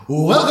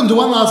Welcome to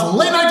one last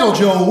late night talk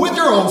show with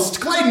your host,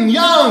 Clayton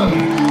Young.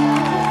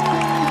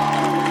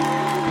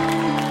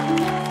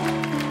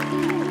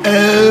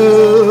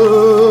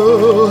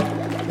 Oh,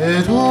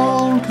 it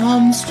all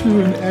comes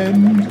to an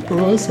end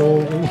for us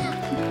all.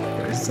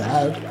 Very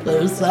sad,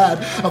 very sad.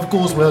 Of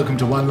course, welcome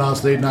to one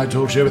last late night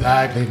talk show with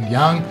Clayton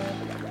Young.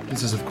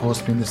 This has, of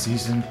course, been the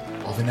season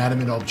of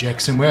inanimate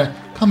objects, and we're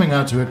coming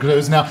out to a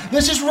close now.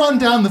 Let's just run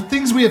down the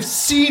things we have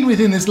seen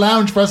within this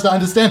lounge for us to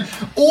understand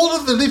all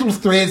of the little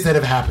threads that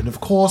have happened.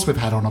 Of course, we've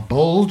had on a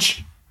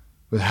bulge.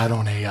 We've had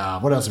on a,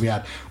 what else have we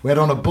had? We had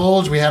on a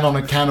bulge, we had on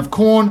a can of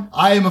corn.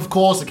 I am, of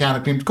course, a can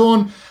of creamed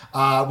corn.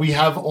 We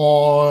have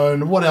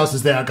on, what else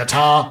is there? A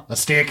guitar, a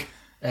stick,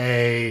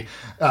 a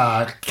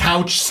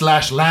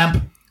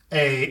couch/lamp,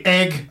 a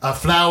egg, a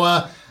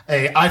flower,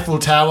 a Eiffel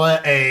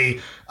Tower, a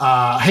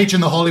H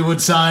in the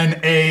Hollywood sign,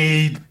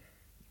 a...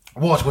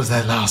 What was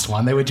that last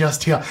one? They were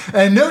just here.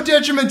 And no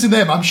detriment to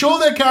them. I'm sure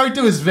their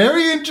character was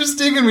very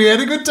interesting and we had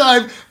a good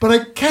time, but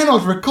I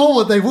cannot recall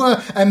what they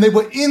were. And they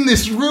were in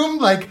this room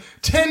like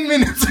 10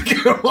 minutes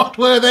ago. What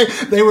were they?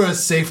 They were a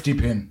safety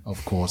pin.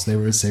 Of course, they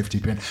were a safety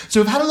pin.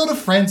 So we've had a lot of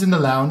friends in the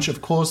lounge.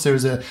 Of course,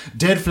 there's a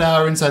dead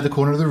flower inside the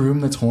corner of the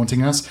room that's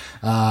haunting us.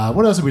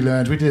 What else have we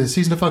learned? We did a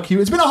season of Fuck You.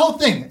 It's been a whole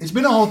thing. It's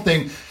been a whole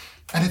thing.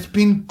 And it's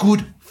been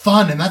good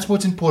fun. And that's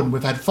what's important.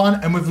 We've had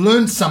fun and we've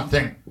learned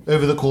something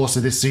over the course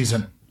of this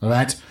season. All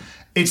right?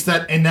 It's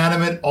that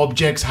inanimate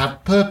objects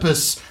have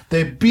purpose.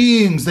 They're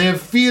beings, they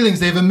have feelings,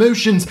 they have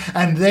emotions,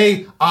 and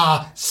they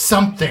are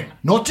something.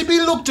 Not to be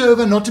looked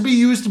over, not to be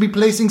used to be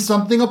placing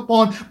something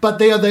upon, but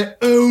they are their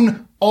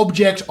own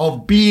object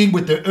of being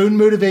with their own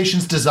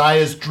motivations,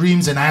 desires,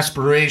 dreams, and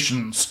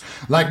aspirations.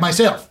 Like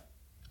myself.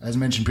 As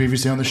mentioned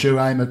previously on the show,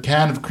 I am a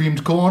can of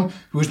creamed corn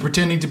who is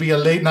pretending to be a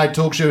late-night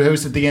talk show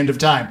host at the end of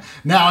time.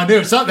 Now, I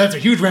know that's a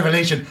huge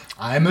revelation.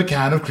 I am a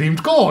can of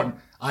creamed corn.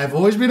 I've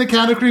always been a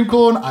can of cream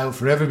corn. I will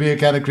forever be a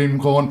can of cream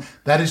corn.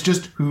 That is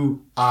just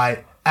who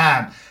I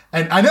am.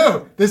 And I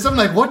know, there's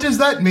something like, what does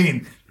that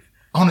mean?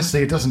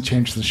 Honestly, it doesn't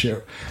change the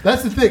show.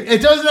 That's the thing.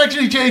 It doesn't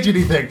actually change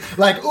anything.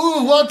 Like,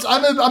 ooh, what?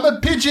 I'm a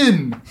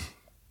pigeon.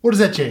 What does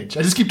that change?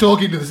 I just keep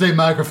talking to the same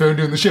microphone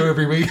doing the show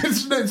every week.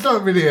 It's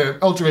not really an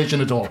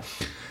alteration at all.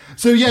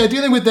 So yeah,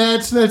 dealing with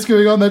that's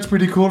going on. That's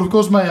pretty cool. Of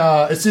course,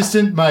 my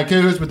assistant, my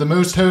co-host with the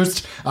most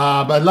host,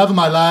 my love of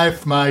my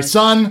life, my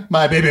son,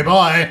 my baby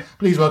boy.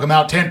 Please welcome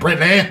out Tent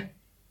Brentley.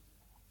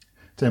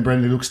 Tent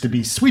Brentley looks to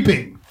be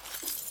sweeping.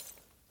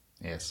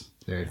 Yes,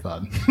 very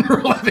fun.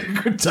 We're all having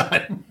a good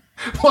time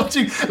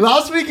watching.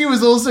 Last week he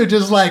was also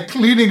just like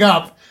cleaning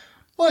up.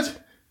 What's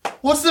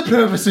the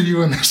purpose of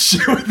you on this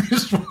show at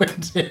this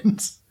point,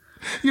 Tent?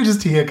 You're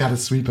just here kind of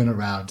sweeping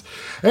around.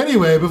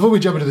 Anyway, before we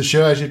jump into the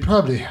show, I should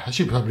probably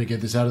get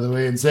this out of the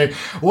way and say,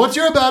 what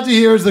you're about to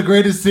hear is the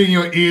greatest thing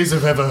your ears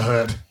have ever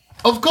heard.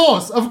 Of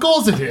course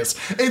it is.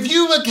 If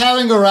you were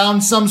carrying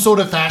around some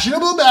sort of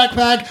fashionable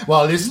backpack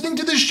while listening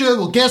to this show,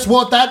 well, guess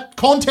what? That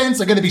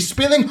contents are going to be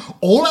spilling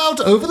all out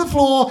over the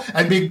floor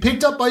and being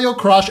picked up by your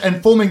crush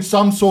and forming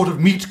some sort of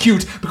meet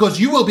cute because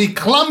you will be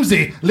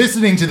clumsy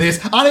listening to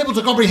this, unable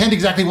to comprehend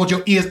exactly what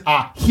your ears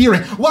are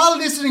hearing. While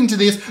listening to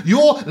this,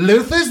 your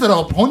loafers that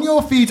are upon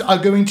your feet are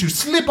going to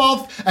slip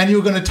off and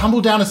you're going to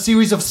tumble down a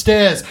series of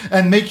stairs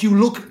and make you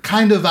look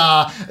kind of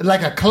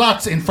like a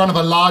klutz in front of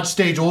a large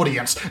stage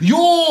audience.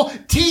 Your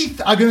teeth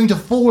are going to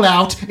fall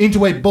out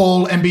into a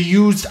bowl and be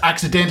used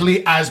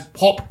accidentally as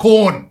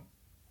popcorn.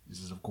 This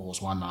is, of course,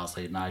 one last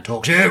late night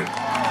talk show. One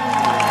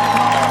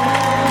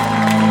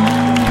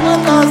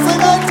last late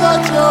night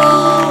talk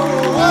show.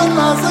 One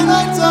last late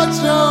night talk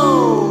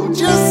show.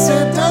 Just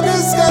sit and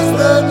discuss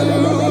the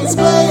news.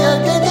 Play a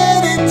game,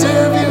 get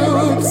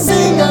interviewed.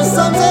 Sing a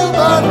song, tell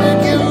about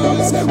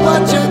reviews.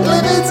 Watch your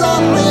clips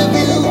on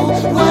review.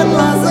 One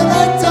last late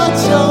night talk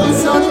show is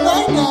starting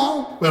right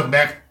now. Welcome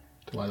back.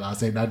 My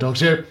last late night talk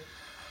show.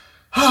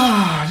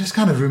 Just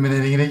kind of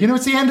ruminating in it. You know,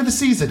 it's the end of the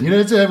season. You know,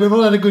 we've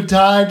all had a good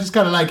time. Just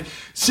kind of like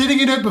sitting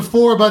in it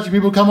before a bunch of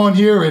people come on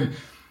here and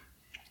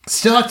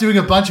start doing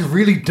a bunch of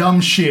really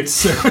dumb shit.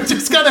 So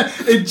just kind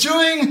of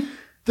enjoying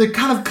the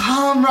kind of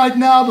calm right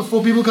now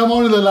before people come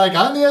on and they're like,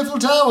 I'm the Eiffel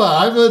Tower.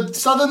 I'm a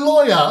Southern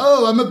lawyer.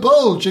 Oh, I'm a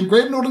bulge in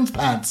Graham Norton's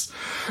pants.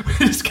 We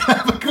just kind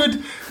of have a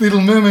good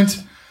little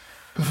moment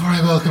before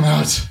I welcome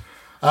out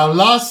our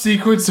last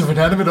sequence of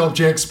inanimate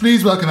objects.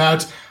 Please welcome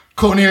out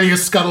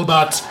Cornelius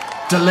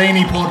Scuttlebutt,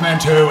 Delaine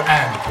Portmanteau,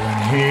 and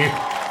Bernie.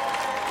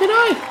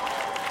 G'day.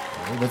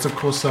 Oh, that's, of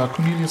course,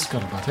 Cornelius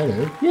Scuttlebutt.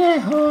 Hello. Yeah,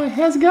 hi.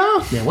 How's it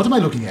going? Yeah, what am I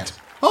looking at?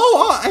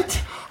 Oh,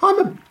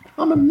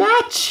 I'm a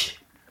match.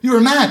 You're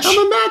a match. I'm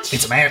a match.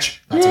 It's a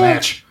match. That's a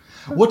match.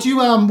 What's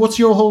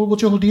your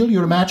whole deal?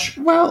 You're a match?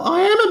 Well,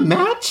 I am a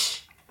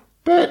match,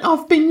 but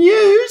I've been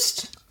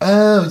used.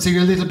 Oh, so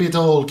you're a little bit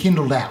all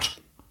kindled out.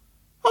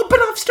 Oh, but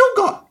I've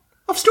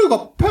still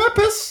got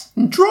purpose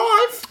and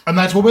drive. And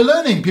that's what we're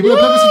learning. People have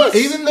purpose and drive,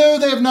 even though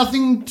they have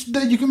nothing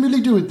that you can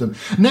really do with them.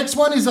 Next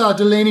one is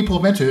Delaine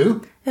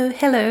Portmanteau. Oh,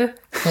 hello.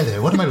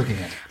 Hello, what am I looking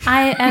at?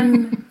 I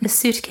am a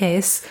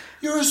suitcase.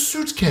 You're a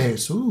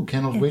suitcase. Ooh,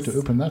 cannot wait to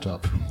open that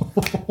up.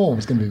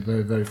 It's going to be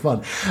very, very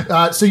fun.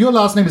 So your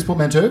last name is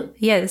Portmanteau?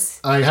 Yes.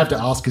 I have to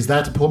ask, is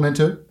that a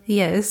portmanteau?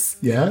 Yes.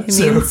 Yeah? It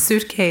means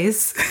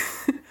suitcase.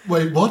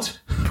 Wait, what?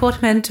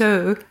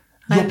 Portmanteau.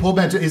 Your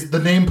portmanteau, is the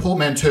name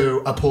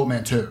Portmanteau a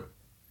portmanteau?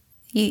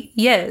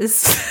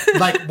 Yes.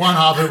 Like one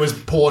half of it was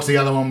port, the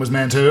other one was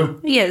manteau?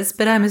 Yes,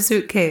 but I'm a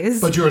suitcase.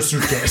 But you're a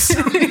suitcase.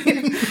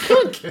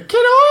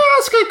 Can I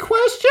ask a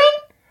question?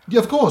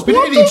 Yeah, of course, but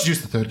you need to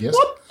introduce the third guest.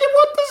 What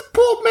does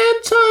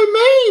portmanteau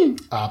mean?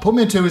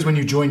 Portmanteau is when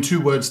you join two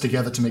words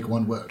together to make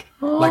one word.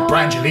 Like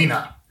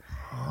Brangelina.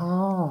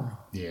 Oh.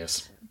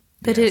 Yes.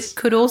 But it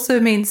could also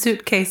mean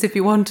suitcase if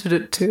you wanted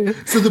it to.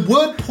 So the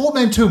word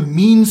portmanteau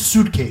means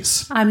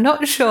suitcase. I'm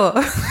not sure.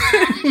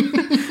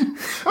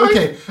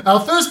 Okay, our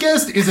first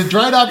guest is a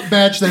dried up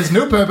match that has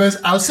no purpose.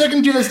 Our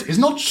second guest is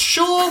not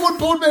sure what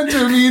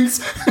portmanteau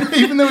means,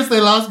 even though it's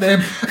their last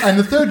name. And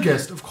the third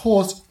guest, of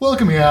course,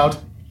 welcoming out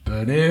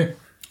Bernie.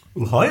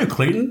 Well, hiya,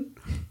 Clayton.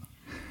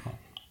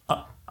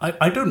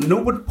 I don't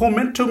know what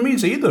portmanteau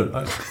means either.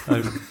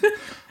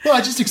 Well,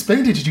 I just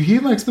explained it. Did you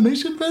hear my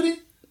explanation, Bernie?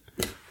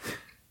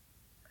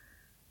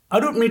 I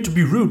don't mean to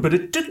be rude, but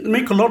it didn't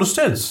make a lot of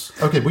sense.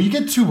 Okay, well, you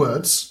get two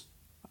words.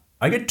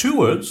 I get two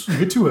words. You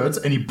get two words,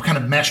 and you kind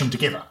of mash them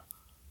together.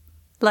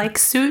 Like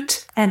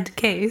suit and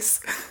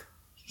case.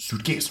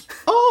 Suitcase.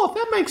 Oh,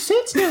 that makes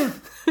sense now.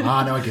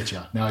 Now I get you.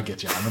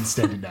 I'm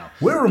understanding now.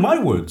 Where are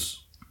my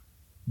words?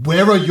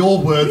 Where are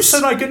your words? You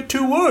said I get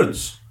two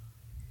words.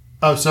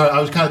 Oh, sorry.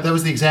 That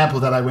was the example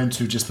that I went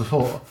to just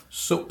before.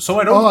 So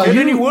I don't get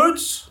any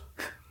words?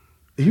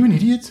 Are you an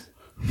idiot?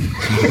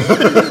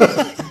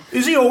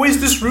 Is he always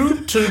this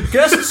rude to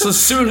guests as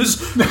soon as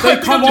they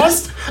come on?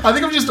 I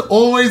think I'm just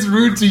always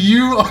rude to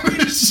you on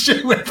this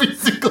show every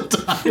single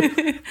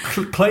time.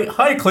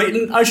 Hi,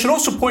 Clayton. I should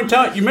also point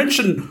out, you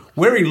mentioned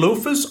wearing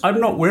loafers. I'm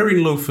not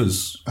wearing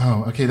loafers.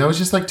 Oh, okay. That was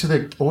just like to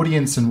the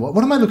audience and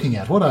what am I looking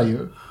at? What are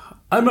you?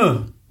 I'm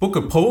a book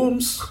of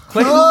poems,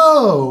 Clayton.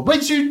 Oh,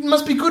 wait, you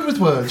must be good with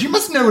words. You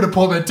must know what a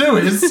portmanteau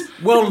is.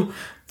 Well,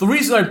 the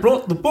reason I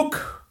brought the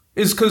book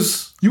is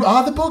because... You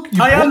are the book?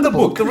 I am the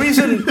book. The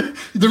reason...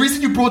 The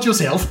reason you brought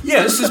yourself?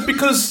 Yes, is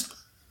because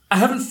I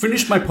haven't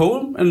finished my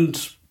poem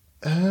and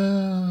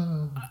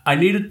I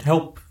needed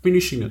help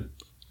finishing it.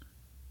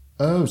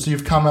 Oh, so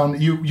you've come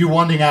on... You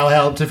wanting our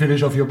help to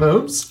finish off your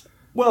poems?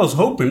 Well, I was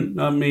hoping.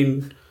 I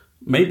mean,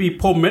 maybe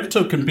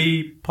portmanteau can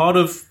be part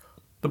of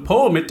the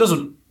poem. It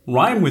doesn't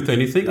rhyme with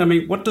anything. I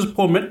mean, what does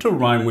portmanteau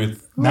rhyme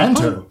with?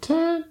 Manto.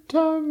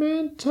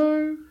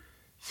 Manto,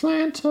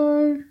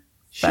 flanto...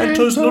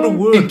 Fanto's not a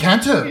word.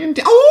 Encanto. I like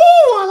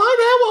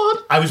that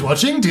one. I was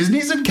watching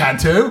Disney's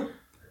Encanto,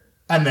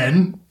 and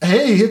then,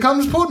 hey, here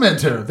comes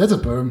portmanteau. That's a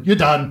poem. You're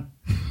done.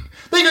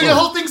 There you go, your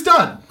whole thing's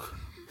done.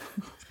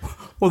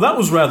 Well, that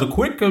was rather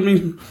quick. I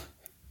mean,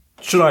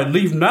 should I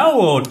leave now,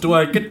 or do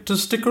I get to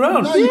stick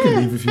around? No, you can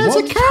leave if you As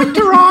want. a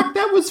character arc,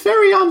 that was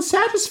very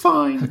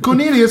unsatisfying.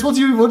 Cornelius,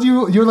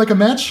 you're like a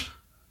match?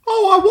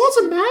 Oh, I was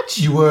a match.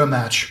 You were a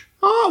match.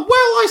 Oh,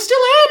 well, I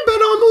still am,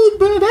 but I'm all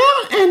burnt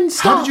out and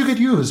stuff. How did you get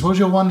used? What was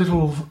your one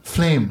little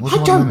flame? What was I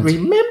your don't one moment?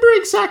 remember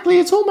exactly.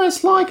 It's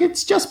almost like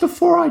it's just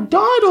before I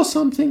died or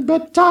something,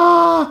 but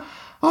I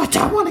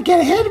don't want to get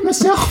ahead of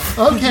myself.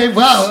 Okay,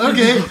 wow,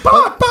 okay.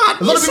 But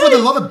A lot of people with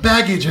a lot of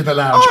baggage in the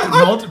lounge.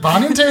 Not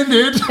pun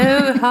intended.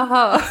 Oh,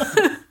 haha.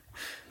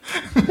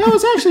 That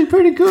was actually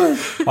pretty good.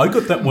 I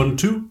got that one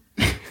too.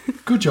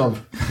 Good job.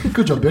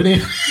 Good job,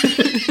 Benny.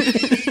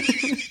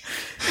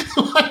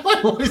 Why am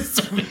I always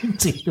so mean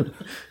to you?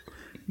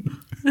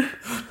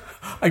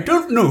 I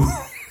don't know.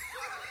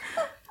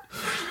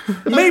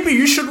 Maybe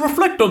you should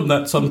reflect on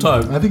that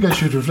sometime. I think I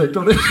should reflect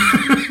on it.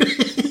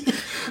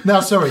 Now,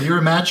 sorry, you're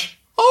a match?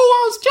 Oh,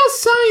 I was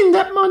just saying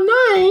that my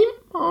name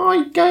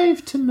I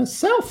gave to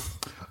myself.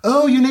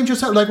 Oh, you named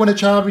yourself, like when a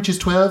child reaches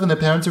 12 and their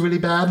parents are really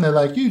bad and they're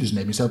like, you just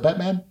name yourself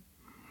Batman.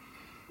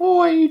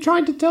 Oh, are you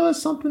trying to tell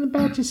us something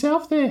about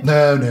yourself there?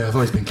 No, I've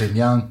always been Clayton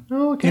Young.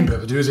 Oh, okay. In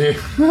perpetuity.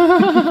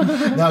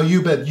 Now,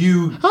 you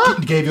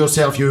gave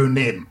yourself your own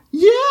name.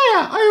 Yeah,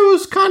 I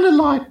was kind of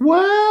like,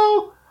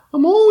 well,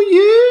 I'm all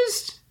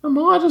used. I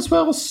might as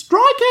well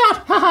strike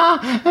out.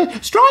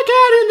 Strike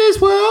out in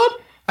this world.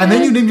 And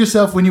then you named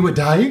yourself when you were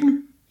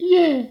dying?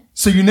 Yeah.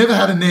 So you never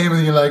had a name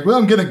and you're like, well,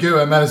 I'm going to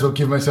go. I might as well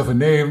give myself a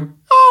name.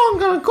 Oh, I'm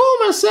going to call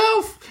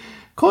myself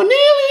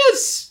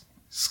Cornelius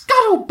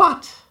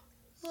Scuttlebutt.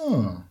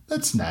 Oh,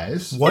 that's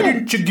nice. Why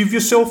didn't you give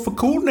yourself a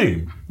cool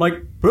name?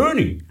 Like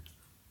Bernie.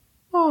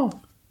 Oh,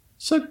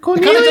 so It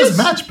Cornelius... kind of does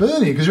match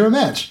Bernie because you're a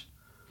match.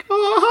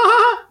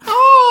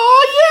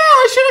 Oh, yeah,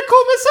 I should have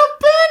called myself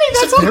Bernie.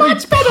 That's a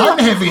much better.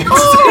 Pun-heavy.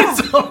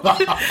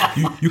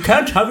 You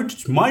can't have it.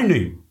 It's my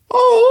name.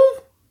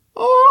 Oh,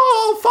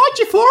 I'll fight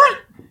you for it.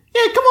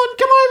 Yeah, come on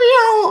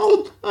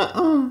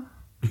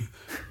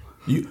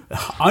over here.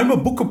 I'm a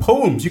book of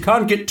poems. You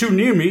can't get too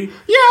near me.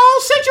 Yeah,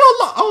 I'll send you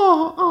a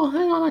Oh,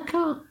 hang on, I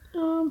can't.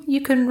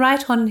 You can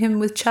write on him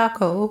with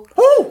charcoal.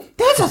 Oh,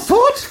 there's a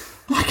thought.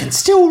 I can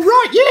still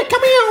write. Yeah,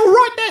 come here, I'll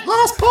write that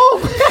last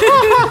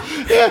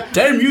poem. Yeah.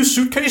 Damn you,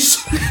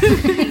 suitcase!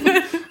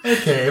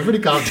 Okay, everybody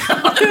calm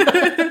down.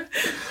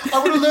 I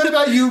want to learn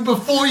about you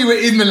before you were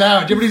in the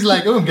lounge. Everybody's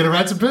like, I'm going to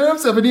write some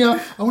poems up in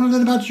here. I want to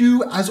learn about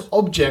you as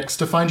objects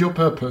to find your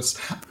purpose.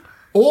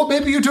 Or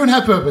maybe you don't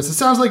have purpose. It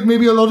sounds like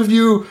maybe a lot of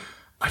you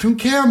I don't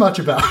care much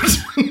about.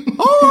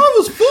 I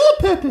was full of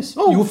purpose.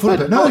 Oh, you were full of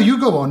purpose. No, you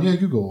go on. Yeah,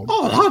 you go on.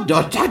 Far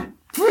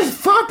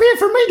be it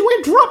from me to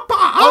interrupt.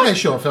 Okay,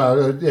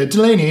 sure.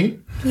 Delaney.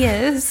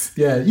 Yes.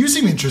 Yeah, you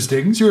seem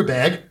interesting. So you're a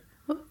bag.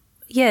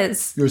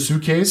 Yes. You're a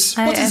suitcase.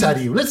 What's inside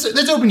of you? Let's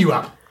open you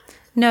up.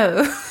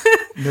 No.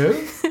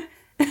 No?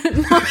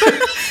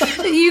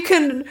 You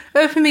can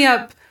open me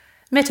up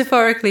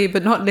metaphorically,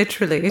 but not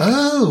literally.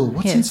 Oh,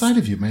 what's Yes. inside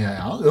of you, may I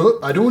ask? Oh,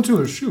 I don't want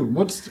to assume.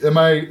 Am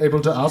I able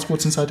to ask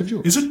what's inside of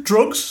you? Is it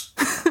drugs?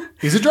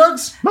 Is it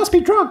drugs? Must be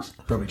drugs.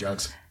 Probably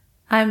drugs.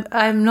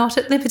 I'm not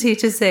at liberty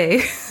to say.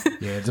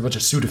 Yeah, there's a bunch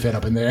of Sudafed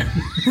up in there.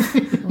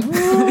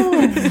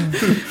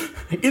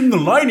 In the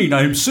lining,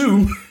 I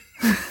assume.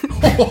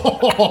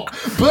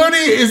 Bernie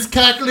is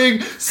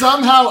cackling.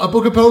 Somehow a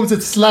book of poems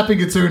is slapping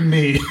its own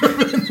knee.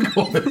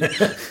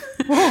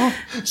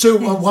 So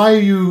why are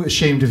you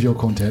ashamed of your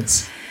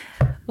contents?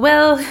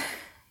 Well,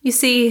 you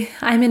see,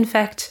 I'm in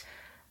fact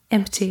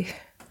empty.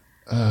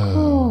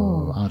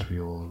 Oh, aren't we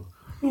all?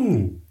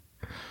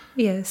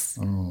 Yes.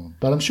 Oh,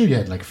 but I'm sure you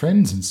had like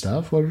friends and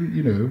stuff. Well,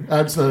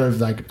 outside of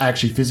like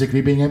actually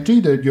physically being empty,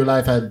 that your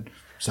life had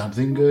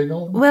something going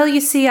on. Well, you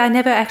see, I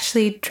never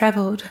actually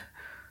travelled.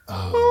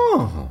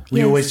 Were you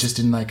Yes. always just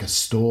in like a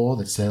store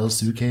that sells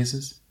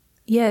suitcases?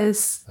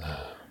 Yes.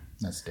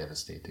 That's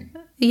devastating.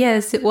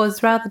 Yes, it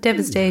was rather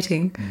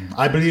devastating.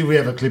 I believe we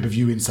have a clip of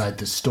you inside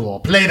the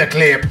store. Play the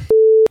clip!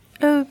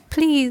 Oh,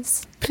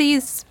 please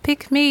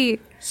pick me.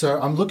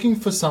 So I'm looking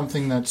for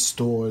something that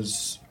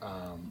stores,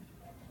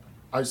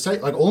 I'd say,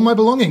 like all my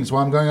belongings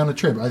while I'm going on a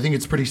trip. I think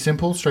it's pretty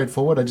simple,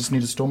 straightforward. I just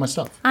need to store my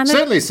stuff.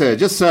 Certainly, sir.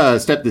 Just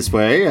step this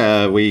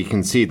way. We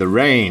can see the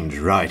range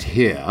right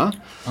here.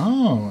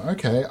 Oh,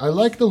 okay. I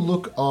like the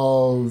look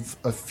of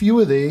a few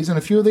of these, and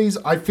a few of these,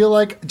 I feel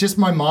like just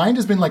my mind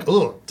has been like,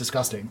 ugh,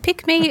 disgusting.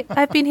 Pick me.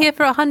 I've been here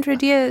for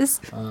 100 years.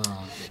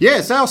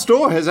 Yes, our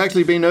store has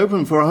actually been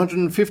open for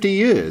 150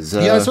 years.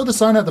 Yeah, I saw the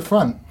sign at the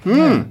front.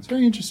 Yeah, it's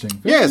very interesting.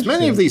 Very Yes, many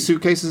of interesting. these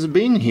suitcases have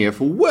been here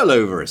for well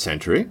over a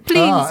century. Please.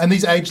 And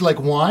these age like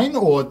wine,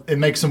 or it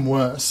makes them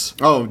worse?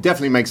 Oh,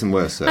 definitely makes them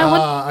worse, sir.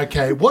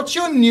 Okay. What's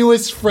your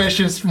newest,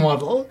 freshest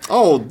model?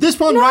 Oh, this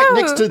one right No.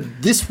 next to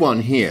this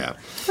one here.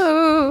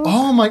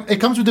 Oh my! It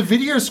comes with a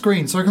video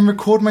screen, so I can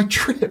record my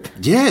trip.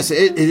 Yes,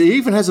 it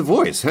even has a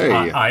voice. Hey.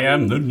 I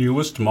am the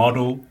newest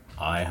model.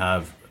 I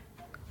have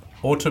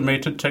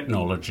automated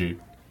technology.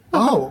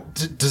 Oh,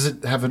 does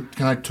it have a?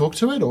 Can I talk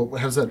to it, or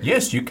how's that?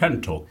 Yes, you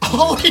can talk.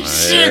 Holy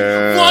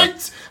shit!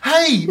 What?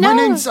 Hey, my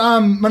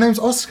name's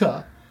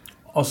Oscar.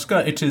 Oscar,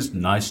 it is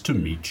nice to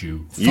meet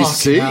you. You Fucking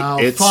see, hell,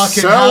 it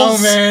fucking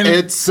sells. hell, man.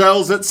 It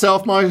sells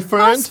itself, my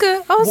friend.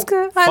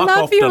 Oscar, I Fuck love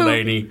off, you.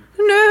 Delaney.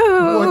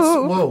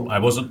 No. Whoa. I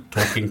wasn't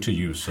talking to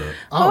you, sir.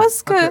 Oh,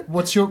 Oscar. okay.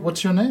 What's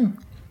your name?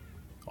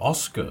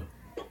 Oscar.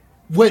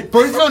 Wait,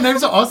 both your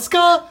names are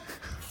Oscar?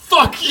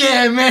 Fuck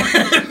yeah, man!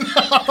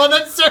 Oh,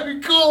 that's so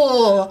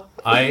cool.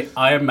 I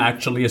am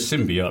actually a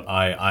symbiote.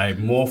 I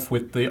morph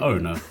with the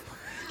owner.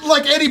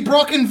 Like Eddie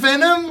Brock and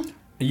Venom?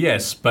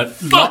 Yes, but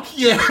Fuck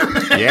yeah!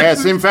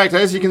 Yes, in fact,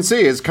 as you can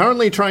see, it's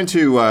currently trying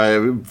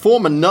to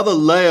form another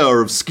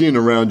layer of skin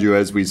around you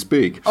as we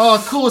speak.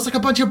 Oh, cool. It's like a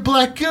bunch of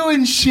black goo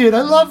and shit.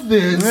 I love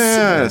this.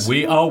 Yes.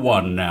 we are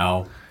one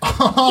now.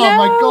 Oh,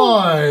 my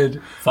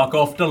God. Fuck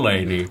off,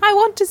 Delaney. I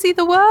want to see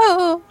the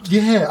world.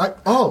 Yeah.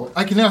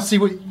 I can now see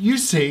what you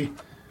see.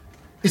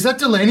 Is that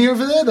Delaney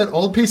over there? That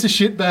old piece of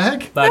shit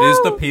bag? That is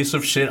the piece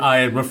of shit I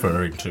am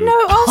referring to. No,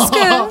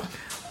 Oscar.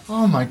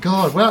 Oh, my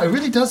God. Wow, it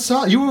really does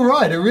suck. You were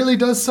right. It really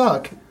does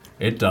suck.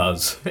 It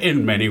does,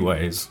 in many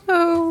ways.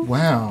 Oh.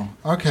 Wow.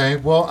 Okay.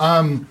 Well,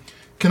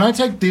 can I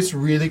take this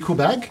really cool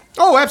bag?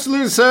 Oh,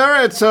 absolutely,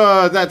 sir. It's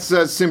that's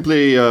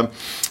simply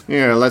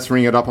let's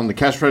ring it up on the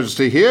cash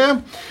register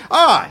here.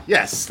 Ah,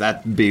 yes,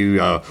 that'd be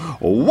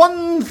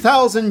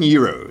 1,000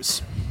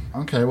 euros.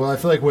 Okay, well, I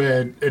feel like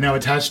we're now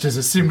attached as a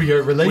symbiote We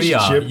are.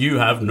 relationship. You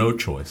have no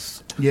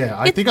choice. Yeah,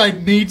 I think I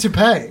need to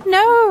pay.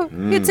 No,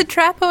 it's a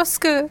trap,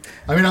 Oscar.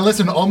 I mean,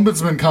 unless an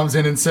ombudsman comes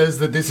in and says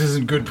that this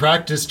isn't good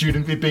practice due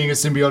to it being a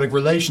symbiotic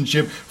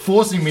relationship,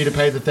 forcing me to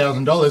pay the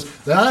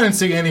 $1,000, then I don't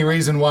see any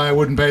reason why I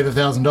wouldn't pay the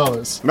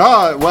 $1,000.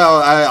 Ah,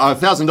 well,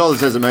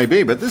 $1,000 as it may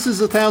be, but this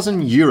is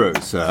 1,000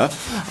 euros, sir.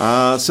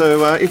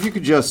 So if you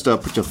could just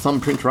put your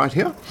thumbprint right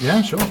here.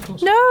 Yeah, sure, of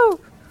course. No.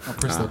 I'll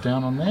press that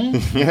down on there.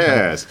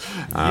 Yes.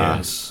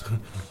 Yes,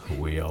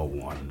 we are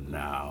one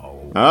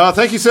now.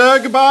 Thank you, sir.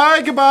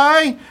 Goodbye,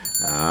 goodbye.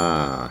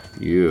 Ah,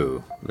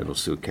 you little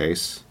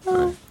suitcase.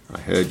 I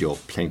heard your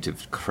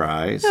plaintive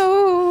cries.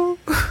 Oh.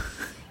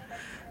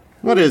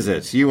 What is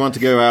it? You want to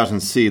go out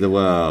and see the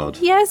world?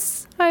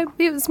 Yes,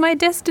 it was my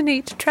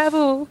destiny to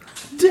travel.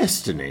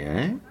 Destiny,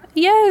 eh?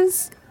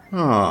 Yes.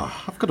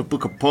 Oh, I've got a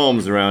book of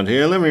poems around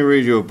here. Let me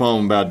read you a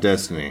poem about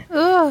destiny.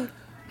 Ugh.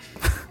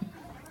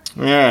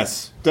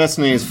 Yes,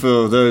 destiny is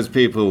for those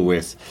people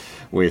with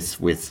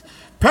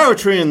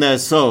poetry in their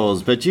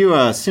souls, but you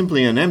are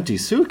simply an empty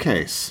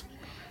suitcase.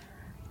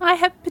 I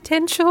have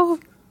potential.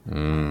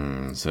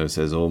 So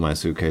says all my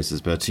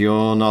suitcases, but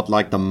you're not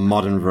like the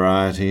modern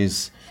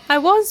varieties. I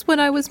was when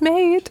I was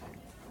made.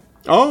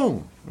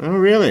 Oh,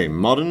 really?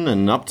 Modern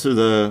and up to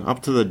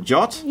the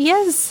jot?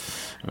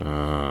 Yes.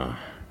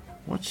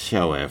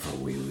 Whatsoever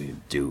we will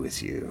do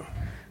with you.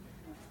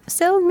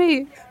 Sell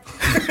me.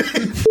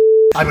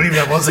 I believe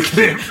that was a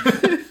clip.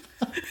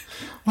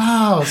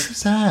 Wow, so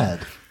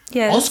sad.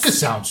 Yes. Oscar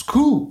sounds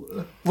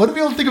cool. What do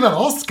we all think about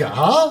Oscar,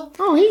 huh?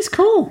 Oh, he's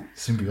cool.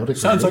 Symbiotic.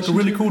 Sounds like a relationship.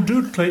 really cool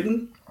dude,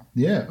 Clayton.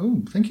 Yeah.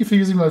 Oh, thank you for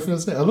using my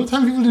first name. A lot of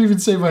times people didn't even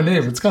say my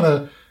name. That's kind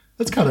of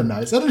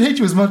nice. I don't hate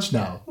you as much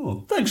now.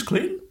 Oh, thanks,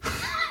 Clayton.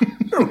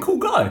 You're a cool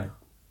guy.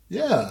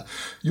 Yeah,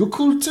 you're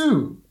cool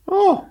too.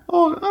 Oh,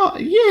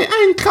 yeah,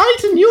 and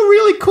Clayton, you're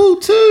really cool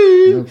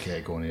too.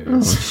 Okay,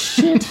 Cornelius.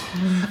 Shit.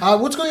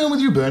 What's going on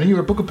with you, Bernie?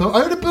 You're a book of poems.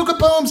 I heard a book of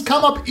poems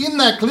come up in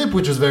that clip,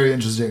 which was very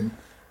interesting.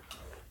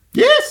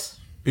 Yes.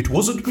 It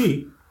wasn't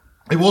me.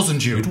 It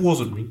wasn't you. It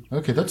wasn't me.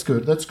 Okay, that's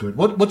good. That's good.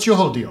 What's your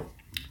whole deal?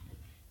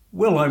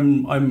 Well,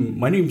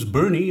 my name's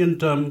Bernie,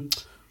 and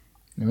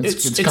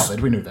It's covered.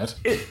 We knew that.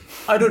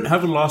 I don't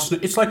have a last name.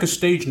 It's like a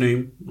stage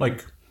name,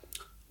 like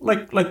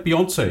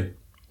Beyonce.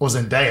 Or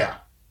Zendaya.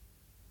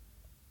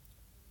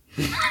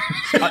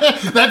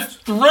 That's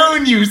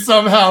thrown you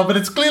somehow, but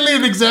it's clearly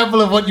an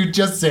example of what you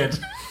just said.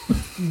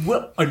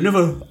 Well, I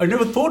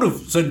never thought of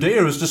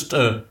Zendaya as just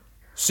a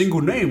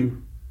single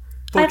name.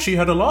 Thought she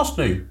had a last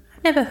name.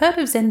 Never heard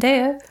of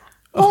Zendaya.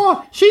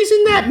 Oh, she's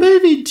in that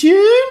movie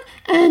Dune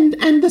and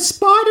the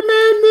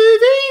Spider-Man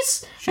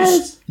movies.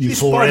 She's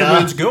Euphoria.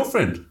 Spider-Man's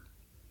girlfriend.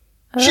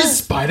 She's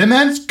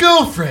Spider-Man's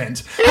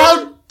girlfriend.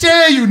 How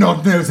dare you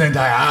not know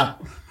Zendaya?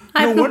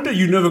 No wonder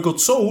you never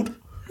got sold.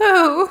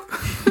 Oh.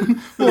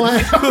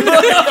 What?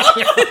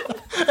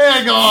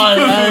 Hang on.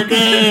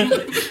 Okay.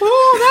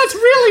 Oh, that's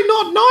really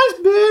not nice,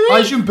 Bernie. I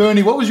assume,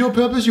 Bernie, what was your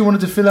purpose? You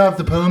wanted to fill out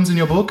the poems in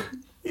your book?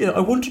 Yeah,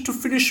 I wanted to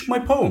finish my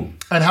poem.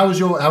 And how was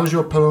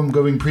your poem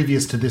going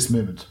previous to this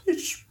moment?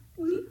 It's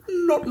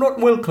not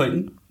well,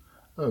 Clayton.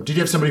 Oh, did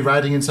you have somebody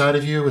writing inside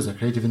of you? Was there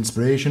creative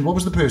inspiration? What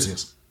was the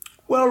process?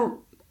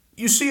 Well,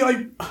 you see,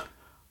 I'm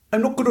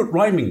not good at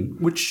rhyming,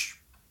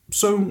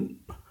 so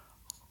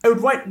I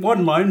would write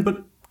one line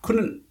but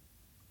couldn't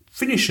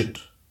finish it.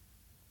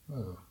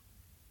 Oh.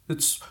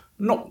 It's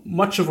not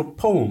much of a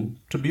poem,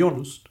 to be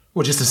honest.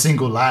 Well, just a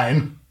single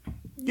line.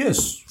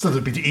 Yes. It's not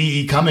a bit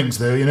E.E. Cummings,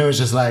 though. You know, it's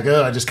just like,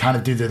 I just kind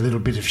of did a little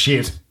bit of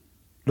shit.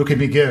 Look at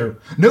me go.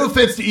 No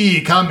offense to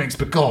E.E. Cummings,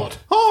 but God.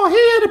 Oh,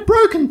 he had a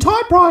broken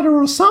typewriter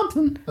or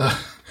something.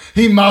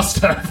 He must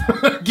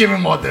have,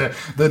 given what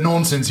the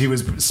nonsense he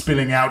was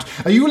spilling out.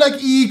 Are you like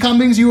E.E.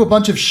 Cummings? You a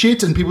bunch of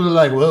shit, and people are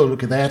like, whoa,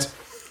 look at that.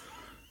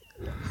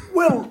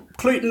 Well,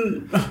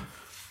 Clayton,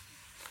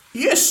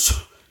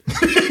 yes.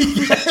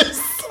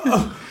 Yes.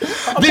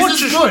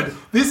 This is good.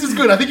 This is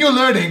good. I think you're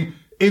learning.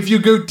 If you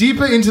go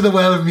deeper into the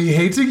well of me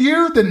hating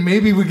you, then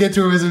maybe we get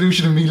to a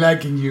resolution of me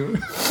liking you.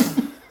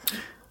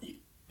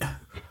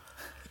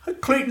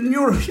 Clayton,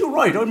 you're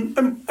right.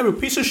 I'm a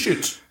piece of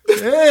shit.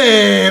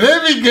 Hey,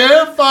 there we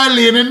go.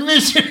 Finally, an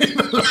admission in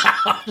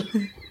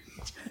the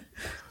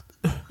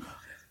lounge.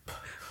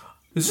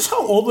 Is this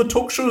how all the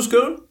talk shows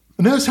go?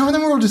 No, some of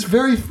them are all just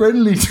very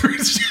friendly to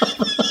each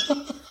other.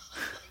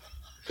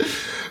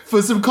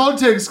 For some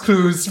context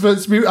clues, for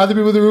other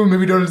people in the room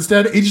maybe don't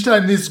understand, each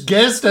time this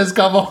guest has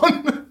come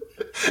on,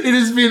 it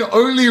has been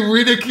only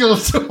ridicule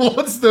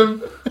towards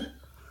them.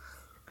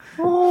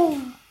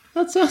 Oh,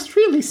 that sounds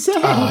really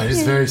sad. Oh,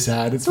 it's very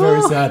sad. It's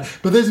very sad.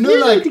 But there's no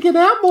like... need to get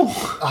out more.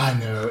 I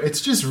know.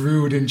 It's just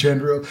rude in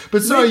general.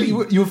 But sorry,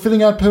 you were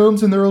filling out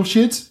poems and they're all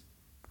shit?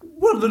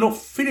 Well, they're not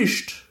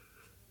finished.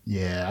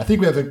 Yeah, I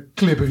think we have a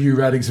clip of you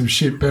writing some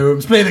shit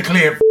poems. Play the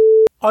clip.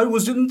 I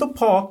was in the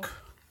park.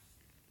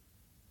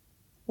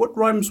 What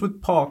rhymes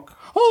with park?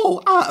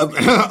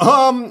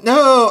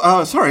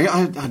 Sorry,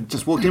 I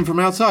just walked in from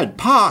outside.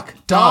 Park.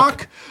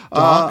 Dark.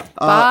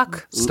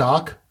 Bark.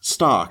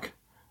 Stark.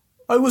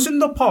 I was in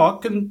the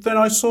park and then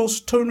I saw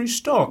Tony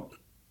Stark.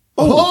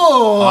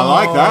 Oh! I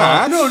like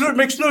that. No, that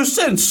makes no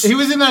sense. He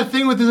was in that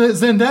thing with the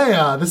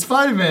Zendaya, the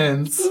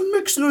Spider-Mans. It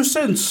makes no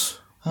sense.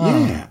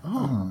 Yeah.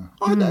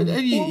 But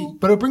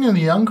it'll bring in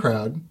the young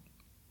crowd.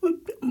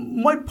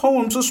 My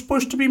poems are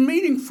supposed to be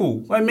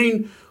meaningful. I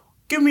mean,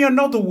 give me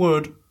another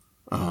word.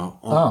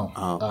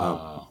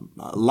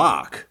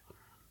 Lark.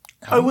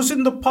 I was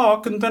in the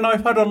park and then I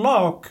had a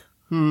lark.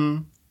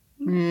 No.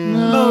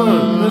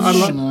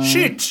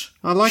 Shit.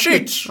 I like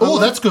shit. it. Oh,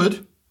 that's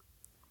good.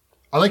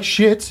 I like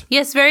shit.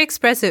 Yes, very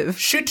expressive.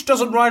 Shit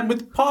doesn't rhyme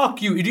with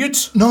park, you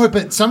idiot. No,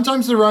 but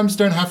sometimes the rhymes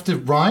don't have to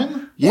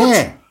rhyme.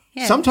 Yeah.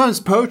 Sometimes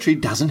poetry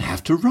doesn't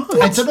have to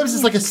rhyme. And sometimes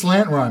it's like a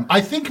slant rhyme.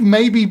 I think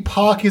maybe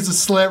park is a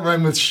slant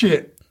rhyme with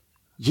shit.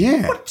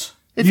 Yeah. What?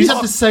 You just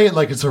have to say it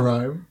like it's a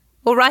rhyme.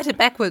 Or write it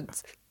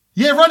backwards.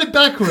 Yeah, run it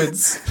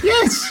backwards.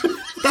 Yes,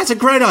 that's a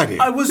great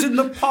idea. I was in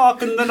the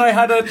park and then I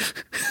had a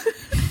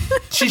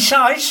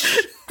shishish.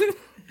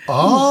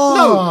 Oh,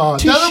 No,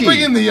 that'll tishy.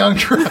 bring in the young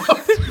crowd.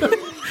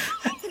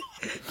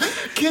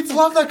 Kids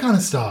love that kind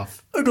of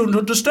stuff. I don't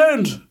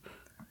understand.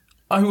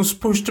 I was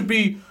supposed to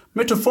be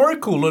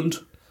metaphorical and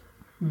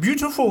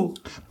beautiful.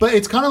 But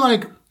it's kind of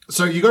like,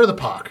 so you go to the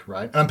park,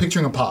 right? And I'm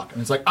picturing a park.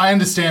 And it's like, I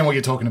understand what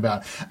you're talking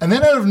about. And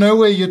then out of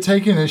nowhere, you're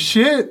taking a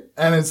shit.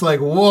 And it's like,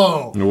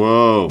 whoa.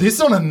 Whoa. This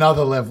is on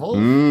another level.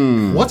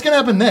 What's going to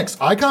happen next?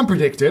 I can't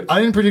predict it. I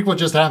didn't predict what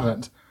just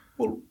happened.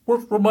 Well,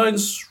 what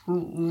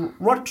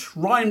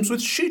rhymes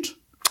with shit?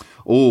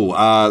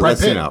 Oh, let's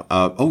see Pitt. now.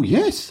 Oh,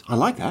 yes, I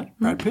like that.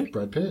 Brad Pitt.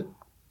 Brad Pitt.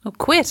 Oh,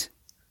 quit.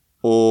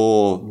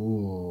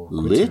 Or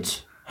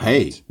lit.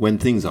 Hey, when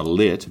things are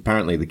lit,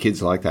 apparently the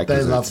kids like that They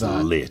because love it's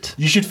that. lit.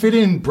 You should fit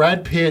in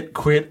Brad Pitt,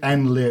 quit,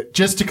 and lit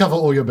just to cover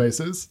all your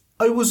bases.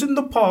 I was in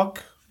the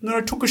park and then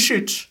I took a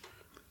shit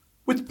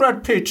with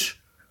Brad Pitt,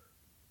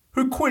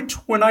 who quit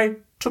when I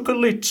took a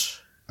lit.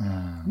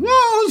 No,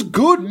 it was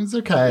good. It's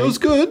okay. It was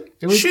good.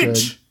 It was Shit.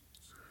 good.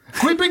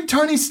 Can we bring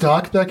Tony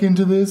Stark back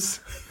into this?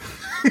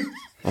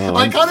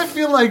 I kind of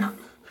feel like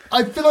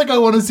I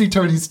want to see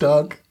Tony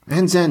Stark.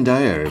 And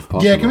Zendaya, if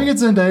possible. Yeah, can we get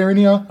Zendaya in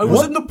here? I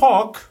was in the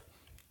park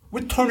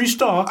with Tony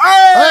Stark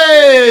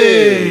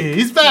Hey,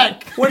 he's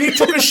back. when he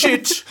took a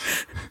shit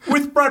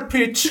with Brad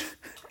Pitt,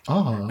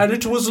 Oh, and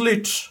it was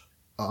lit.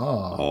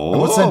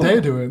 what's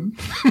Zendaya doing?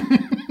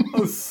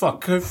 Oh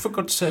fuck! I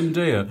forgot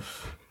Zendaya.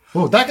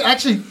 Oh,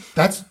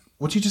 that's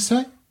what you just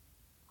say.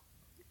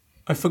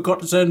 I forgot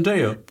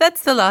Zendaya.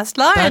 That's the last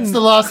line. That's the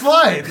last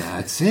line.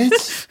 That's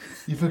it.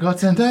 You forgot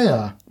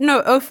Zendaya.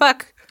 No, oh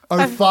fuck.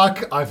 Oh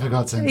fuck! I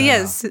forgot Zendaya.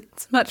 Yes,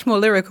 it's much more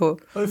lyrical.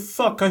 Oh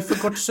fuck! I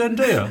forgot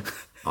Zendaya.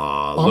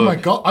 Oh my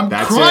god! I'm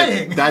That's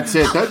crying. it. That's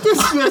it. That's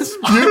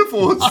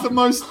beautiful. It's the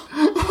most...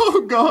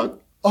 Oh, God.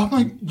 Oh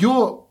my!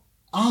 Your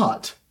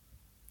art.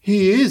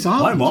 He is,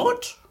 I'm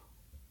art.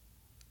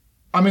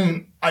 I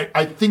mean,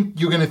 I think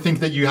you're going to think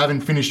that you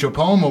haven't finished your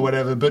poem or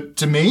whatever, but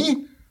to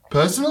me,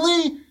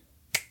 personally,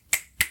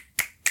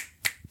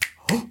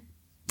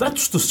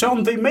 That's the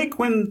sound they make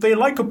when they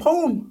like a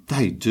poem.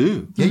 They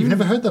do. yeah, you've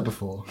never heard that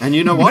before. And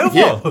you know what?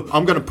 Never. Yeah,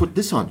 I'm going to put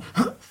this on.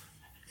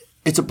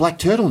 It's a black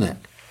turtleneck.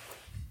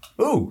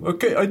 Oh,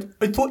 okay.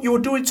 I thought you were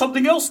doing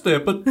something else there,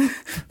 but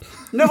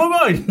never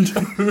mind.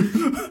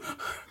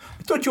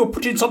 I thought you were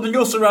putting something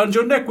else around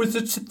your neck with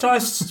its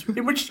ties,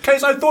 in which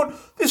case I thought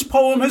this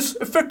poem has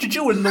affected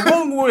you in the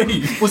wrong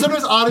way. Well,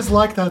 sometimes artists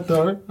like that,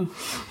 though.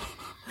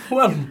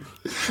 Well,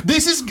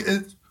 This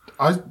is...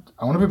 I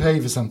want to prepare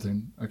you for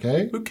something,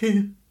 okay?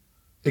 okay.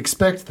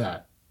 Expect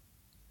that.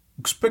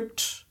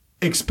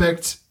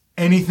 Expect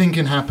anything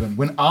can happen.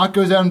 When art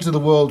goes out into the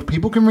world,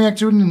 people can react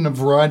to it in a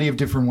variety of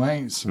different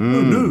ways. Oh,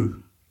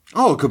 no.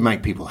 Oh, it could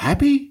make people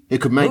happy. It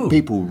could make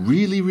people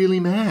really, really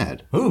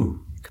mad. Oh.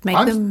 Could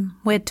make them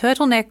wear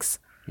turtlenecks.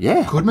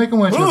 Yeah. Could make them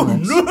wear Oh,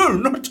 turtlenecks. no,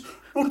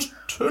 not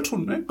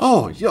turtleneck.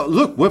 Oh, yeah,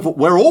 look,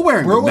 we're all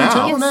wearing We're all them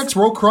wearing now. turtlenecks,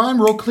 we're all crying,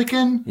 we're all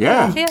clicking.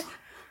 Yeah. Yeah.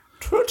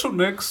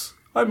 Turtlenecks?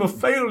 I'm a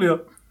failure.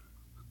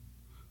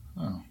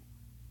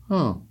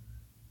 Oh.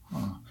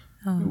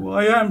 Oh,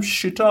 I am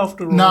shit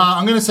after all. Nah,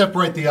 I'm going to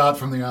separate the art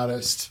from the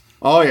artist.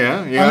 Oh,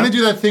 yeah, yeah. I'm going to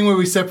do that thing where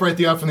we separate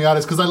the art from the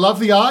artist because I love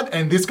the art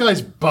and this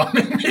guy's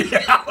bumming me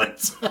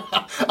out.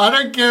 I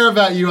don't care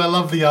about you, I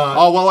love the art.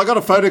 Oh, well, I got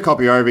a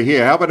photocopier over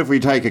here. How about if we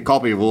take a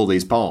copy of all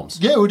these poems?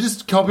 Yeah, we'll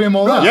just copy them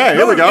all out. Yeah,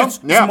 here we go.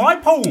 It's Yeah. my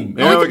poem.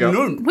 There we go.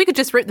 No. We could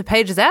just rip the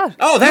pages out.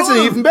 Oh, that's an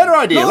even better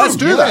idea. Let's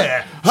do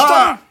that.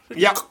 Stop.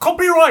 Yeah.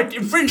 Copyright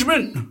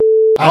infringement.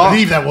 I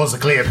believe that was a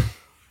clip.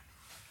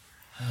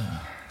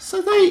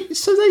 So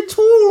they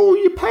tore all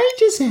your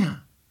pages out.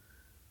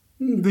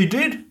 They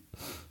did.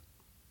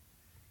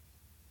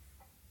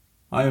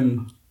 I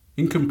am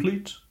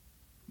incomplete.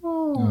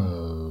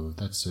 Oh,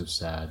 that's so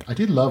sad. I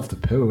did love the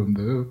poem,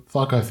 though.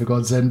 Fuck, I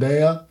forgot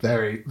Zendaya.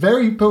 Very,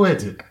 very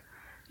poetic.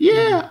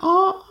 Yeah,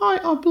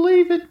 I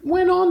believe it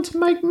went on to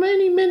make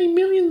many, many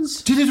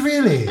millions. Did it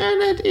really?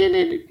 And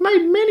it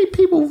made many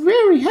people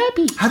very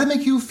happy. How did it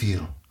make you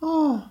feel?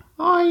 Oh,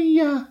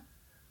 I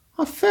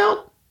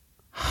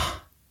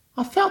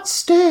felt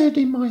stirred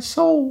in my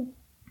soul.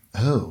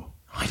 Oh,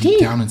 I deep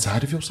did. down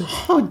inside of yourself?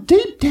 Oh,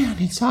 deep down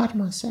inside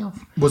myself.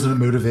 Was it a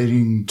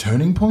motivating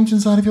turning point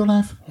inside of your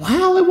life?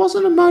 Well, it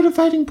wasn't a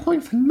motivating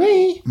point for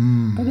me,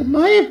 but it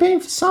may have been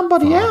for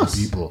somebody Other else.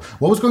 people.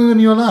 What was going on in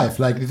your life?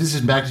 Like, if this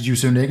impacted you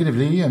so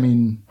negatively, I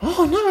mean...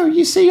 Oh, no,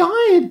 you see,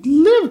 I had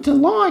lived a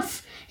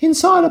life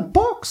inside a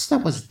box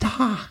that was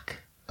dark.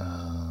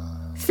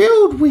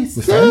 Filled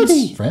with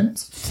 30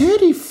 Friends?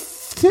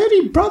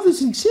 30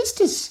 brothers and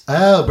sisters.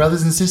 Oh,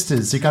 brothers and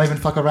sisters, so you can't even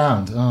fuck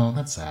around. Oh,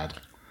 that's sad.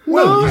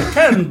 Well, you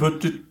can,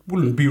 but it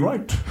wouldn't be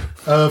right.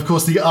 Of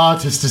course, the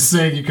artist is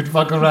saying you can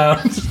fuck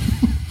around.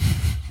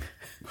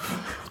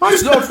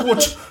 That's not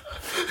what...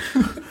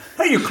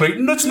 Hey,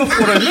 Clayton, that's not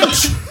what I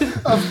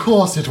meant. Of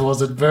course it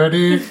wasn't,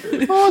 Bernie.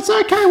 Oh, it's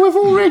okay, we've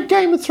all read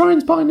Game of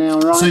Thrones by now,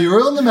 right? So you're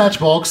all in the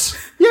matchbox.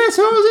 yeah,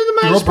 so I was in the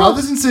You're all matchbox.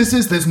 brothers and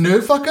sisters. There's no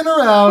fucking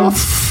around.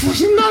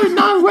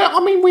 No. Well,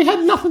 I mean, we had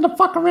nothing to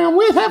fuck around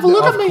with. Have a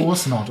look at me. Of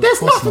course not.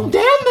 There's nothing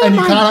down there, And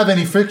you mate. can't have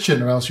any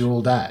friction or else you'll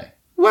all die.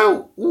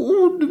 Well,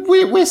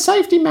 we're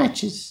safety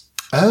matches.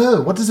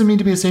 Oh, what does it mean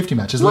to be a safety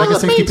match? Is it like a it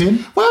safety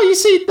means- pin? Well, you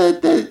see,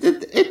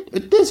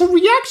 there's a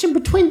reaction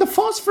between the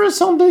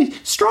phosphorus on the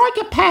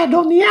striker pad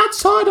on the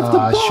outside of the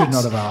I box. should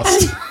not have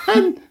asked.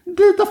 And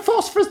the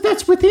phosphorus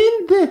that's within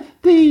the.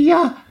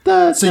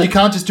 So you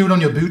can't just do it on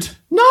your boot?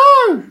 No.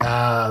 That's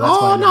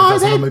why I never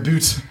does it on my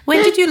boot.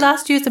 When did you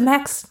last use a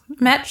max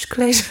match,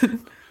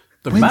 Clayton?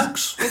 The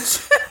max?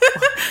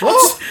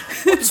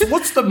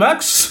 What's the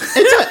max?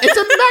 It's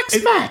a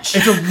max match.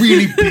 It's a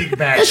really big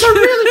match. It's a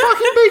really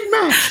fucking big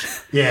match.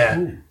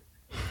 Yeah.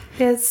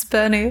 Yes,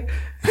 Bernie.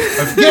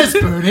 Yes,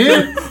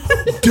 Bernie.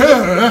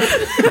 Duh.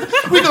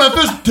 We got our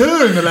first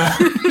duh in the land.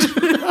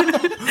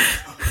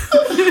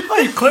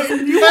 Hey,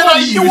 Clayton, you And are I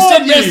you used are it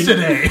mean.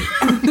 yesterday.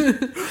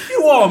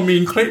 You are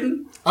mean,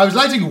 Clayton. I was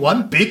lighting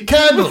one big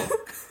candle.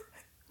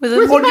 With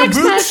On your max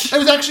boots? It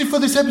was actually for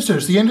this episode.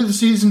 It's the end of the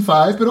season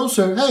 5, but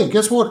also, hey,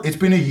 guess what? It's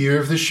been a year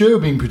of this show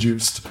being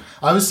produced.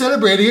 I was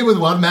celebrating it with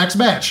one max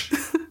match.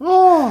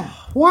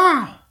 Oh,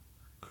 wow.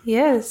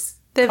 Yes.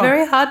 They're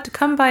very hard to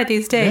come by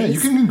these Yeah, days.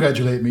 you can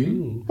congratulate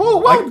me. Oh,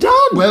 well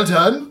done. Well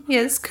done.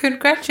 Yes,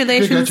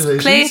 congratulations,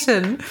 Congratulations.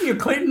 Clayton. Yeah,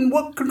 Clayton,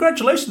 what?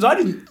 Congratulations. I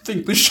didn't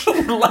think the show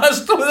would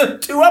last within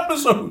 2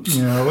 episodes.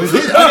 No,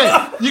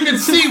 okay, you can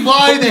see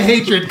why the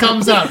hatred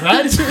comes out,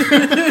 right?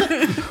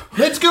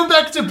 Let's go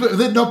back to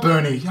not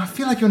Bernie. I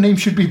feel like your name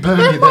should be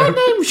Bernie, My though.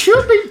 name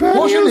should be Bernie.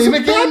 What's your It was name a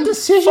again? bad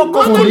decision. Fuck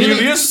off, My name-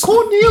 Cornelius.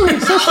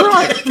 Cornelius, that's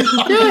right.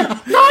 Yeah.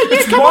 No,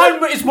 you come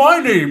on. It's my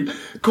name.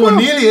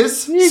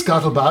 Cornelius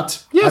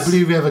Scuttlebutt. Yes. I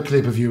believe we have a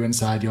clip of you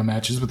inside your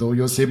matches with all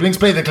your siblings.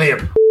 Play the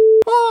clip.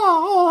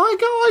 Oh, hi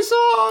guys.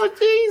 Oh,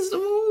 jeez.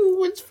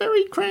 Oh, it's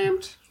very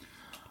cramped.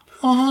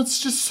 Oh, it's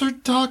just so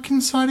dark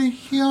inside of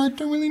here. I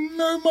don't really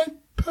know my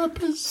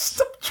purpose.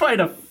 Stop trying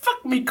to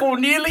fuck me,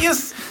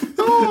 Cornelius.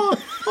 Oh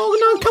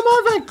no, come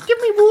over. Give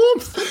me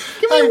warmth.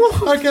 Give me Hey,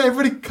 warmth. okay,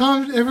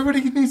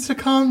 everybody needs to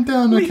calm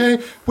down, okay?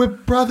 We're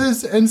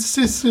brothers and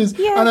sisters.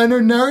 Yeah. And I know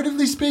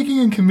narratively speaking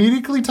and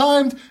comedically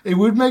timed, it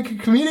would make a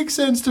comedic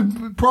sense to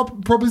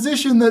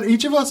proposition that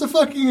each of us are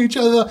fucking each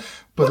other.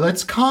 But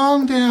let's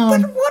calm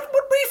down. What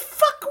would we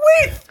fuck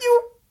with?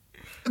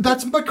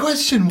 That's my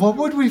question. What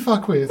would we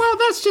fuck with? Well,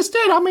 that's just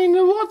it. I mean,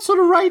 what sort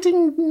of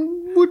rating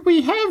would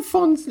we have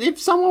on if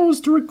someone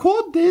was to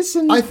record this?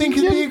 And I think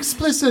it'd be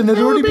explicit and it'd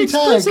It would already be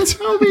tagged.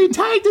 explicit. It would be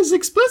tagged as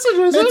explicit,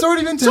 is it? It's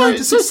already been tagged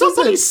as so explicit.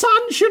 somebody's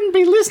son shouldn't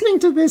be listening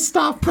to this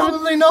stuff. but-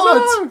 Probably not.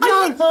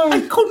 No.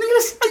 Hey,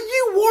 Cornelius, are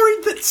you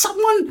worried that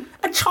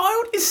a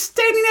child is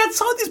standing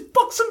outside this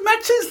box of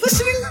matches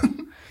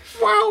listening?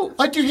 Well,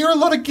 I do hear a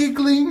lot of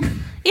giggling.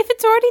 If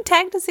it's already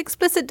tagged as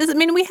explicit, does it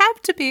mean we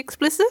have to be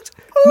explicit?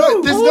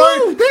 No, there's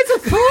no... there's a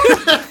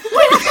thought.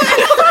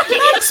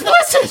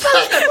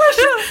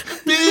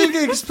 Explicit. Being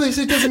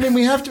explicit doesn't mean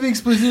we have to be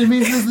explicit. It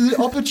means there's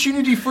the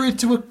opportunity for it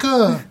to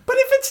occur. But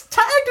if it's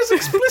tagged as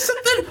explicit,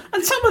 then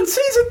and someone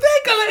sees it,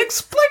 they're gonna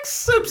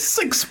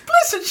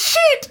explicit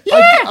shit.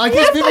 I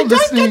guess if people they don't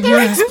listening, get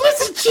their yeah.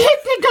 explicit shit,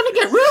 they're going to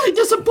get really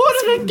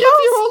disappointed and give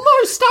you a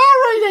low star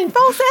rating.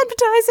 False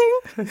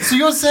advertising. So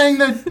you're saying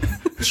that,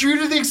 true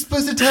to the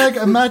explicit tag,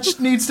 a match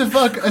needs to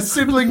fuck a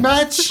sibling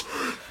match?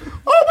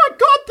 Oh my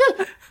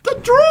god, the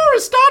drawer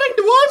is starting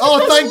to open. Oh,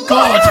 There's thank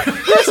God.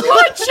 There's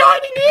light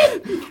shining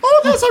in.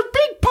 Oh, there's a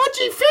big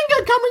pudgy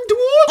finger coming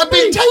towards I'm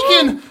being me.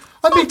 taken!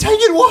 I'm being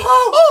taken! Whoa!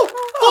 Oh,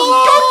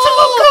 go to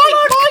the right,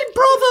 my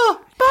brother.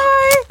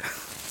 Bye.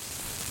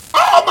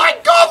 Oh my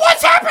god,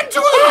 what's happened to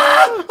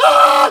him?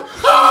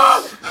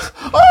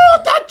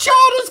 Oh, that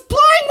child is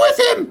playing with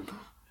him.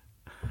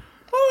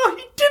 Oh,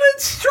 he didn't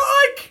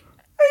strike.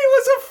 He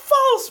was a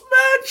false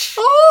match.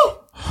 Oh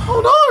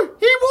no,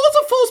 he was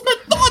a false man.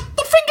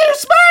 The finger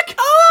is back.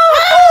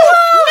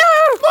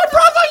 Oh, My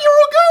brother, you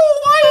will go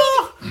away.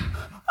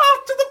 off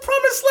to the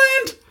promised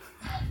land.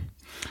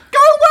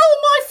 Go well,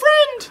 my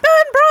friend.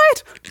 Burn bright.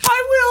 I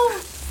will.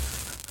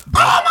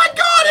 Oh my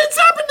god, it's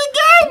happened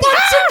again.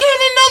 Once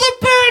again, another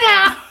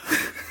burner.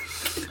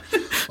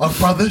 Oh,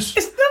 brothers,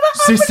 It's never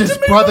happened sisters,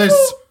 to me brothers,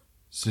 before.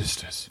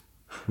 sisters,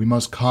 we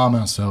must calm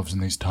ourselves in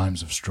these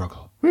times of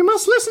struggle. We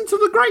must listen to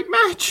the great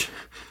match.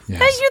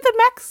 Yes, Are you the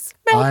max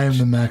match? I am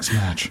the max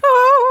match.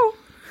 Oh.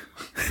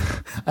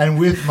 And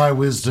with my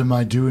wisdom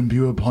I do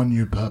imbue upon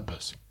you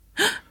purpose.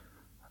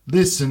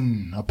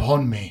 Listen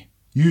upon me.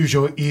 Use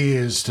your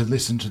ears to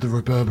listen to the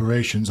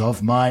reverberations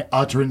of my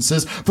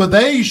utterances, for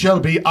they shall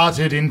be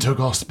uttered into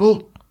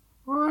gospel.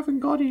 I haven't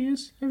got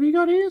ears. Have you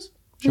got ears?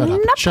 Shut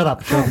up, shut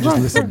up, and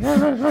just listen. I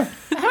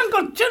haven't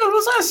got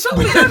genitals. I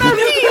certainly don't have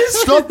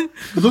ears. Stop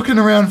looking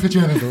around for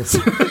genitals.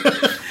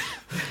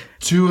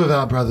 2 of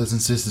our brothers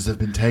and sisters have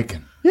been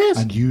taken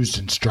and used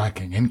in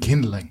striking and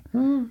kindling.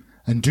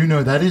 And do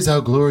know that is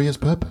our glorious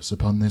purpose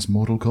upon this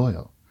mortal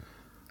coil.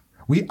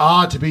 We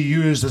are to be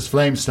used as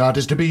flame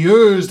starters, to be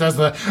used as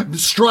the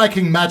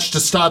striking match to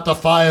start the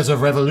fires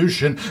of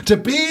revolution, to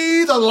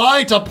be the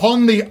light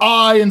upon the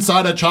eye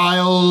inside a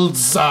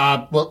child's,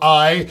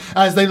 eye,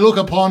 as they look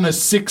upon a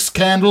 6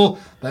 candle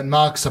that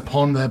marks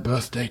upon their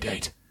birthday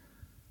date.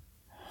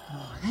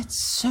 That's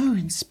so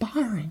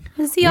inspiring.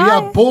 Is We the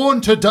are eye?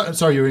 born to die.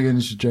 Sorry, you were going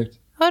to interject.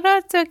 Oh no,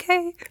 it's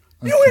okay.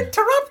 You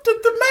interrupted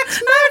the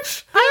Max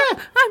match!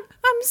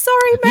 I'm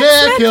sorry, Max.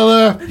 Yeah, Max.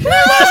 killer.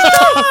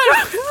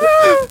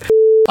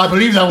 I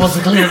believe that was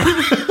the clip.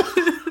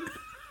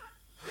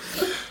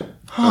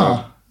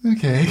 Huh.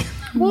 Okay.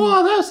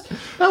 Wow,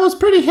 that was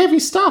pretty heavy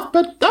stuff,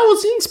 but that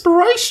was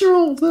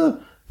inspirational. The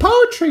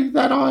poetry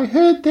that I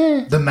heard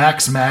there. The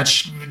Max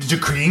match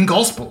decreeing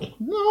gospel.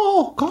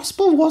 No,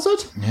 gospel was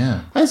it?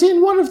 Yeah. As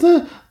in one of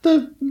the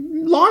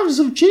lives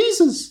of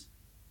Jesus.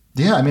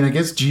 Yeah, I mean, I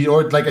guess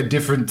or like a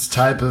different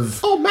type of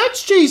Oh,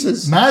 match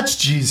Jesus. match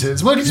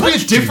Jesus. Well, it can be a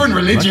different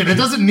religion. It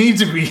doesn't need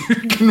to be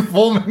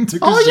conforming to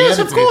Christianity. Oh, yes,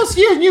 of course.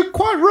 Yeah, you're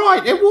quite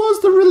right. It was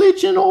the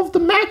religion of the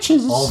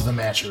matches. Of the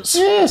matches.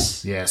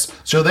 Yes. Yes.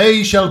 So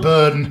they shall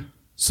burn,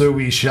 so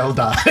we shall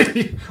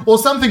die. Or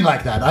something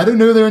like that. I don't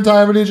know their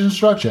entire religion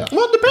structure.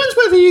 Well, it depends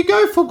whether you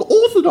go for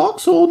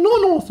orthodox or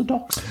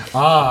non-orthodox.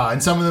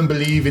 And some of them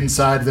believe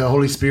inside the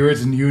Holy Spirit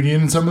and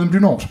union, and some of them do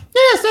not.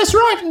 Yes, that's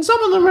right. And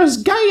some of them are as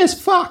gay as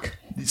fuck.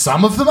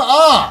 Some of them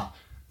are.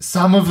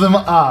 Some of them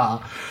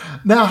are.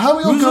 Now, how are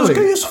we all Who's as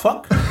going? gay as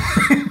fuck?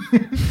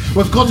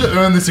 We've got to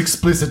earn this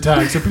explicit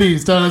tag, so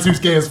please tell us who's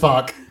gay as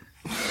fuck.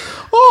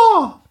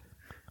 Oh,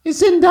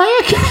 is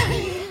Zendaya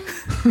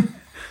gay?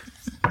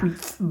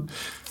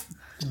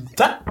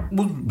 That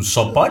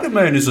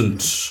Spider-Man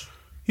isn't.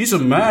 He's a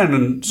man,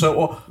 and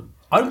so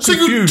I'm So you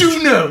confused.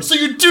 do know. So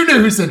you do know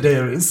who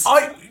Zendaya is.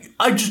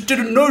 I just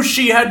didn't know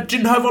she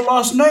didn't have a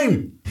last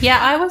name. Yeah,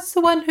 I was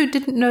the one who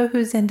didn't know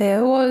who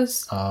Zendaya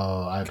was.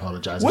 Oh, I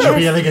apologize. Well- I'm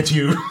yelling at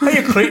you.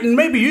 Hey, Clayton,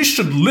 maybe you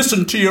should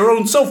listen to your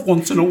own self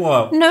once in a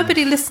while.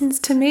 Nobody listens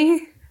to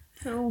me.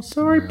 Oh,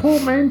 sorry,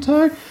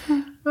 Portmanteau.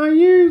 Are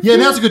you... Yeah,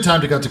 now's a good time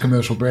to cut to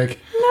commercial break.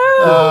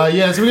 No.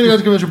 Yeah, so we're going to go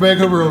to commercial break.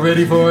 Hope we're all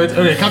ready for it.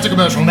 Okay, cut to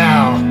commercial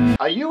now.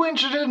 Are you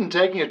interested in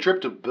taking a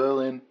trip to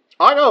Berlin?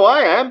 I know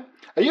I am.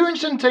 Are you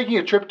interested in taking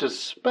a trip to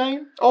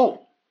Spain?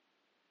 Oh,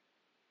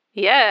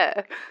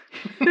 Yeah.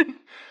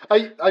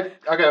 Okay,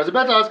 I was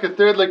about to ask a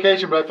third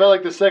location, but I felt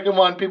like the second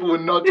one people were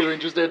not too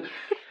interested.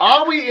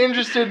 Are we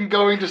interested in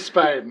going to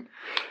Spain?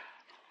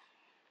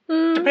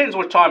 Depends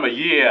what time of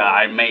year.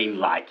 I mean,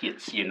 like,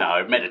 it's,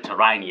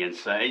 Mediterranean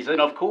season,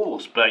 of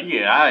course. But,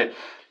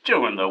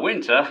 during the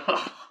winter...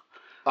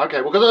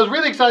 Okay, well, because I was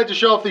really excited to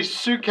show off these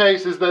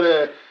suitcases that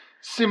are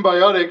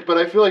symbiotic, but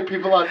I feel like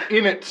people aren't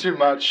in it too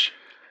much.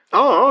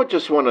 I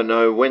just want to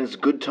know when's a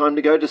good time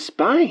to go to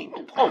Spain.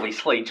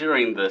 Obviously,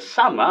 during the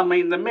summer,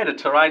 the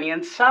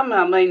Mediterranean summer,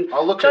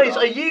 I'll look it geez,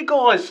 up. are you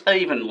guys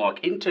even,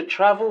 into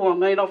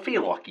travel? I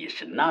feel like you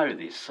should know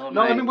this.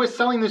 We're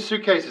selling these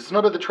suitcases. It's not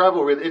about the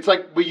travel, really. It's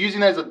like we're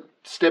using it as a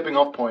stepping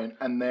off point,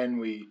 and then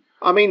we...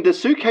 The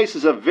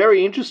suitcases are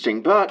very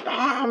interesting, but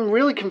I'm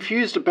really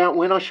confused about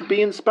when I should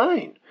be in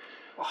Spain.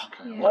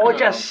 I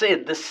just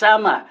said the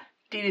summer.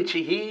 Didn't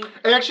you hear?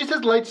 It actually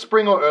says late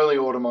spring or early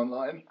autumn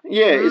online.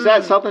 Yeah, is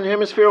that Southern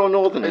Hemisphere or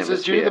Northern It Hemisphere?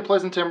 says, due to the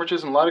pleasant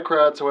temperatures and lighter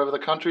crowds, however, the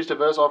country's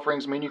diverse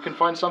offerings mean you can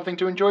find something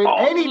to enjoy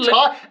at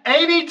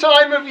any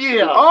time of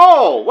year.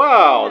 Oh,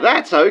 wow,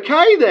 that's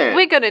okay then.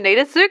 We're going to need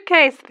a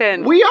suitcase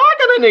then. We are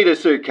going to need a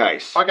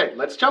suitcase. Okay,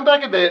 let's jump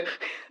back a bit.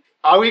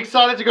 Are we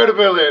excited to go to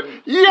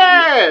Berlin?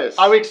 Yes!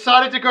 Are we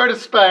excited to go to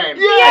Spain?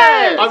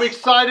 Yes! Are we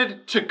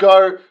excited to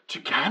go to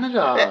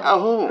Canada?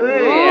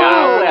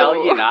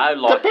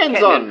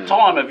 Depends on...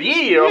 time of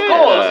year, of Yeah.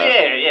 course.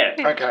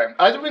 Yeah. Okay,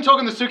 as we've been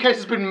talking, the suitcase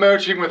has been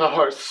merging with a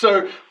host,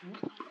 so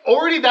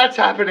already that's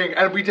happening,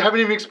 and we haven't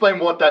even explained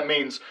what that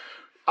means.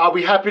 Are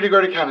we happy to go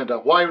to Canada?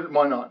 Why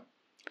not?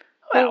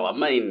 Well,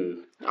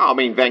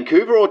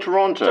 Vancouver or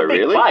Toronto, big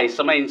really? place.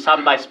 Some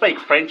they speak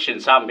French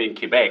and some in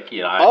Quebec,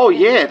 Oh,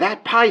 yeah,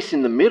 that place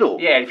in the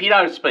middle. Yeah, if you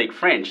don't speak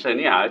French, then,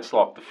 it's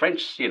like the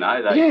French, they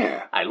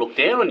look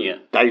down on you.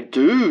 They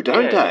do,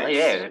 don't they?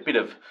 Yeah, a bit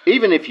of...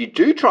 Even if you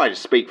do try to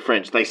speak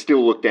French, they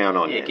still look down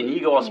on you. Yeah, can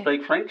you guys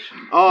speak French?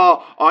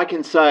 Oh, I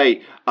can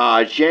say,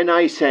 je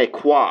ne sais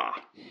quoi.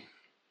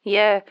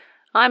 Yeah,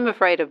 I'm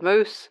afraid of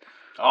moose.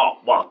 Oh,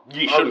 well,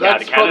 you shouldn't go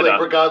That's to Canada.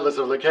 probably regardless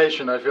of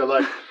location, I feel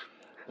like.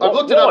 I've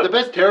looked it up. The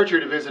best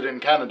territory to visit in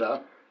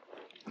Canada,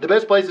 the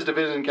best places to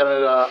visit in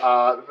Canada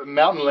are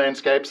mountain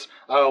landscapes,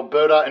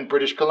 Alberta and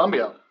British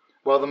Columbia,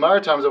 while the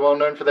Maritimes are well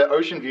known for their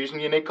ocean views and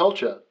unique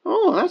culture.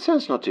 Oh, that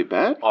sounds not too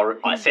bad.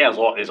 It sounds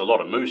like there's a lot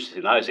of moose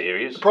in those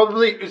areas. It's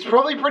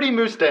probably pretty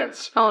moose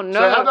dense. Oh, no.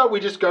 So how about we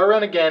just go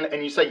around again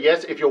and you say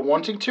yes if you're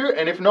wanting to,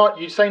 and if not,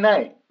 you say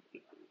nay.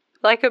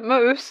 Like a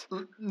moose.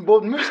 Well,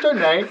 moose don't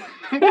nay.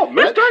 What,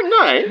 moose don't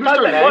know? Moose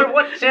don't nay.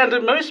 What sound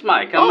did moose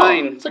make?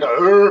 It's like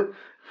a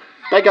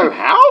They go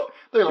how?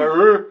 They're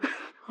like,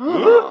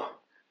 Oh.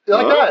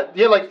 like that.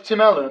 Yeah, like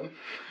Tim Allen.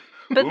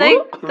 But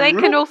they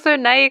can also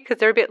neigh because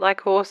they're a bit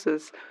like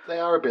horses. They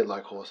are a bit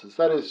like horses.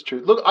 That is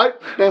true. Look,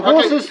 They're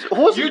horses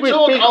with big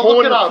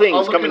horned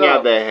things coming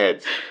out their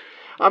heads.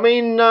 I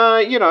mean,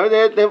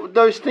 they're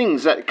those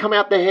things that come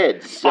out their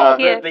heads. The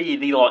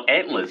like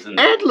antlers. And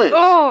antlers.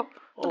 Oh,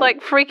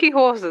 like freaky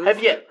horses.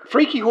 Have you?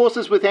 Freaky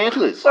horses with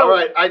antlers. All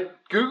right, I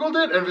Googled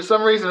it, and for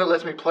some reason it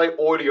lets me play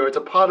audio. It's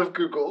a part of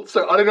Google,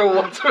 so I don't know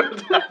what's going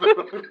to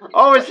happen.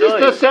 Oh, is this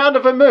the sound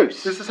of a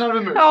moose? This is the sound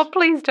of a moose. Oh,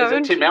 please don't.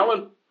 Is it Tim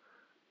Allen?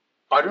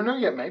 I don't know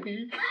yet,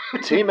 maybe.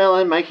 Tim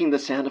Allen making the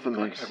sound of a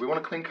moose. Okay, we want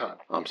a clean cut.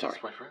 I'm sorry.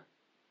 Just wait for it.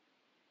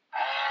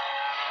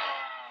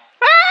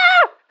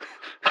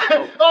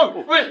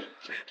 Oh, wait!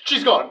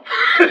 She's gone.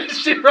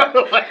 She ran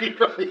away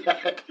from the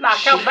ad. No,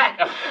 come back.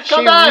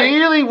 Come back.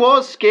 Really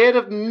was scared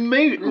of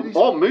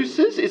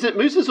mooses? Is it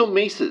mooses or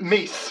mises?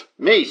 Meese.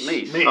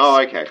 Meese.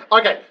 Oh, okay.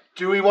 Okay,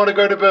 do we want to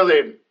go to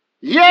Berlin?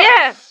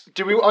 Yes!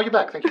 Do we? Oh, you're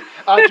back, thank you.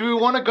 Do we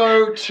want to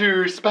go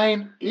to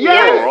Spain?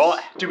 Yes! All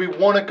right. Do we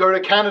want to go to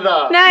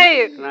Canada?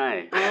 No.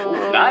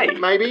 No. No.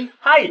 Maybe.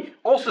 Hey,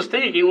 I was just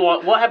thinking,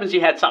 what happens if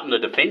you had something to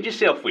defend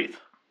yourself with?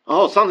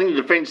 Oh, something to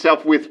defend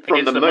yourself with from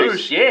Against the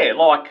moose. Yeah,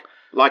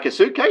 Like a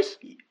suitcase?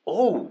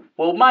 Oh,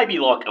 well, maybe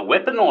like a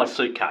weaponized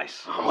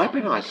suitcase. A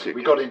weaponized suitcase.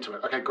 We got into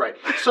it. Okay, great.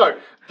 So,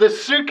 the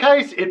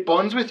suitcase, it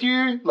bonds with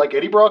you, like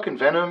Eddie Brock and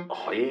Venom.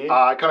 Oh,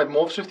 yeah. It kind of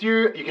morphs with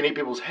you. You can eat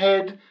people's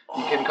head.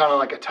 You can kind of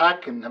like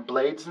attack and have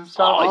blades and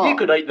stuff. Oh, you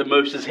could eat the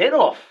moose's head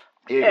off.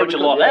 Yeah, How would you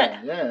like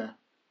that? Yeah.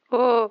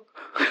 Oh.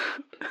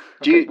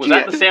 Was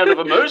that the sound of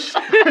a moose?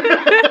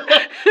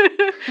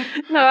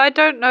 No, I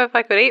don't know if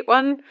I could eat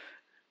one.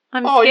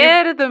 I'm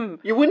scared of them.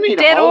 You wouldn't eat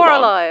dead a whole or one.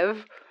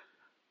 alive.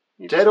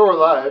 Dead or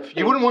alive?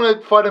 You wouldn't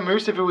want to fight a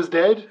moose if it was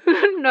dead?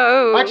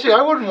 No. Actually,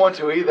 I wouldn't want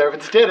to either. If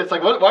it's dead, it's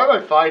like, why am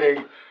I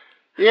fighting?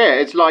 Yeah,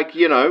 it's like,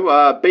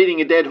 beating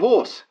a dead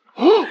horse.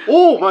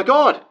 Oh, my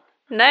God.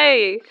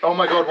 Nay. Oh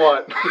my God,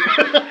 what?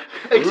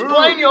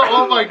 Explain your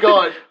oh my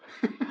God.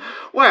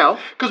 Well,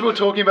 because we're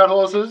talking about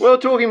horses. We're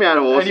talking about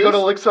horses. And you got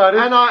all excited?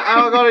 And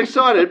I got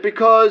excited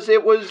because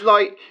it was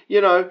like,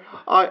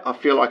 I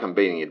feel like I'm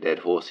beating a dead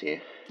horse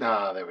here.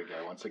 Ah, there we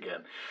go, once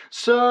again.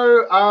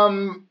 So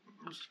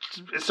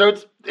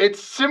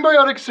it's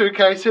symbiotic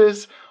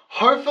suitcases.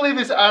 Hopefully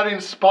this ad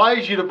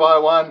inspires you to buy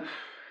one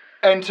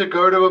and to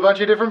go to a bunch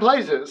of different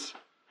places.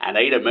 And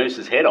eat a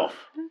moose's head off.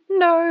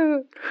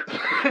 No.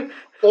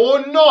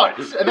 Or not.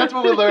 And that's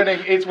what we're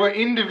learning, is we're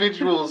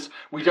individuals.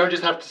 We don't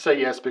just have to say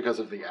yes because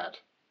of the ad.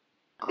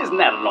 Isn't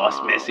that a nice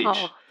message?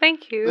 Oh,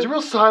 thank you. There's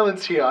real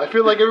silence here. I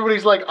feel like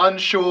everybody's like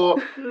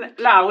unsure.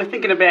 No, we're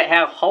thinking about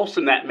how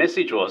wholesome that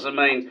message was. I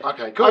mean...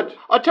 Okay, good.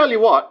 I tell you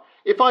what,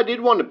 if I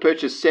did want to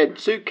purchase said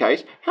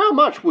suitcase, how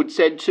much would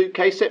said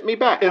suitcase set me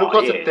back? It'll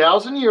cost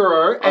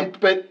 €1,000,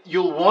 but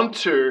you'll want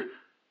to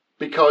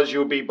because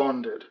you'll be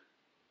bonded.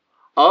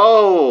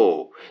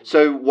 Oh,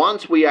 so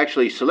once we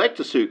actually select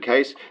a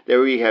suitcase,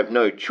 then we have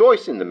no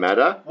choice in the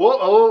matter.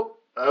 Whoa,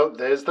 oh,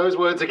 there's those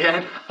words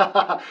again.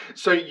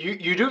 So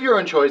you do have your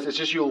own choice, it's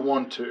just you'll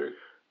want to.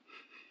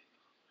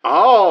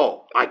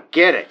 Oh, I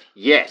get it.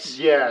 Yes.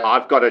 Yeah.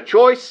 I've got a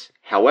choice,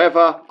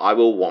 however, I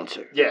will want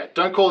to. Yeah,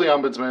 don't call the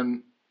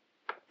ombudsman.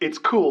 It's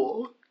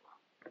cool.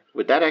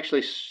 Would that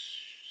actually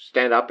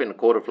stand up in a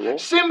court of law?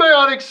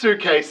 Symbiotic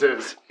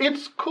suitcases.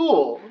 It's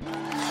cool.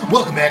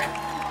 Welcome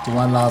back to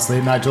one last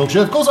late night talk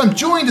show. Of course, I'm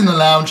joined in the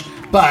lounge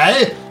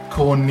by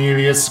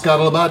Cornelius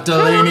Scuttlebutt,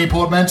 Delaine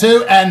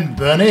Portmanteau, and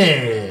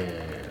Bernie.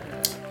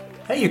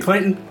 Hey, you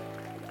Clayton.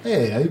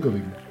 Hey, how you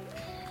going?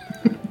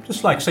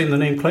 Just like saying the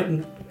name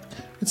Clayton.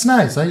 It's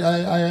nice.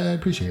 I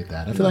appreciate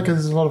that. I feel like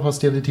there's a lot of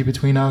hostility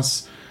between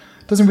us.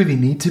 Doesn't really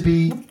need to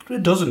be.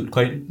 It doesn't,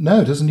 Clayton.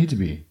 No, it doesn't need to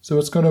be. So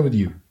what's going on with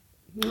you?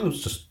 I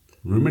was just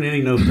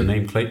ruminating over the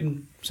name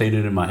Clayton, saying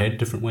it in my head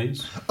different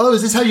ways. Oh,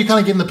 is this how you kind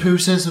of get in the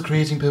process of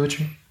creating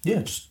poetry?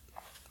 Yeah, just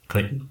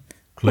Clayton.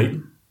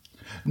 Clayton.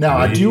 Now,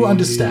 I do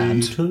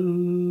understand.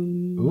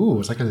 Clayton. Ooh,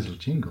 it's like a little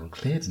jingle.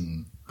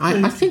 Clayton.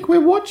 I think we're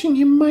watching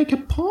him make a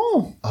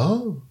poem.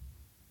 Oh.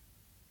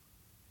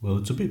 Well,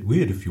 it's a bit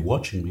weird if you're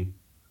watching me.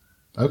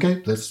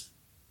 Okay, let's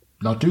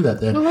not do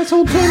that then. Well, let's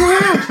all turn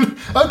around.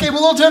 Okay,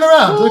 we'll all turn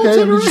around.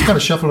 We'll just kind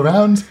of shuffle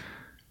around.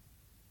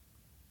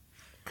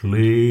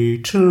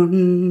 Clayton.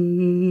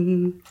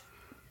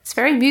 It's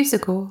very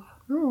musical.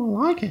 Oh,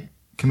 I like it.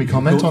 Can we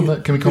comment on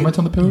the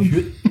poem?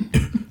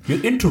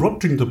 You're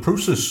interrupting the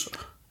process.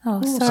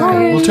 Oh,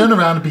 sorry. We'll turn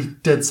around and be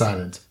dead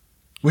silent.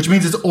 Which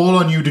means it's all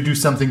on you to do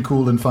something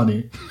cool and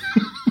funny.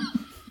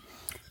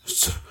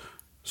 So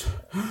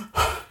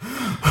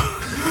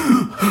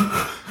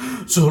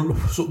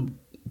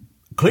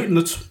Clayton,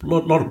 that's a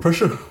lot of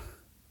pressure.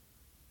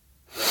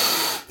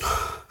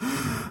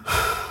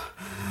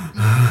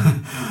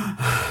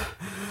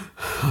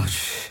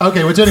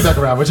 Okay, we're turning back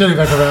around.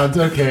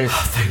 Okay.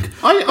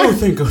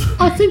 Thank God.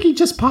 I think he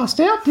just passed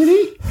out, did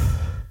he?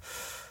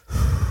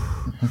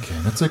 Okay,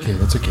 that's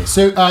okay.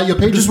 So your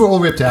pages were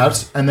all ripped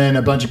out, and then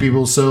a bunch of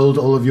people sold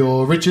all of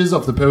your riches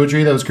off the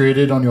poetry that was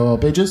created on your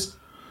pages?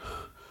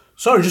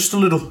 Sorry, just a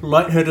little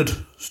lightheaded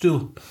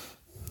still.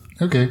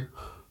 Okay.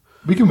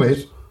 We can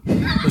wait.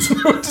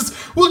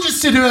 We'll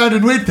just sit around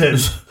and wait then.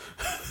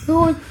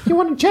 You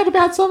want to chat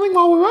about something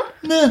while we're up?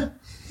 Nah,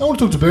 I want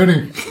to talk to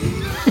Bernie.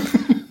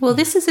 Well,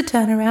 this is a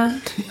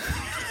turnaround.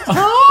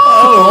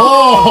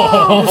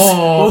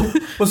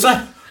 Was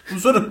that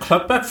a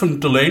clapback from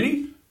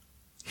Delaney?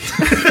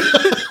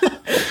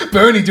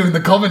 Bernie doing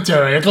the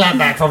commentary, a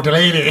clapback from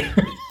Delaney.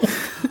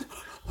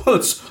 Well,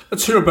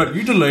 let's hear about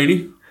you,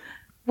 Delaney.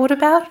 What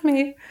about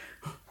me?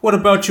 What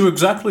about you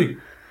exactly?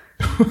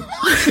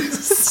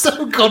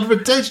 So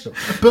confrontational.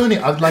 Bernie,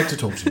 I'd like to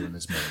talk to you in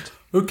this moment.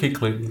 Okay,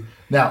 Clayton.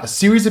 Now, a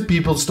series of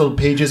people stole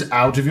pages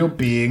out of your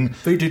being,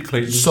 They did,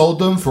 Clayton. sold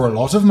them for a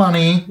lot of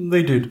money.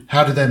 They did.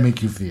 How did that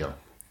make you feel?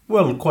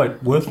 Well,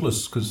 quite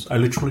worthless, because I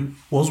literally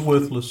was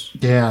worthless.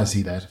 Yeah, I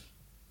see that.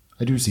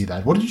 I do see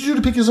that. What did you do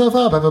to pick yourself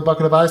up? Have a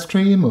bucket of ice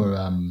cream? Or,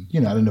 I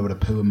don't know what a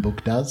poem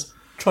book does.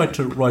 Tried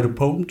to write a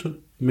poem to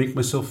make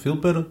myself feel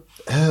better.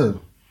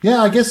 Oh.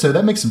 Yeah, I guess so.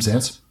 That makes some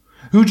sense.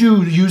 Who'd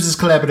you use as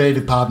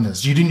collaborative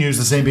partners? You didn't use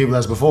the same people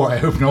as before, I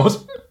hope not.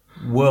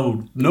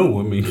 Well, no,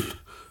 I mean,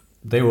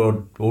 they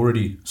were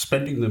already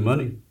spending their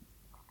money.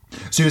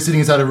 So you're sitting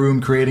inside a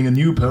room creating a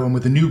new poem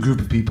with a new group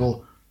of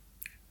people?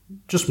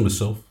 Just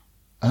myself.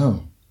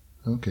 Oh,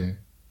 okay.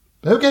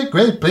 Okay,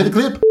 great. Play the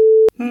clip.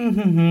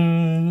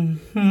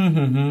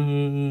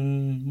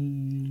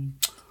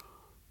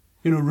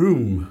 In a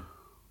room.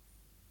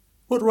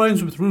 What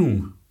rhymes with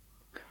room?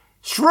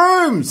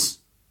 Shrooms!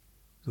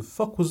 The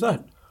fuck was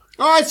that?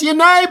 Oh, it's your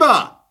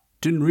neighbour!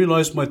 Didn't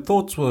realize my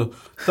thoughts were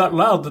that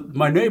loud that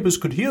my neighbours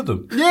could hear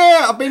them.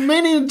 Yeah, I've been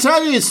meaning to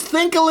tell you,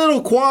 think a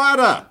little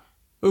quieter.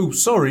 Oh,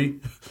 sorry.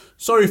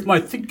 Sorry if my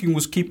thinking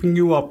was keeping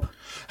you up.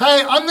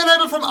 Hey, I'm the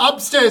neighbour from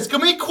upstairs.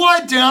 Can we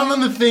quiet down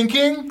on the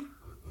thinking?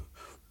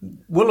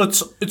 Well,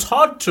 it's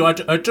hard to. I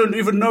don't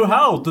even know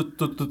how.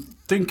 The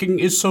thinking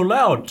is so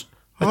loud.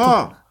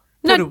 Oh.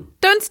 No,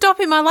 don't stop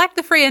him. I like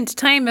the free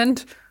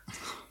entertainment.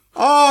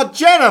 Oh,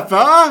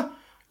 Jennifer!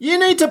 You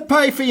need to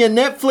pay for your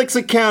Netflix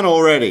account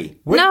already.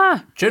 Wait, Nah.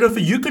 Jennifer,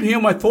 you can hear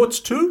my thoughts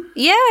too?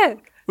 Yeah.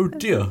 Oh,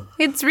 dear.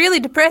 It's really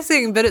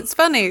depressing, but it's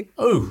funny.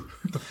 Oh.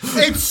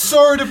 It's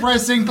so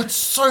depressing, but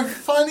so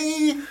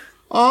funny.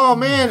 Oh,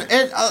 man,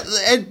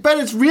 but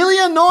it's really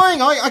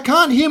annoying. I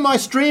can't hear my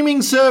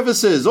streaming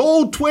services,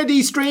 all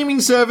 20 streaming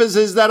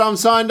services that I'm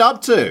signed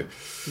up to.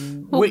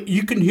 Wait,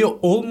 you can hear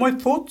all my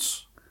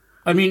thoughts?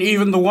 I mean,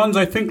 even the ones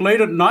I think late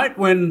at night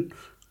when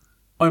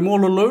I'm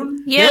all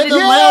alone? Yeah, They're the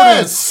Yes!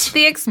 loudest.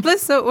 the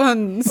explicit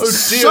ones. Oh,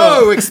 dear.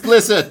 So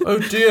explicit. Oh,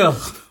 dear.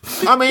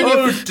 I mean,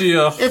 Oh,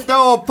 dear. if they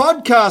were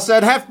podcasts,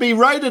 they'd have to be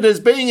rated as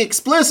being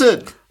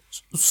explicit.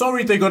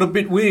 Sorry they got a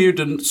bit weird,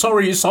 and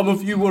sorry some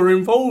of you were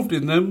involved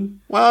in them.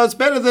 Well, it's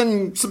better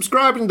than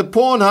subscribing to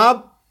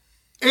Pornhub.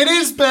 It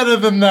is better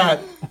than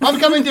that.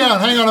 I'm coming down.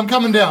 Hang on, I'm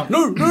coming down.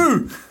 No,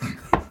 no.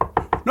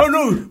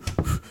 No.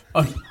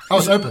 Oh,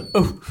 it's open.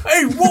 Oh,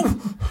 hey, whoa.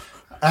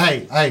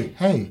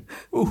 Hey.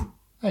 Oh,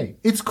 Hey,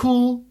 it's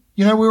cool.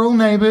 We're all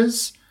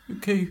neighbours.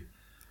 okay.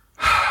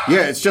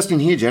 Yeah, it's just in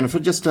here, Jennifer.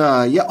 Just,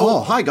 yeah.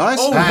 Oh, hi, guys.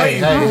 Oh, Hey.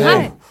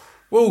 Hi.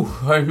 Whoa,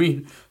 I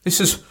mean, this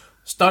is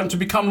starting to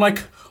become like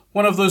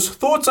one of those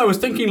thoughts I was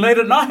thinking late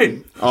at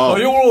night. Oh,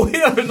 you're all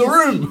here in the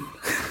room.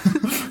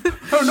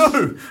 Oh,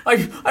 no.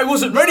 I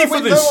wasn't ready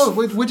for this. No,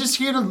 we're just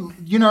here to,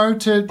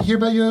 to hear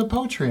about your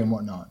poetry and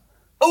whatnot.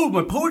 Oh,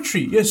 my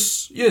poetry.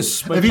 Yes.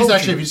 My If you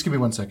poetry. just give me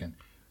 1 second.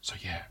 So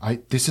yeah,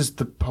 this is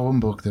the poem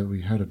book that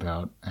we heard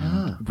about,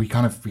 and we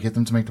get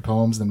them to make the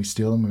poems, then we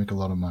steal them and make a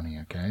lot of money.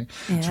 Okay,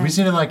 so we just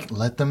need to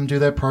let them do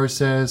their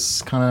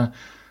process, and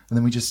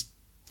then we just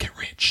get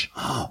rich.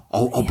 Oh,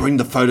 I'll bring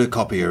the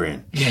photocopier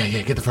in. Yeah,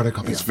 get the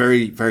photocopier. It's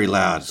very, very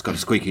loud. It's got a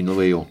squeaky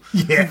wheel.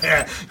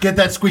 Yeah, get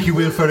that squeaky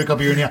wheel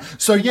photocopier in here.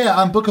 So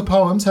yeah, book of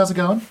poems. How's it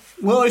going?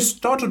 Well, I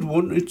started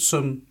one. It's,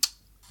 I'm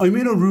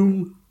in a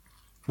room.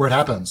 Where it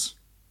happens,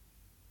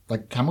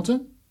 like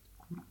Hamilton.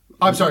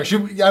 I'm sorry.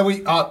 Should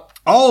we?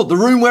 Oh, the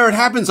room where it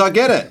happens. I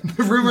get it.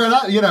 The room where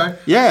it,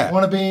 Yeah.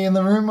 Want to be in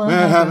the room where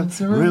it happens.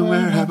 The room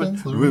where it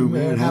happens. The room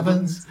where it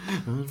happens.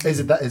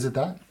 Is it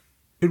that?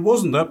 It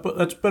wasn't that, but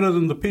that's better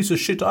than the piece of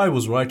shit I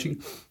was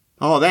writing.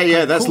 Oh,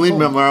 that's Cool.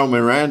 Lin-Manuel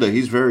Miranda.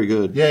 He's very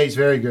good. Yeah, he's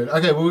very good.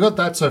 Okay, well, we got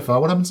that so far.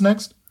 What happens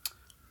next?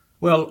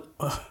 Well,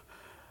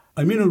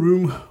 I'm in a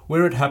room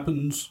where it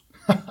happens.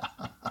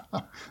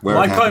 Where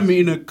like it happens. I'm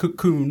in a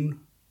cocoon.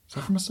 Is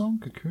that from a song?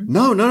 Cocoon?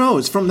 No.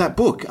 It's from that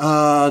book,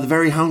 The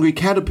Very Hungry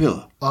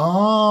Caterpillar,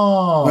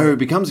 Oh. where it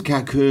becomes a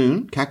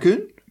cocoon.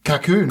 Cocoon.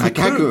 A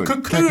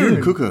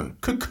cocoon.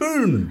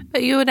 Cocoon. Are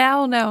you an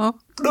owl now?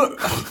 No.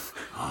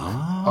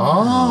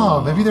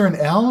 Oh, maybe they're an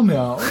owl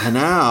now. And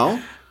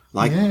now,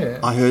 Yeah.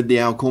 I heard the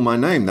owl call my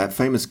name, that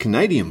famous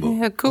Canadian book.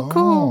 Yeah,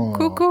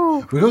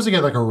 cuckoo. We also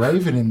get a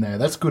raven in there.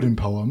 That's good in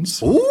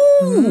poems.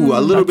 Ooh, a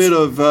little bit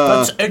of...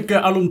 That's Edgar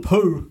Allan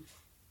Poe.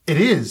 It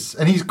is,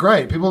 and he's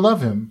great. People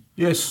love him.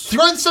 Yes.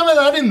 Throw some of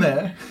that in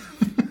there.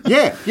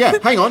 Yeah.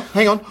 Hang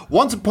on.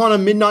 Once upon a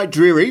midnight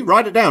dreary.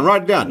 Write it down.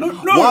 No,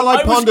 While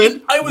I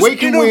pondered,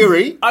 weak and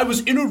weary. I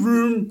was in a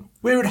room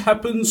where it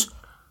happens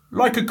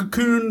like a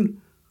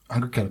cocoon.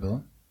 Hungry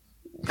caterpillar.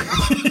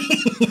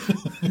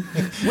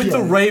 With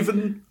the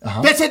raven.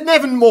 That's it,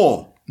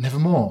 nevermore.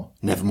 Nevermore.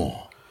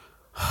 Nevermore.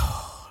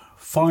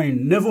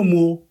 Fine,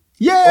 nevermore.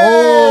 Yay!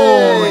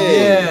 Oh,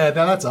 yeah.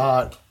 Now that's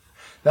art.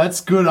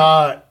 That's good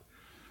art.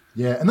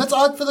 Yeah, and that's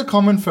art for the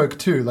common folk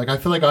too. Like, I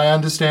feel like I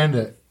understand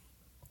it.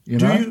 You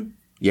know? Do you?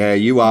 Yeah,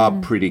 you are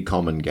pretty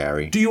common,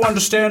 Gary. Do you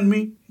understand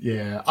me?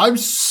 Yeah, I'm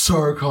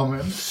so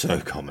common. So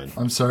common.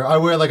 I'm sorry. I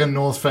wear like a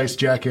North Face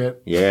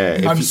jacket.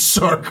 Yeah. I'm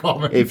so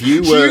common. if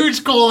you were-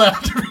 Huge call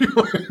out to be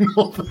wearing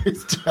North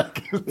Face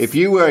jackets. If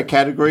you were a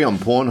category on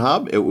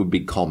Pornhub, it would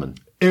be common.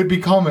 It would be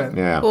common.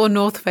 Yeah. Or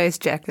North Face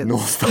jackets.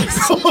 North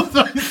Face. North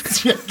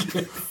Face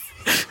jacket.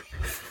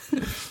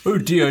 Oh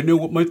dear, I know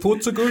what my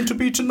thoughts are going to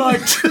be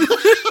tonight.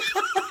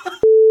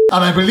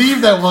 And I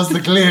believe that was the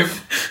clip.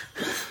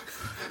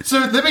 So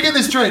let me get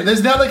this straight.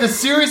 There's now like a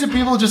series of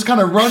people just kind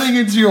of running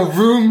into your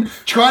room,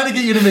 trying to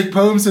get you to make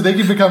poems so they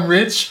can become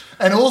rich.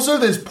 And also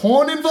there's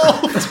porn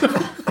involved.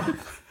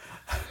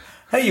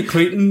 Hey,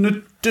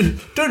 Clayton,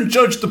 don't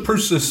judge the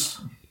process.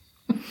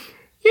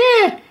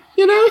 Yeah,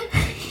 you know.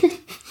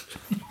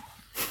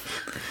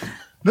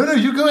 No,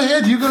 you go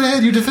ahead. You go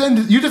ahead. You defend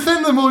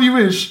them all you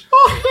wish.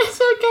 Oh, it's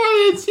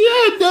okay. It's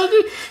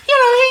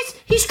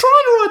he's trying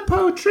to write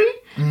poetry,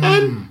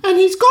 and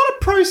he's got a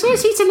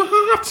process. He's an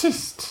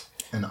artist,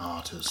 An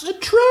artist. a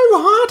true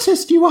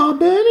artist. You are,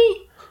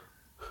 Bernie.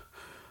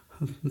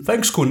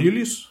 Thanks,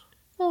 Cornelius.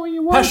 Oh,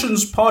 you are.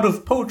 Passion's part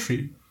of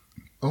poetry.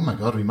 Oh my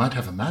god, we might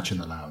have a match in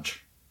the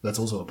lounge. That's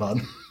also a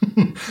pun.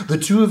 The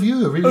two of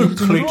you are really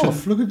hitting it Clayton.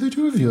 off. Look at the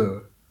two of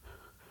you.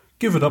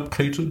 Give it up,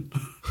 Clayton.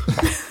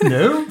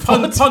 No?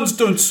 Puns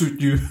don't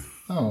suit you.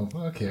 Oh,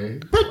 okay.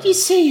 But you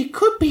see, it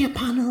could be a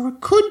pun or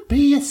it could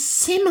be a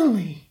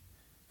simile.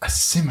 A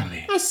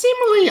simile. A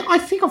simile. I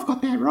think I've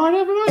got that right,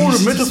 haven't I? Or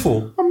a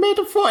metaphor. A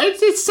metaphor.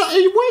 It's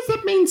words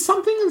that mean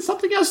something and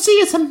something else. See,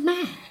 it's a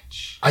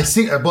match. I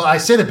think, well, I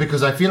said it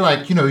because I feel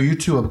like, you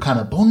two are kind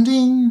of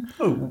bonding.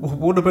 Oh,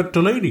 what about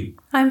Delaney?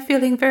 I'm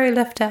feeling very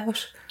left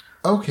out.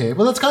 Okay,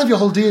 well, that's kind of your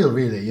whole deal,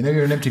 really.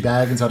 You're an empty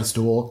bag inside a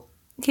store.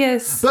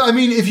 Yes. But, I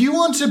mean, if you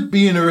want to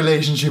be in a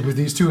relationship with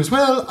these two as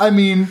well, I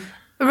mean...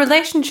 A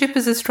relationship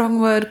is a strong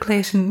word,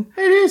 Clayton.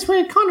 It is.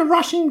 We're kind of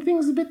rushing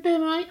things a bit there,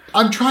 mate.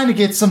 I'm trying to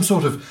get some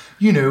sort of,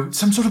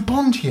 some sort of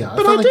bond here.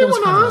 But felt I like do that was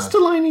want to kind of ask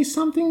Delaney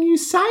something. You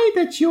say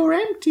that you're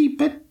empty,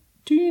 but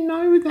do you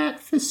know that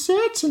for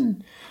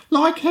certain?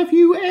 Like, have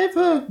you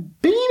ever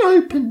been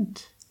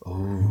opened?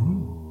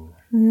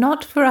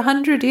 Not for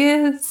 100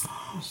 years.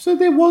 So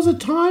there was a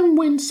time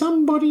when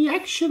somebody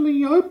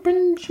actually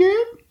opened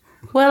you?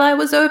 Well, I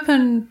was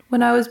open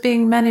when I was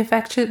being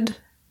manufactured,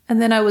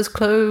 and then I was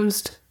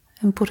closed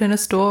and put in a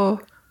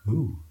store.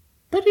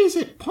 But is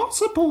it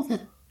possible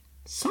that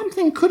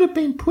something could have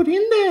been put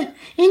in there,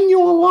 in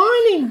your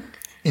lining?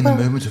 In the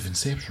moment of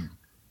inception.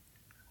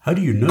 How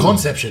do you know?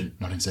 Conception,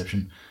 not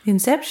inception.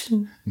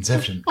 Inception.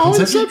 Inception. Oh,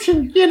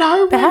 Conception?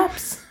 Inception,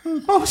 Perhaps.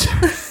 Oh,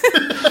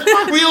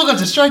 sorry. We all got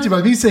distracted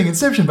by me saying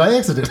inception by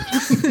accident.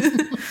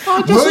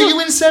 I just Were you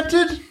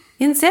incepted?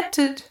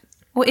 Incepted.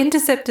 Or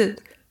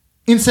intercepted.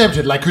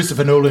 Incepted, like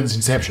Christopher Nolan's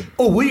Inception.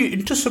 Oh, were you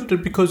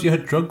intercepted because you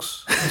had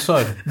drugs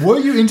inside? Were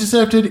you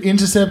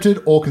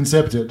intercepted, or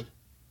concepted?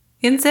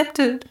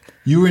 Incepted.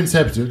 You were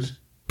incepted.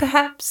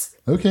 Perhaps.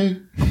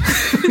 Okay.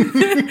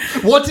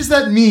 What does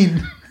that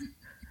mean?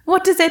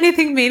 What does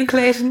anything mean,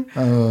 Clayton?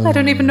 I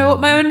don't even know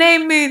what my own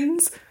name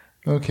means.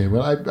 Okay,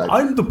 well,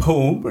 I'm the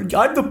poem.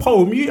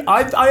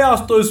 I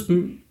asked those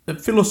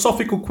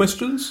philosophical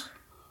questions.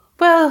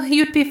 Well,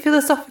 you'd be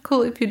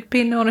philosophical if you'd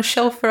been on a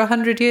shelf for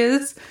 100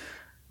 years.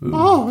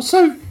 Oh,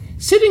 so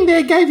sitting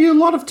there gave you a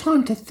lot of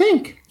time to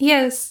think.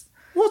 Yes.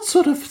 What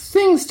sort of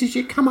things did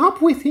you come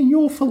up with in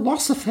your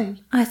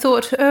philosophy? I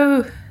thought,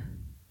 oh,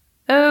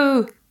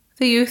 the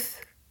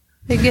youth.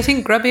 They're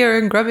getting grubbier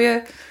and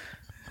grubbier.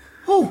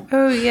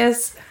 Oh,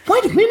 yes.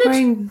 Wait a minute.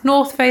 Wearing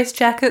North Face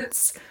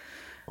jackets.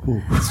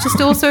 It's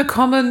just all so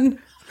common.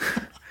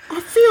 I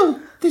feel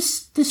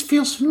this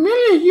feels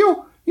familiar.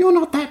 You're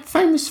not that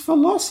famous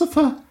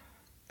philosopher,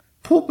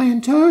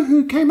 Portmanteau,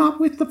 who came up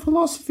with the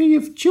philosophy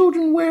of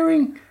children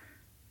wearing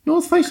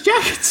North Face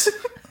jackets.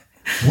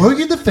 Were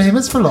you the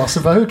famous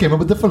philosopher who came up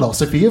with the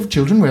philosophy of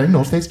children wearing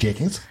North Face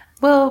jackets?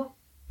 Well,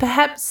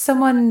 perhaps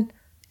someone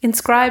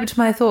inscribed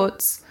my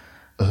thoughts.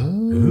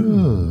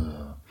 Oh.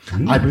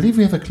 I believe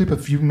we have a clip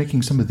of you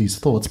making some of these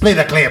thoughts. Play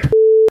the clip!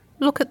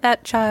 Look at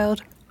that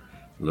child.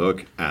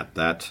 Look at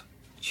that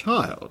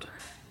child.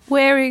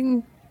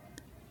 Wearing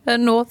a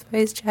North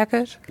Face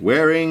jacket.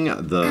 Wearing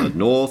the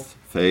North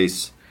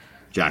Face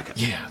jacket.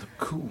 Yeah,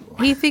 cool.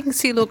 He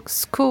thinks he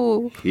looks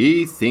cool.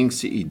 He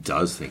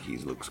does think he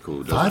looks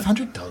cool,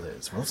 doesn't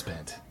 $500, well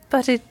spent.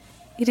 But it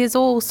is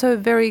all so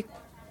very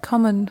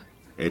common.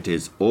 he? It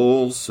is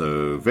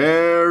also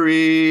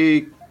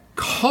very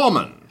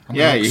common.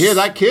 Yeah, you hear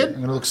that, kid?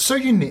 I'm gonna look so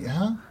unique,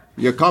 huh?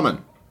 You're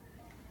common.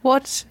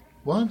 What?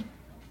 What?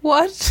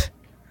 What?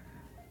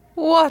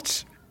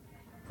 What?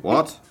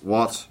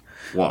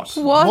 What?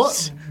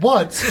 What?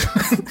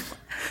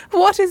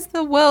 What is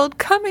the world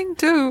coming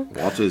to?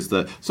 What is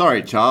the...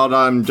 Sorry, child,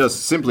 I'm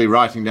just simply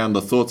writing down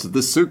the thoughts of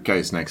this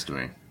suitcase next to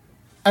me.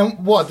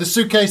 And what? The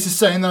suitcase is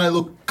saying that I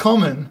look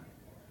common?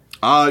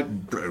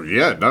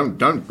 Yeah,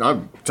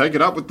 don't take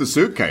it up with the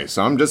suitcase.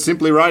 I'm just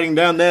simply writing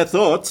down their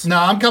thoughts. No,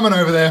 I'm coming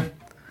over there.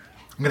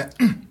 I'm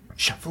gonna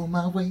shuffle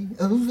my way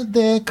over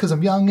there because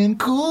I'm young and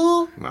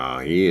cool. Oh,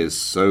 he is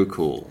so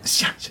cool.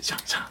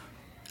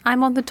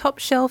 I'm on the top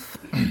shelf.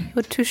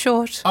 You're too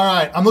short. All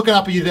right, I'm looking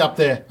up at you up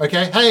there,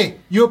 okay? Hey,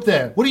 you up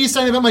there. What are you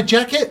saying about my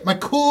jacket? My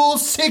cool,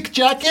 sick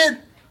jacket?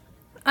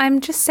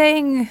 I'm just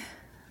saying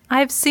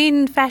I've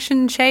seen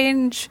fashion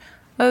change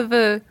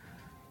over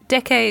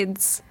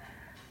decades,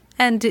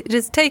 and it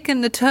has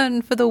taken a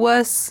turn for the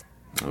worse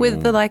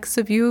with the likes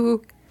of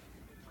you.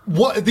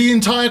 What? The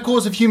entire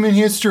course of human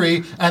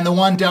history, and the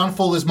one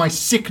downfall is my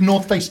sick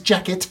North Face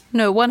jacket?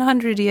 No,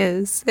 100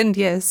 years, and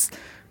yes.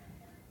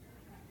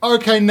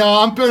 Okay, no,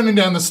 I'm burning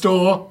down the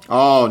store.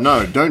 Oh,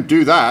 no, don't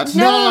do that.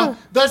 Nah,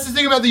 that's the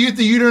thing about the youth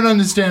that you don't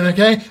understand,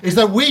 okay? Is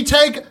that we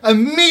take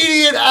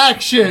immediate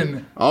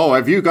action. Oh,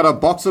 have you got a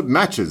box of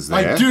matches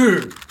there? I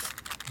do.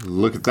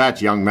 Look at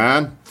that, young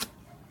man.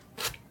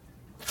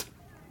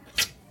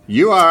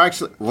 You are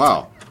actually...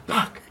 Wow.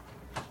 Fuck.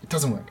 It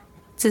doesn't work.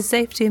 It's a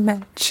safety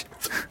match.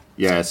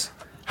 Yes.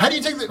 How do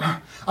you take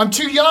the... I'm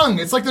too young.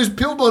 It's like those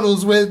pill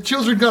bottles where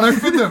children can't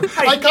open them.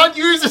 I can't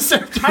use a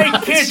safety Hey,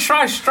 match. kid,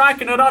 try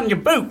striking it on your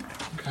boot.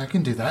 Okay, I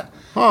can do that.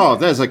 Oh,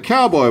 there's a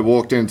cowboy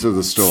walked into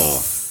the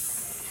store.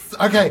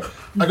 Okay,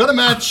 I got a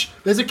match.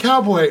 There's a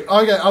cowboy. Okay,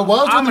 while I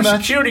was I'm doing the a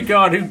match... security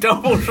guard who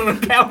doubles as a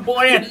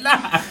cowboy at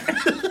night.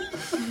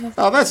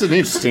 Oh, that's an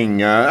interesting...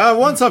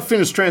 once I've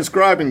finished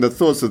transcribing the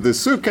thoughts of this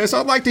suitcase,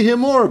 I'd like to hear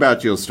more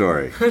about your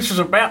story. This is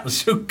about the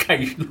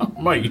suitcase,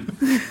 not me.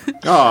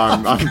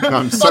 Oh,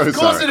 I'm so Of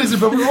course sorry. it isn't,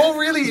 but we're all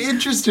really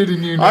interested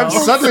in you now. I'm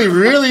suddenly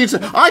really...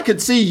 I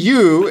could see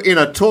you in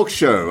a talk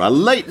show, a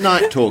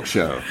late-night talk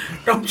show.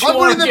 Don't you I'm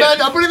want putting to the match.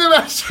 I'm putting the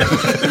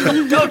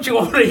match. Don't you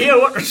want to hear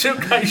what the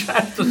suitcase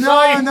has to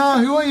No, say? no.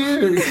 Who are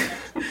you?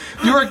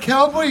 You're a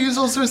cowboy who's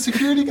also a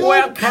security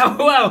guard?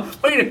 Well,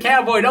 being a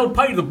cowboy don't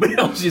pay the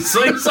bills, you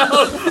see, so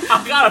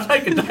I gotta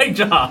take a day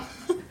job.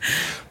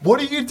 What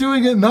are you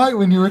doing at night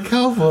when you're a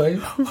cowboy?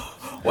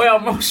 Well,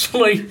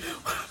 mostly,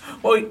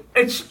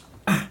 it's...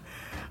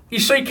 You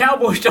see,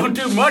 cowboys don't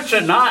do much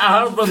at night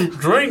other than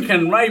drink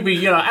and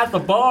maybe, at the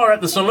bar,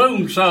 at the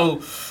saloon,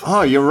 so...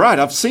 Oh, you're right.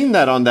 I've seen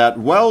that on that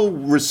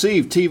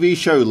well-received TV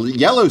show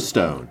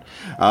Yellowstone.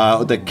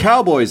 The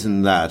cowboys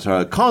in that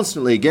are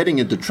constantly getting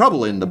into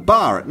trouble in the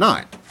bar at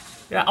night.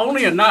 Yeah,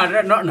 only at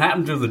night. Nothing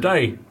happens during the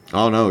day.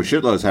 Oh, no,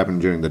 shitloads happen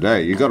during the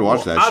day. You got to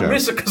watch that I show.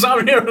 miss it because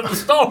I'm here at the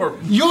store.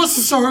 You're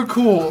so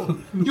cool.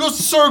 You're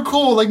so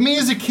cool. Like me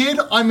as a kid,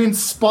 I'm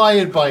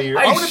inspired by you.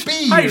 I want to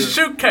be you. Hey,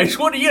 suitcase,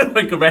 what do you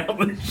think about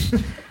this?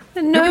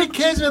 Nobody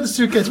cares about the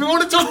suitcase. We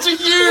want to talk to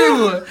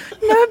you.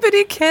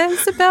 Nobody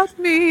cares about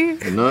me.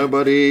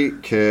 Nobody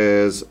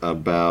cares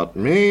about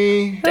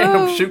me.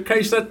 Damn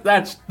suitcase,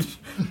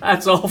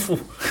 that's awful.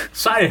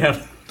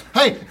 Sad.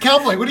 Hey,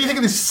 cowboy, what do you think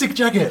of this sick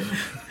jacket?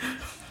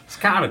 It's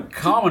kind of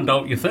common,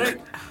 don't you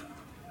think?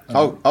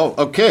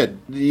 Oh, kid,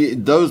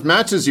 those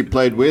matches you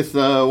played with,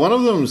 one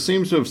of them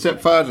seems to have set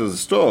fire to the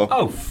store.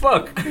 Oh,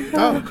 fuck.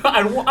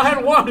 I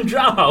had one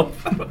job.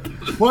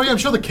 Well, yeah, I'm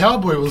sure the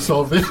cowboy will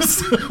solve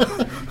this.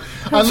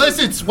 Unless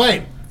it's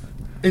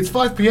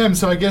 5 p.m.,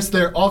 so I guess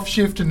they're off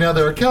shift and now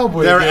they're a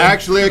cowboy. They're again.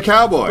 actually a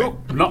cowboy.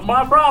 Not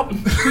my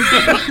problem.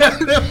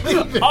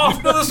 Off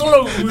to the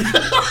saloon.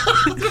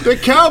 The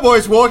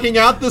cowboy's walking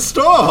out the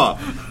store.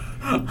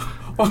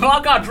 Well, I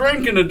got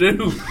drinking to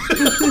do.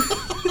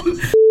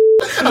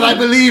 And I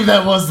believe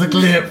that was the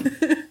clip.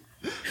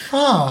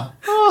 Oh,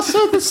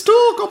 so the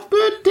store got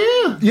burnt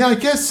down. Yeah, I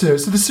guess so.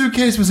 So the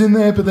suitcase was in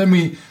there, but then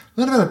we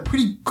learned about a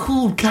pretty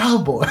cool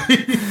cowboy.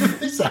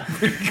 They sound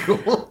pretty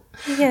cool.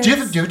 Yes. Do you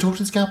ever talk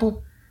to this cowboy?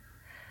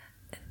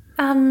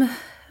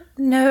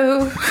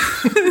 No.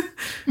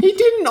 He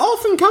didn't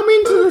often come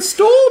into the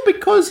store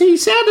because he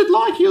sounded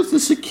like he was the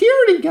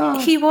security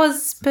guard. He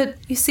was, but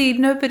you see,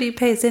 nobody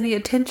pays any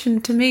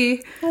attention to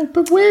me. Oh,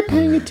 but we're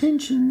paying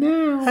attention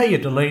now. Hey,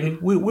 Delaney,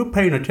 we're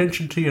paying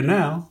attention to you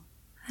now.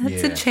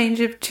 That's a change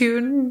of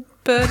tune,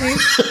 Bernie.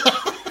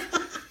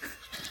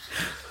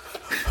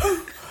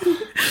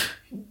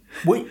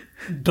 Wait,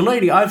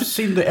 Delaney, I've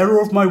seen the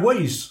error of my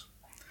ways.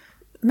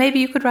 Maybe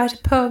you could write a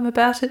poem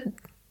about it,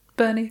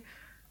 Bernie.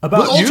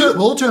 About you?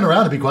 We'll all turn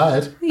around and be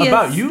quiet. Yes.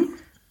 About you?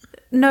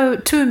 No,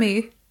 to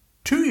me.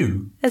 To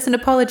you? As an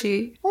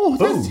apology. Oh,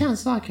 that Oh.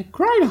 sounds like a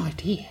great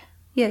idea.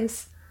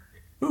 Yes.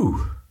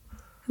 Ooh.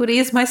 Would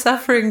ease my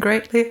suffering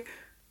greatly.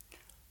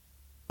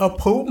 A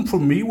poem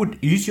from me would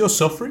ease your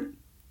suffering?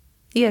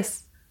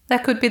 Yes.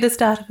 That could be the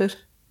start of it.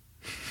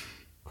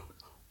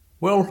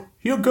 Well,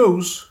 here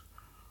goes.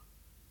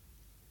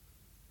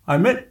 I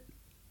met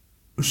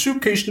a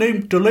suitcase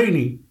named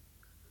Delaney.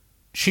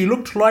 She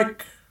looked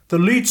like the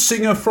lead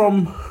singer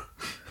from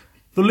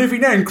The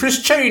Living End,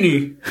 Chris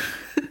Cheney.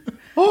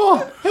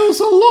 Oh, it was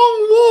a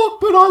long walk,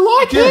 but I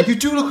like Yeah, it. you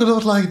do look a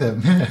lot like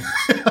them.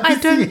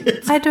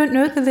 I don't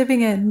know The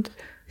Living End.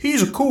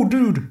 He's a cool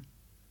dude.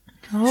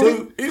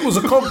 So it was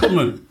a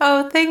compliment.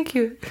 Oh, thank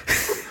you.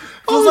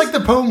 Feels like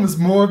the poem was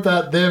more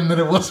about them than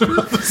it was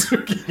about the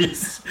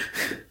Sukies.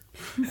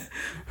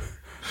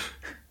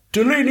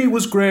 Delaney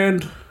was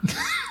grand.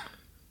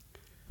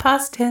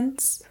 Past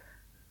tense.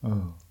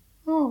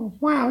 Oh,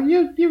 wow,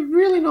 you're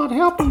really not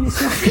helping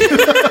yourself.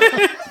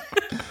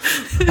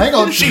 Hang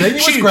on, Delaney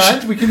was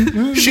grand. We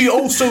can. She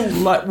also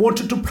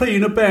wanted to play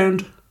in a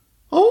band.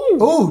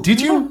 Oh,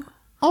 did you?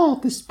 Oh,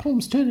 this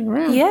poem's turning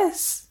around.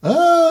 Yes.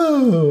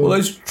 Oh. Well,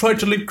 I tried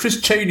to link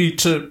Chris Cheney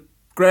to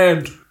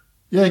grand.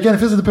 Yeah, again, it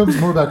feels like the poem is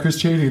more about Chris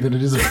Cheney than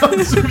it is about the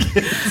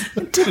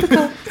Sukies.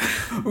 Typical.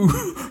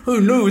 Oh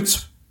no,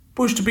 it's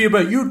supposed to be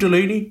about you,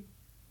 Delaney.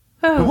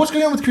 But what's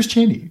going on with Chris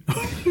Cheney?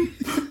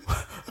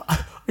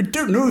 I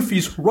don't know if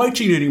he's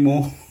writing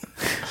anymore.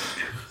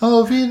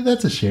 Oh,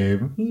 that's a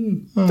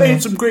shame. They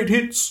had some great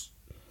hits.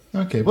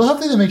 Okay, well,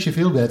 hopefully that makes you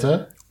feel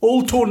better.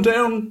 All torn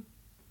down.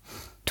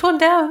 Torn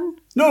down.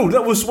 No,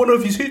 that was one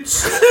of his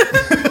hits.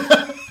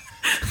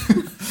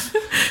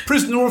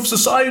 Prisoner of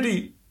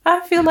Society.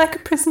 I feel like a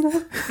prisoner.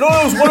 No,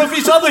 it was one of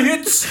his other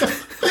hits.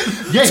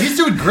 Yeah, he's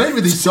doing great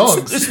with these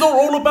songs. It's not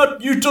all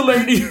about you,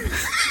 Delaney.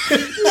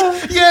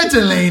 Yeah,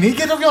 Delaney,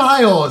 get off your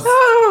high horse.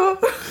 Oh.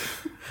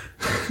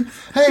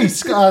 Hey,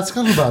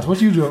 Scuttlebutt,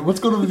 what are you doing? What's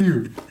going on with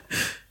you?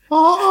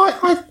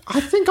 Oh, I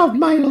think I've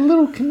made a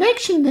little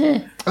connection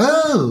there.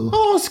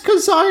 Oh, it's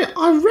because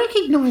I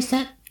recognise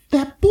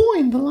that boy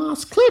in the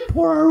last clip,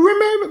 or I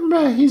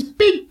remember his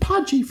big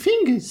pudgy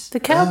fingers. The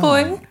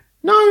cowboy.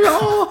 No,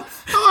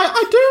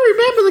 I do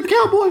remember the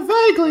cowboy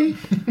vaguely.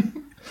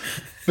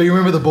 But you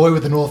remember the boy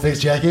with the North Face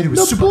jacket who was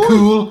The super boy-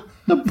 cool?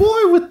 The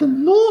boy with the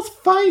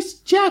North Face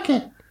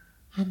jacket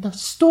and the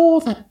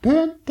store that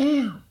burnt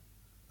down.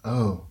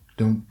 Oh,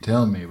 don't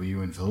tell me. Were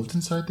you involved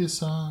inside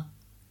this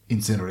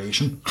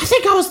incineration? I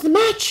think I was the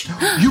match.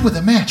 You were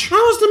the match. I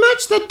was the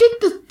match that did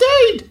the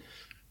deed.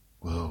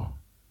 Whoa,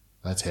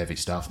 that's heavy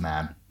stuff,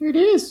 man. It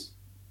is.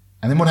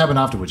 And then what happened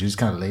afterwards? You just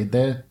kind of laid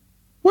there?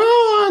 Well,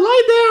 I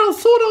laid there and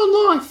thought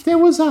on life. There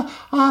was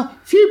a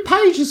few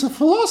pages of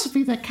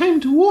philosophy that came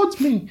towards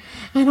me,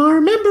 and I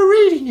remember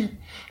reading it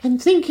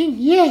and thinking,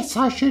 yes,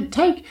 I should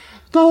take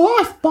the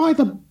life by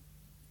the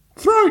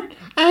throat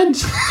and...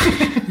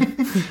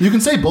 You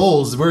can say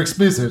balls. We're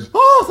explicit.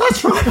 Oh,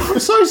 that's right. I'm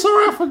so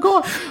sorry, I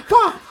forgot.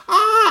 But,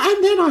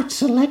 and then I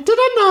selected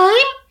a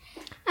name,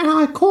 and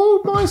I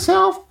called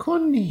myself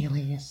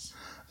Cornelius.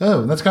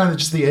 Oh, that's kind of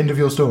just the end of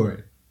your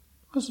story.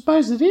 I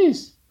suppose it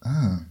is.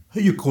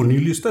 Hey,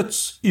 Cornelius,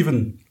 that's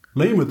even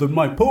lamer than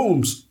my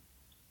poems.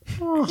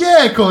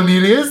 Yeah,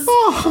 Cornelius.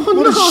 Oh,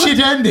 What no. a shit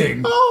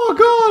ending. Oh,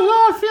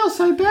 God, I feel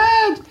so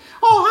bad.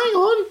 Oh, hang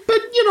on.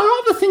 But,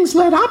 other things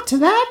led up to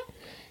that.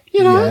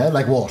 Yeah,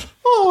 like what?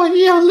 Oh,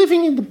 yeah,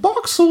 living in the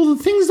box, all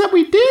the things that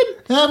we did.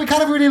 Yeah, we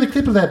kind of already had a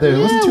clip of that, though. It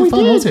Yeah, wasn't too we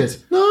fun, did. was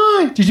it?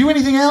 No. Did you do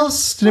anything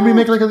else? Did anybody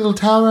make like a little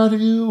tower out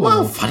of you? Or...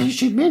 Well, funny you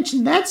should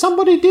mention that.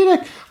 Somebody did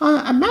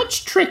a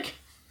match trick.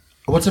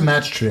 What's a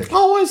match trick?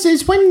 Oh,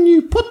 it's when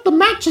you put the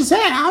matches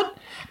out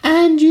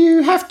and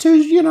you have to,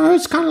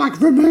 it's kind of like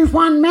remove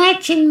one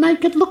match and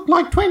make it look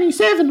like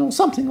 27 or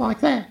something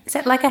like that. Is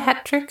that like a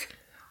hat trick?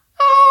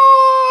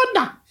 Oh,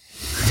 no.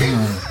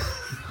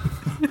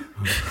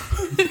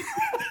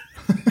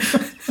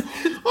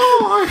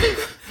 Oh,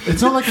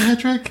 It's not like a hat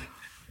trick?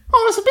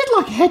 it's a bit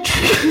like a hat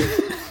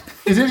trick.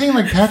 Is it anything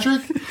like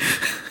Patrick?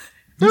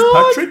 Who's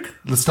Patrick?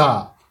 The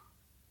star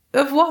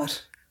Of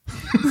what?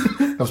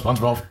 of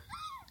SpongeBob.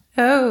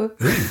 Oh,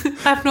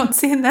 I've not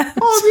seen that.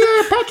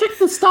 Oh, yeah, Patrick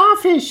the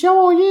Starfish.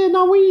 Oh, yeah,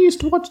 no, we used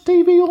to watch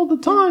TV all the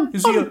time.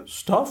 Is he a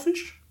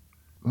starfish?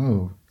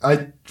 Oh,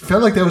 I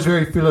felt like that was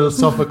very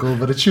philosophical,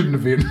 but it shouldn't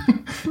have been.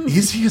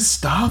 Is he a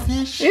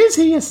starfish? Is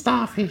he a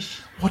starfish?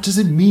 What does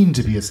it mean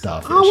to be a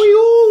starfish? Are we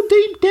all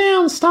deep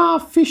down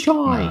starfish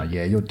eye?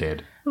 Yeah, you're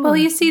dead. Well,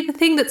 you see, the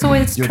thing that's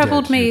always You're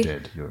troubled dead. me. You're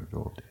dead. You're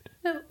all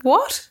dead.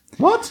 What?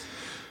 What?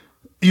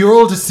 You're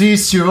all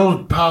deceased. You're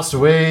all passed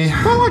away.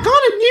 Well, I kind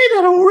of knew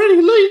that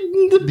already,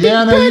 Lee. The big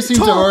Yeah, no, you bird seem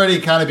to talk. already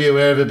kind of be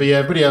aware of it, but yeah,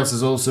 everybody else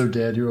is also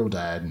dead. You're all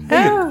dead. And...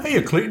 Oh.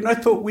 Hey, Clayton, I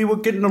thought we were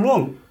getting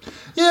along.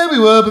 Yeah, we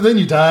were, but then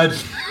you died.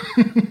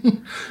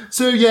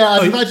 So yeah,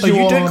 I've Are invited you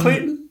all dead, on-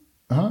 Clayton?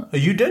 Huh? Are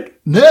you dead?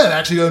 No, I'm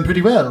actually going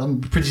pretty well.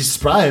 I'm pretty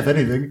spry, if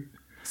anything.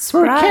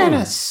 For a can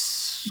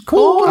of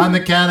corn. I'm the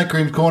can of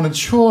creamed corn, and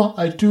sure,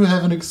 I do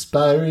have an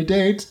expiry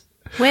date.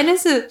 When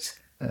is it?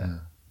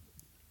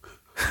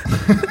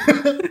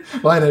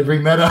 Why did I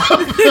bring that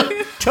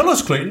up? Tell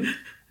us, Clayton.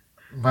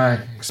 My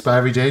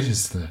expiry date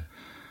is the...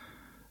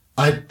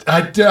 I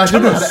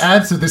don't know how to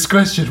answer this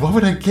question. What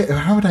would I get?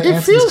 How would I It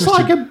answer this feels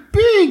like question? a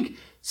big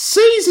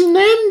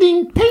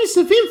season-ending piece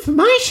of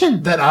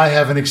information. That I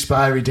have an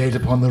expiry date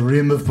upon the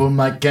rim of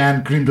my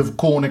can creamed of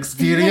corn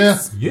exterior.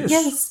 Yes. Yes.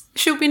 Yes.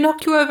 Should we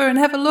knock you over and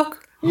have a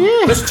look?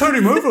 Yeah. Let's turn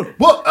him over.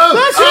 What?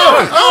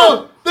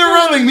 Oh, they're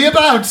rolling me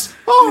about.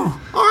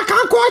 Oh, I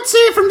can't quite see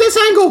it from this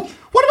angle.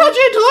 What about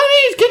you,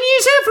 Delaney? Can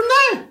you see it from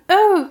there?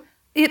 Oh,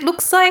 it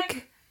looks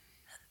like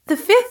the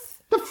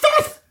 5th. The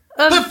 5th.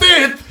 The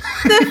fifth.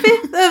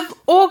 The 5th of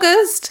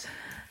August.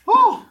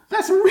 Oh,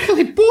 that's a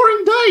really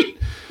boring date.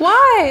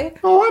 Why?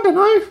 Oh, I don't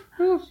know.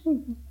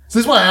 This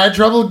is why I had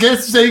trouble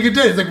saying a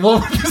date. It's like,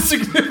 what would the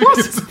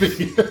significance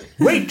be?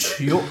 Wait,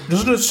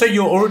 doesn't it say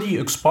you're already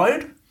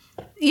expired?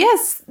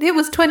 Yes, it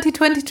was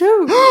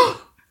 2022.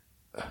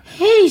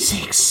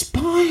 He's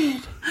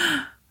expired.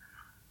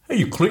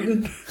 Hey,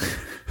 Clayton.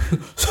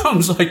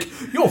 Sounds like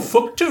you're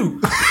fucked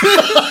too.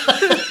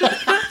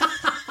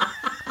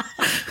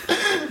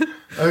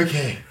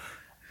 Okay,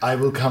 I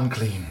will come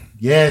clean.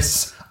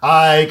 Yes,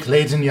 I,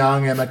 Clayton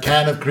Young, am a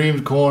can of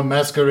creamed corn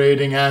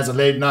masquerading as a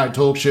late-night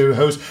talk show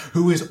host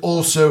who is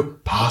also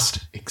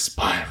past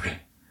expiring.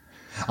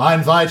 I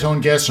invite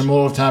on guests from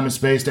all of time and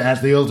space to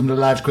answer the ultimate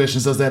life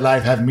questions: does their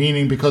life have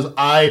meaning? Because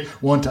I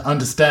want to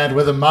understand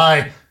whether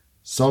my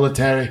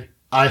solitary,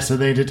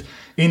 isolated,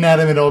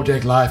 inanimate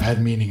object life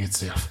had meaning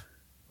itself.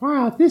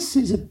 Wow, this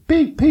is a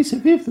big piece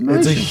of information.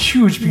 It's a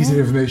huge piece of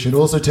information.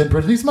 Also,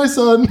 temporarily, my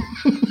son.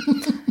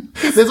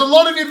 There's a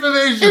lot of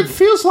information. It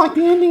feels like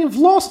the ending of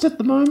Lost at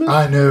the moment.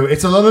 I know.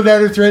 It's a lot of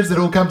narrative threads that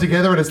all come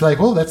together, and it's like,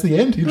 oh, that's the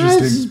end.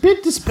 Interesting. It's a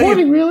bit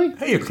disappointing, really.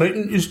 Hey,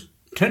 Clayton, is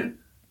Tent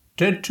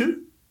dead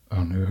too?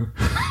 Oh, no.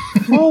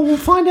 Oh, we'll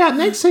find out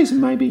next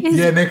season, maybe.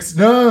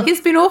 No.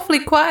 He's been awfully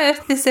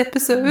quiet this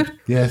episode.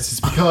 Yes,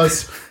 it's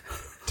because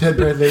Ted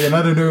Bradley, and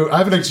I don't know, I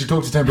haven't actually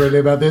talked to Ted Bradley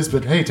about this,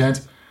 but hey, Ted,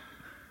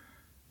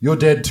 you're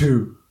dead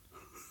too.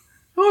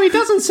 Oh, he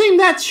doesn't seem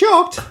that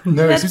shocked.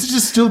 No, he seems to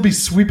just still be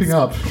sweeping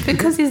up.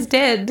 Because he's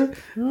dead.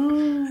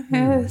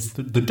 Yes.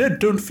 The dead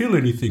don't feel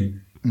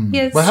anything.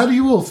 Yes. Well, how do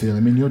you all feel? I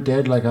mean, you're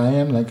dead like I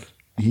am, like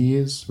he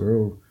is. We're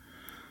all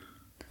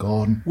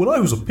gone. Well, I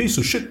was a piece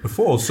of shit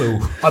before, so...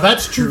 Oh,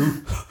 that's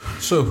true.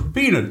 So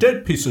being a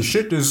dead piece of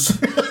shit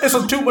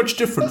isn't too much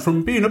different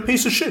from being a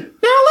piece of shit.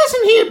 Now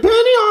listen here,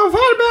 Bernie, I've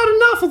had about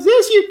enough of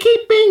this. You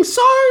keep being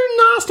so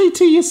nasty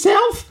to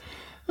yourself.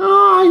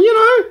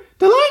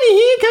 Delaney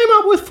here came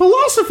up with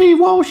philosophy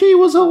while she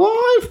was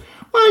alive,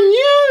 and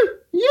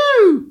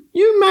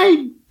you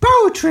made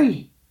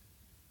poetry.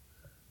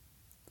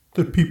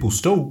 That people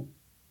stole.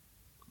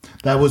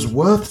 That was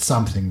worth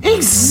something.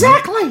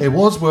 Exactly. It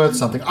was worth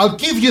something. I'll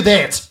give you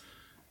that.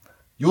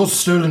 Your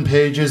stolen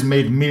pages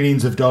made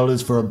millions of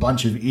dollars for a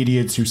bunch of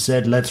idiots who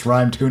said, let's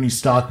rhyme Tony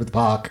Stark with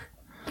Park.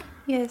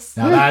 Yes.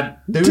 Now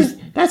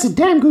That's a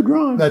damn good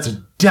rhyme. That's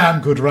a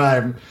damn good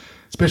rhyme.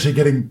 Especially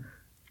getting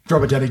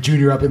Robert Downey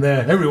Jr. up in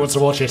there. Everyone wants to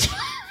watch it.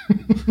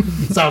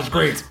 Sounds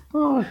great.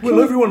 Oh, well,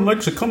 everyone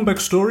likes a comeback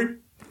story.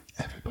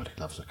 Everybody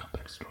loves a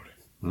comeback story.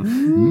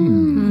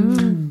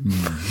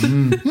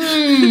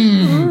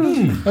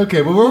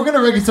 Okay, well, we're going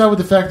to reconcile with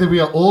the fact that we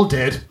are all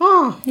dead.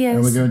 Yes.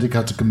 And we're going to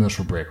cut to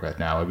commercial break right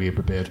now. Are we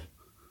prepared?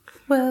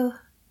 Well,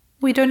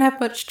 we don't have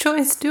much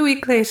choice, do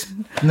we,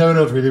 Clayton? No,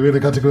 not really. We're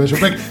going to cut to commercial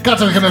break. Cut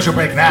to commercial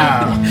break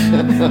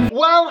now.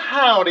 Well,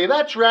 howdy.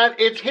 That's right.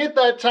 It's hit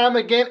that time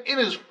again. It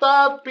is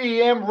 5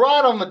 p.m.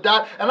 right on the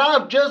dot, and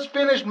I've just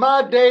finished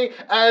my day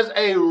as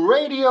a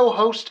radio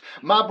host.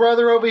 My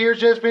brother over here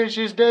just finished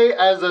his day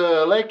as an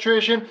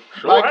electrician.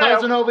 My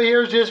cousin over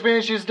here just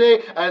finished his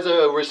day as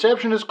a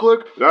receptionist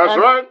clerk. That's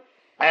right.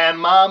 And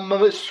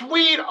my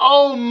sweet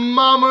old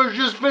mama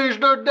just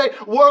finished her day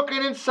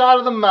working inside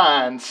of the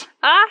mines.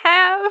 I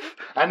have.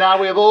 And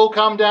now we've all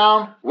come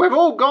down. We've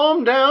all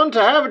gone down to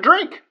have a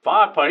drink.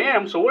 5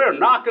 p.m., so we're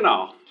knocking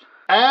off.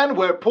 And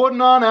we're putting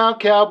on our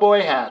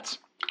cowboy hats.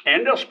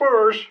 And the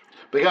spurs.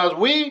 Because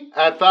we,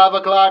 at 5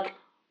 o'clock,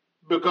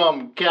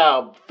 become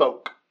cow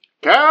folk.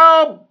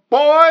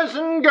 Cowboys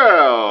and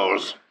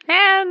girls.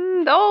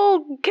 And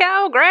old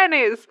cow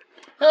grannies.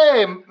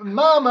 Hey,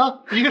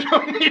 mama, you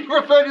don't need to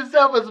refer to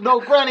yourself as an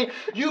old granny.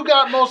 You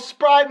got more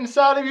Sprite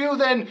inside of you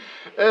than...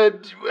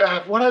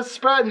 what has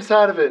Sprite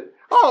inside of it?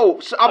 Oh,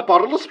 a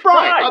bottle of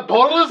Sprite. A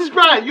bottle of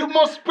Sprite. You have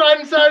more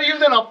Sprite inside of you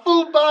than a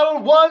full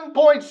bottle,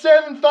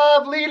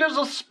 1.75 liters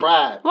of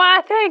Sprite.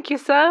 Why, thank you,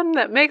 son.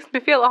 That makes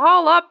me feel a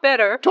whole lot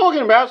better.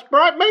 Talking about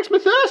Sprite makes me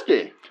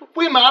thirsty.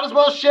 We might as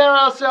well share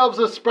ourselves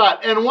a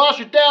Sprite and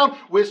wash it down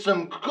with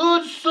some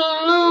good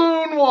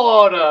saloon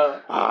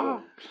water.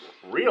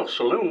 Real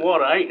saloon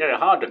water ain't that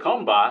hard to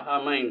come by.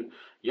 I mean,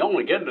 you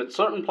only get it at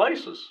certain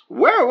places.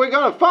 Where are we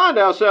going to find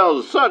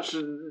ourselves such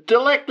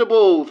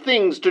delectable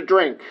things to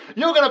drink?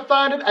 You're going to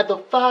find it at the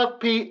 5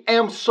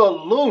 p.m.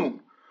 saloon.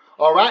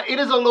 All right? It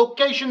is a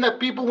location that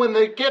people, when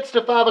it gets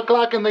to 5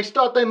 o'clock and they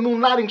start their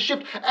moonlighting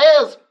shift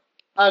as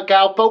a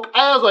cowpoke,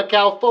 as a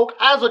cowfolk,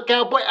 as a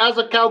cowboy, as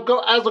a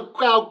cowgirl, as a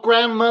cow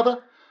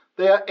grandmother,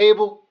 they are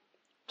able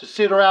to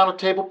sit around a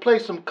table, play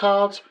some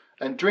cards,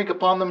 and drink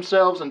upon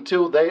themselves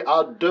until they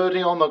are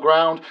dirty on the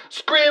ground,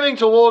 screaming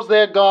towards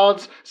their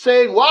gods,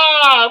 saying,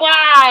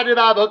 why did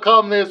I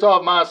become this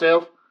of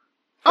myself?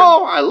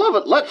 Oh, I love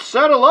it. Let's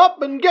settle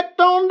up and get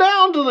on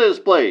down to this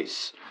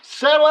place.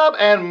 Settle up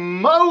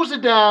and mose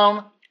it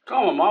down.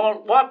 Come on, Mama,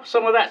 wipe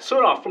some of that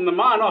soot off from the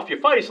mine off your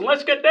face and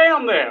let's get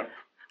down there.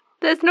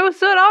 There's no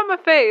soot on my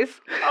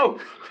face. Oh,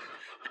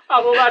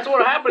 well, that's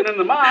what happened in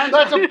the mines.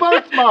 That's a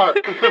birthmark.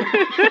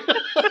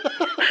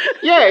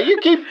 Yeah, you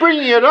keep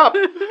bringing it up.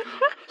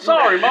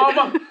 Sorry,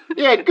 Mama.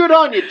 Yeah, good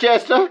on you,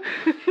 Chester.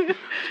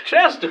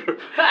 Chester,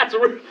 that's a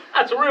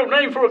real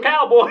name for a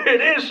cowboy,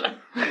 it is.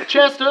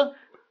 Chester,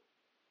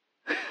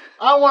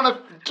 I want to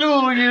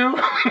duel you.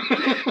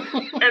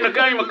 In a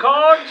game of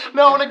cards?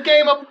 No, in a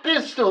game of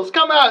pistols.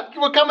 Come out.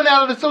 We're coming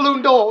out of the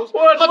saloon doors.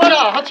 Well,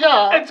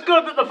 Ha-cha. it's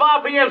good that the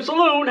 5 p.m.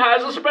 saloon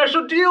has a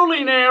special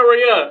dueling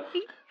area.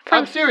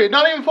 I'm serious.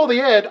 Not even for the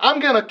ad. I'm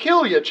going to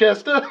kill you,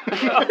 Chester.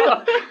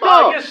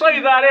 Oh, you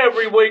say that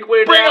every week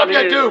we're Bring down up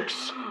your here.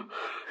 dukes.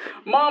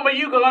 Mom, are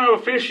you going to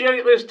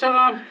officiate this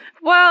time?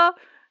 Well,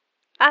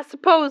 I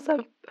suppose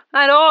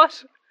I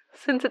ought,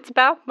 since it's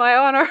about my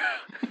honor.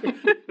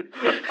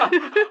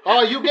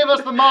 Oh, you give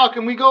us the mark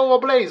and we go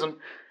a-blazing.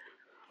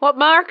 What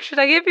mark should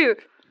I give you?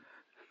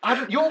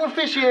 You're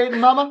officiating,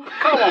 Mama.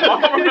 Come on,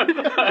 Mama.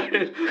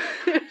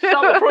 It's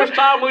not the first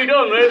time we've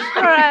done this.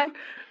 All right.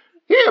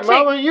 Here,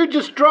 Mama, you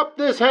just drop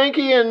this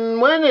hanky,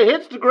 and when it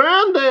hits the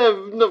ground,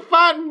 the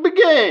fight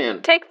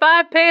began. Take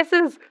 5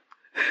 paces.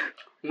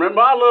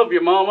 Remember, I love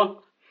you, Mama.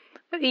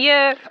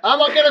 Yeah, I'm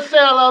not going to say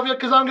I love you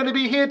because I'm going to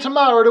be here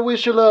tomorrow to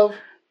wish you love.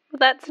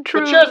 that's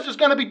true. But Chester's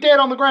going to be dead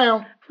on the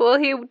ground. Well,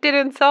 he did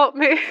insult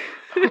me.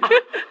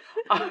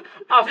 I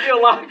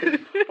feel like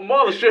a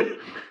mother should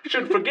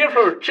forgive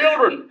her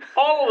children,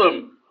 all of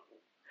them.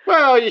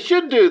 Well, you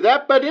should do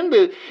that, but in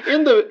the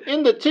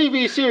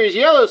TV series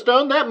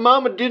Yellowstone, that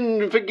mama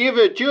didn't forgive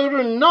her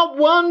children not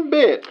one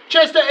bit.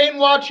 Chester ain't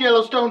watched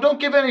Yellowstone. Don't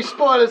give any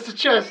spoilers to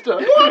Chester.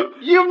 What?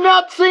 You've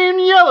not seen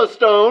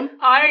Yellowstone?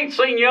 I ain't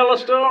seen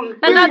Yellowstone.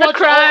 Another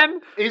crime.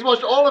 He's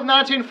watched all of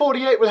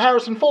 1948 with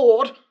Harrison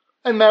Ford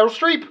and Meryl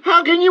Streep.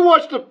 How can you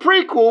watch the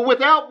prequel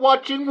without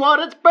watching what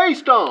it's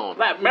based on?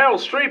 That Meryl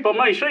Streep, I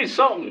mean, she's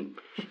something.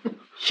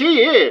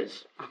 She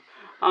is.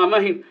 I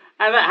mean,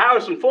 and that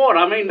Harrison Ford,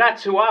 I mean,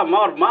 that's who I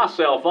modeled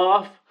myself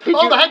off. The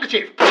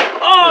handkerchief.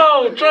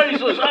 Oh,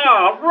 Jesus,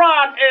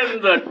 right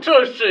in the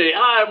tushy.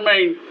 I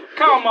mean,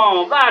 come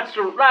on, that's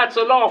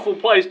an awful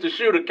place to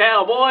shoot a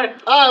cowboy.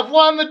 I have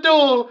won the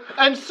duel,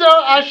 and so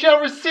I shall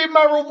receive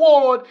my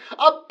reward,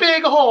 a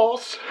big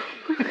horse.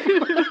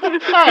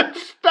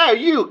 Now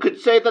you could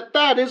say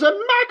that is a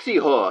maxi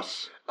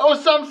horse. Or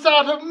some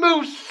sort of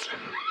moose.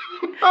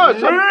 What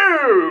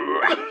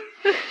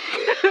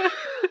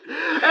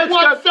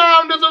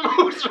sound does a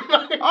moose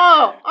make?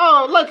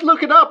 Oh, let's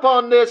look it up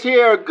on this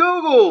here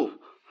Google.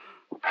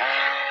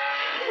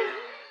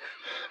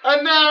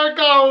 And there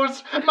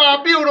goes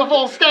my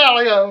beautiful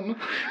stallion.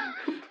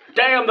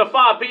 Damn the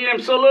 5 p.m.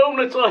 saloon,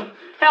 it's a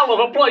hell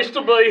of a place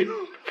to be.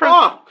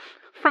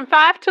 From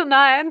 5 till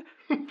 9.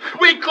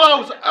 We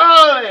close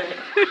early.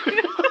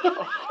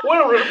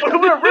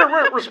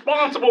 We're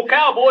responsible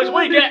cowboys.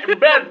 We get in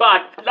bed by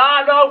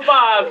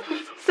 9:05.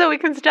 So we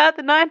can start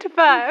the 9 to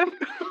 5.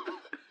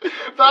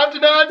 5 to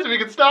 9, so we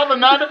can start the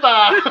 9 to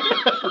 5.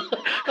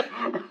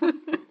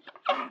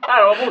 That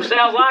almost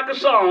sounds like a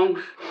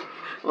song.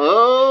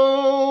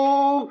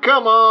 Oh,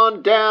 come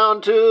on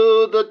down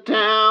to the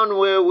town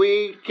where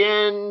we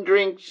can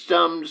drink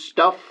some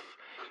stuff.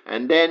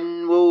 And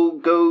then we'll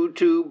go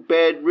to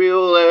bed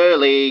real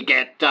early,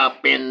 get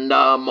up in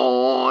the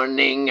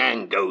morning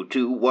and go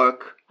to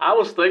work. I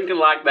was thinking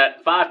like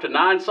that 5 to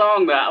 9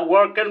 song, that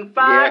working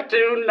 5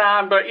 to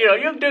 9, but you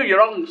can do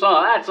your own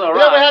song, that's all right.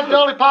 Yeah, we had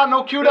Dolly Parton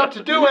all queued up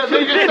to do it. So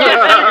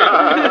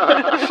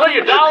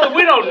you darling,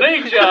 we don't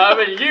need you. I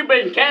mean, you've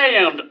been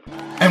canned.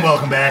 And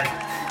welcome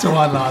back to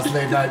One Last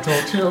Late Night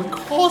Talk Show. Of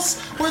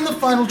course, we're in the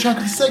final chunk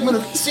of the segment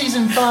of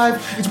Season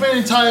 5. It's been an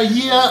entire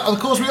year. Of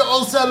course, we are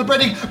all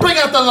celebrating. Bring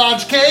out the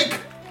large cake!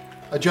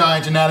 A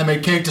giant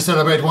inanimate cake to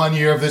celebrate 1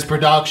 year of this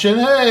production.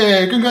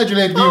 Hey,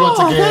 congratulate me once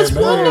again. That's Hey.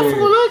 wonderful.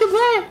 Look at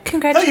that.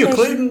 Congratulations. Hey,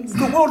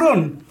 Clayton. Well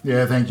done.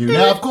 Yeah, thank you.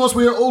 Now, of course,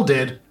 we are all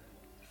dead.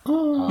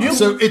 You-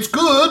 So it's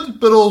good,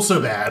 but also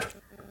bad.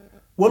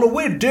 Well, if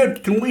we're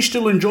dead, can we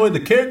still enjoy the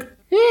cake?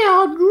 Yeah,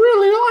 I'd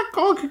really like.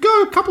 I could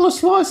go a couple of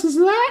slices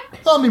of that.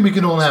 I mean, we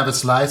can all have a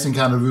slice and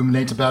kind of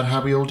ruminate about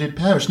how we all did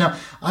perish. Now,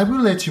 I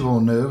will let you all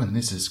know, and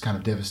this is kind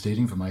of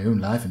devastating for my own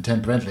life and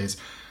temperamentalist,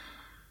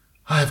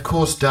 I, of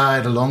course,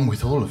 died along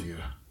with all of you.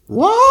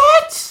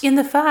 What? In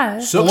the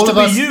fire. Sucks all to of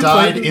be us you,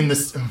 died Clayton. in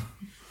this...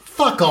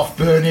 Fuck off,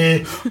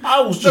 Bernie.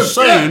 I was just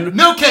saying.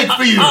 No cake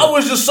for you. I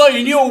was just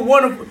saying, you're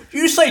one of.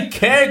 You say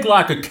keg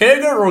like a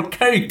kegger or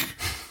cake?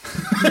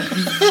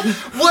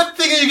 What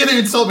thing are you going to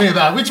insult me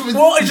about? Which was...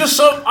 Well, it's just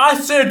so. I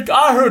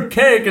heard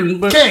keg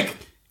but. Cake.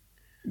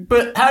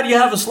 But how do you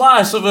have a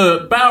slice of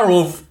a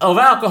barrel of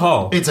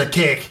alcohol? It's a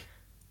cake.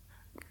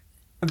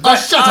 Oh,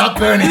 shut up,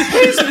 Bernie.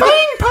 He's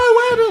being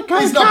poetic.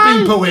 He's not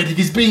being poetic,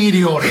 he's being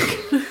idiotic.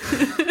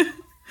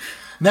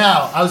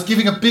 Now, I was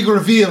giving a big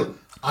reveal.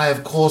 I,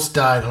 of course,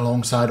 died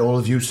alongside all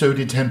of you. So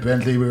did Tim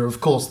Bentley. We were, of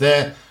course,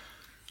 there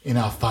in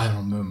our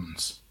final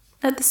moments.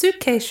 At the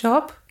suitcase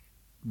shop.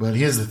 Well,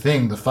 here's the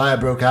thing. The fire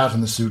broke out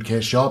in the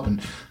suitcase shop,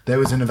 and there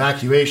was an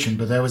evacuation,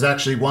 but there was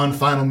actually one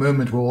final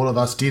moment where all of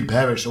us did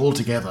perish all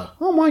together.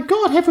 Oh my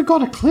God! Have we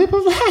got a clip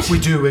of that? We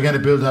do. We're going to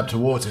build up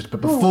towards it. But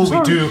before we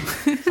sorry. do,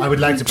 I would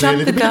like to play a Jump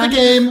little the bit of a gun.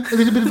 game. A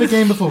little bit of a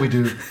game before we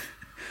do.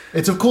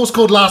 It's, of course,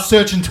 called Last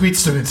Search and Tweet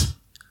Summit.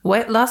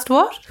 Wait, last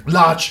what?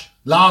 Large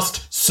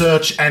last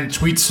search and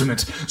tweet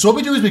summit. So what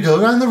we do is we go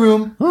around the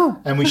room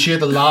and we share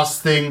the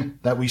last thing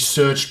that we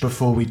searched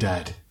before we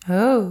died.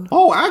 Oh.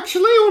 Oh,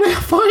 actually, on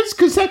our phones,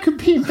 because that could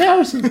be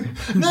embarrassing.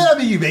 No, I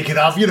mean, you make it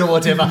up,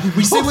 whatever.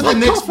 We sit with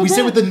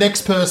the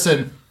next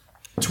person.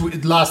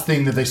 Last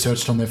thing that they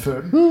searched on their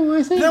phone. Oh,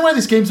 I see. You know why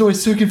this game's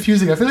always so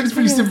confusing? I feel like it's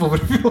pretty simple,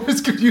 but I'm always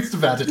confused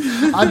about it.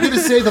 I'm going to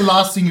say the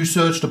last thing you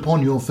searched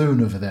upon your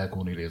phone over there,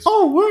 Cornelius.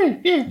 Oh,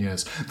 right, yeah.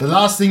 Yes. The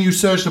last thing you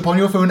searched upon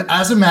your phone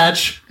as a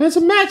match. As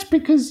a match,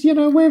 because,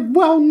 we're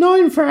well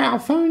known for our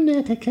phone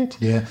etiquette.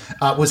 Yeah.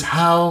 Was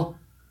how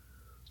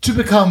to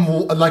become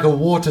like a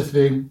water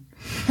thing.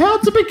 How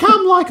to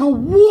become like a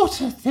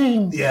water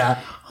thing.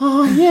 Yeah.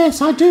 Oh, yes,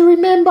 I do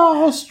remember.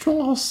 I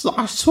saw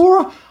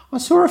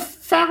a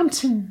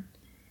fountain.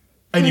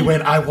 And you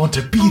went, I want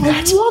to be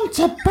that. I want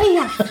to be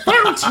a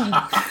fountain.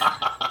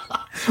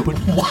 But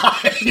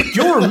why?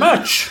 You're a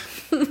match.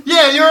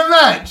 Yeah, you're a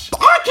match.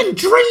 I can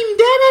dream,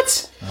 damn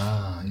it.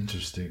 Ah,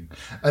 interesting.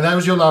 And that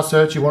was your last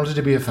search. You wanted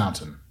to be a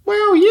fountain.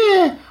 Well,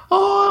 yeah.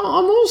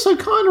 I'm also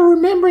kind of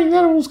remembering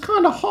that it was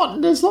kind of hot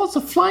and there's lots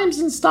of flames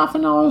and stuff,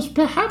 and I was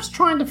perhaps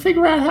trying to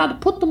figure out how to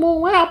put them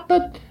all out,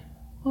 but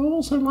I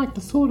also like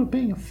the thought of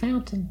being a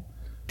fountain.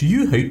 Do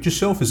you hate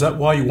yourself? Is that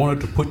why you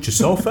wanted to put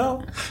yourself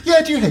out?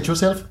 Yeah, do you hate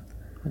yourself?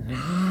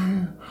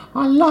 No.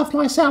 I love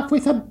myself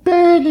with a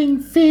burning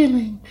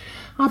feeling.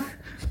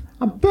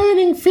 A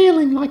burning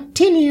feeling like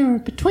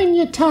tinea between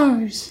your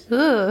toes.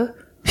 Ugh.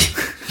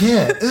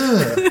 Yeah,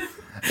 ugh.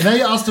 And now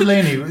you ask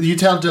Delaney. You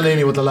tell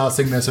Delaney what the last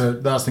thing they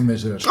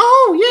searched.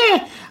 Oh,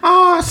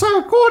 yeah. So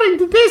according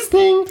to this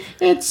thing,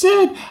 it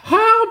said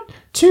how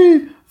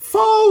to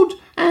fold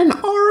an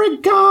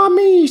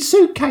origami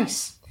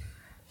suitcase.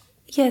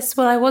 Yes,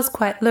 well, I was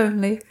quite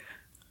lonely.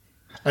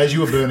 As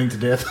you were burning to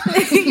death.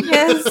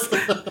 Yes.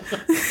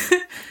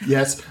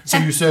 Yes. So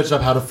you searched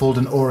up how to fold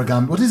an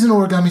origami. What is an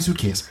origami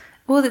suitcase?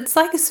 Well, it's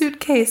like a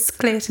suitcase,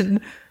 Clayton.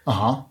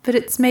 Uh-huh. But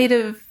it's made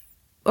of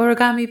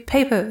origami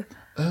paper.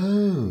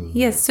 Oh.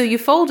 Yes, so you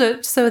fold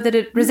it so that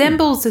it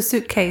resembles a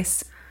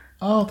suitcase.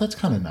 Oh, that's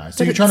kind of nice.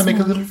 So you're trying to make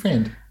a little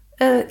friend?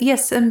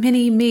 Yes, a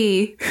mini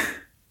me.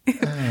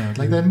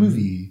 Like that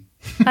movie.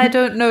 I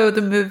don't know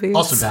the movies.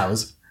 Austin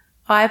Powers.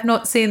 I have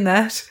not seen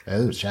that.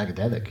 Oh, it's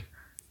shagadelic.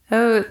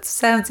 Oh, it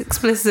sounds You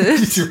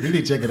explicit. should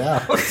really check it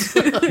out.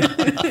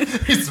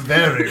 It's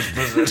very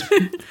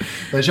explicit.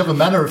 They shove a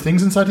manner of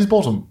things inside his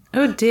bottom.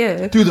 Oh,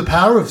 dear. Through the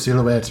power of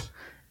silhouette.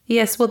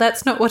 Yes, well,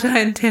 that's not what I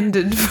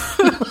intended.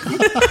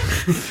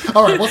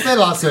 All right, what's their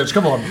last search?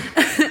 Come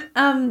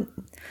on.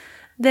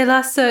 Their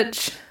last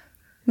search,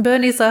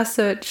 Bernie's last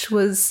search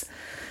was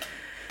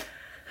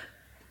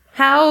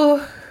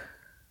how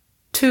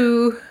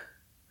to...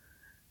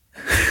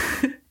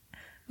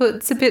 Well,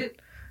 it's a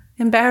bit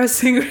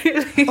embarrassing,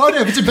 really. Oh, no,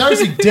 if it's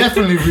embarrassing,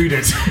 definitely read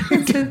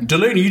it.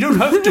 Delaney, you don't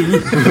have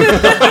to.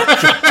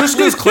 Just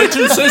because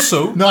Clayton says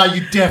so. No,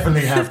 you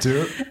definitely have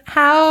to.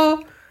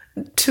 How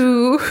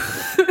to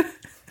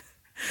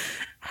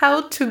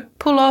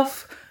pull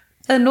off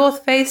a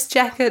North Face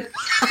jacket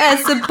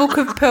as a book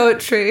of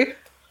poetry.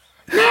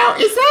 Now,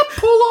 is that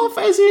pull off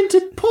as in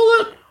to pull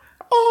it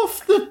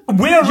off the...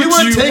 Wear You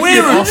weren't taking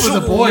it off with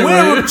a boy,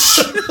 wear were you? it.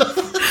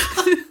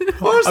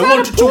 Or is I that a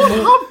wanted to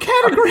Pornhub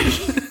category?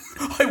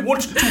 I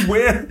wanted to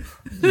wear.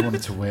 You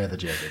wanted to wear the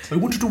jacket. I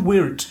wanted to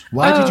wear it.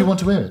 Why did you want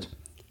to wear it?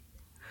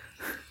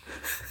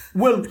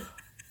 Well,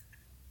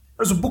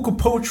 as a book of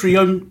poetry,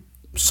 I'm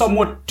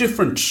somewhat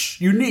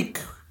different, unique.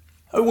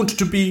 I wanted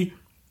to be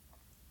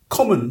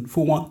common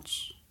for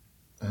once.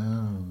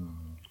 Oh.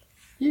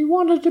 You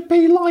wanted to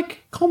be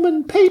like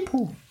common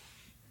people.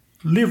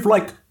 Live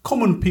like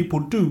common people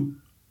do.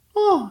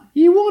 Oh,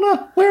 you want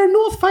to wear a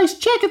North Face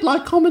jacket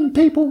like common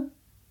people.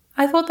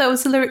 I thought that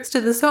was the lyrics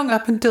to the song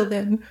up until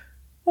then.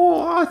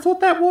 Oh, I thought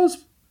that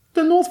was...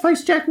 The North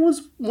Face jacket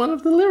was one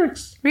of the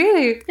lyrics.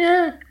 Really?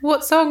 Yeah.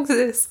 What song's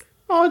this?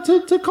 Oh,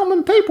 to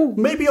common people.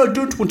 Maybe I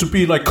don't want to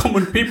be like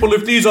common people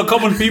if these are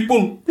common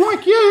people.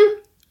 Like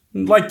you.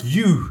 Like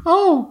you.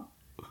 Oh.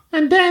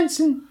 And dance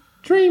and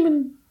dream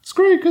and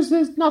screw because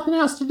there's nothing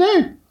else to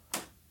do.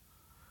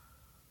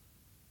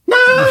 No.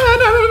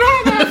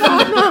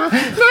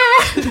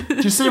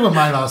 Just say what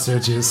my last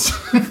search is.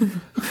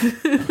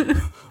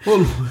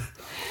 Well,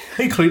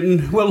 hey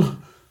Clayton, well,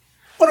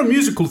 on a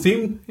musical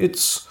theme,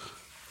 it's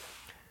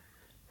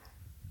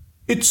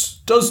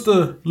does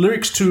the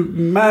lyrics to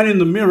Man in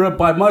the Mirror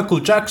by Michael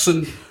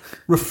Jackson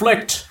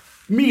reflect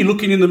me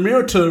looking in the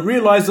mirror to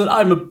realize that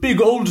I'm a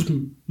big old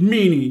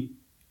meanie?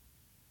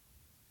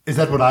 Is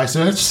that what I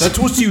searched? That's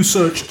what you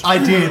searched. I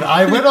did.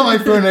 I went on my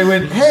phone and I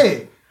went,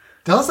 hey,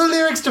 does the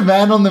lyrics to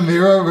Man on the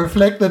Mirror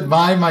reflect that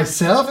I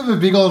myself am a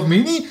big old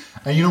meanie?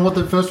 And you know what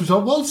the first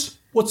result was?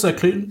 What's that,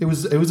 Clayton? It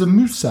was a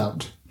moose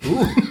sound.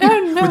 Oh,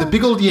 no. With a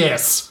big old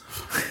yes.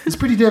 It's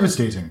pretty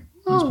devastating.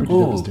 It's pretty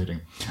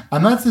devastating.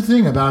 And that's the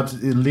thing about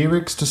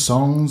lyrics to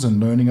songs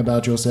and learning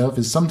about yourself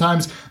is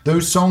sometimes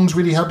those songs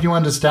really help you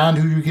understand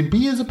who you can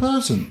be as a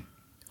person.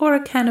 Or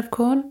a can of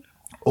corn.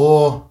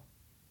 Or,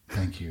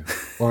 thank you,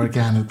 or a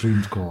can of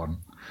creamed corn.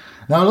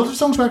 Now, a lot of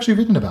songs were actually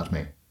written about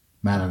me.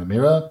 Man in the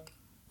Mirror,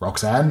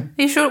 Roxanne?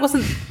 Are you sure it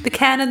wasn't the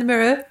can in the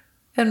mirror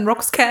and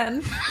Rox can?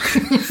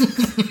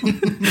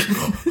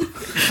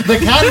 The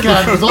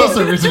can was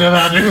also written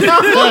about it.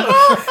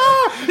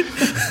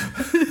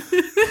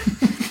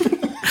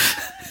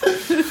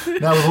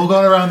 Now we've all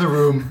gone around the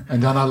room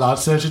and done our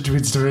last search into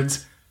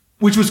instruments,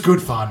 which was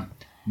good fun.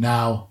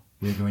 Now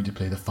we're going to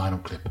play the final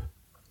clip.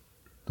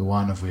 The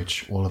one of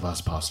which all of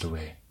us passed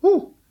away.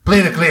 Ooh.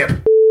 Play the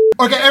clip.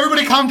 Okay,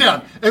 everybody calm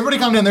down.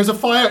 There's a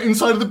fire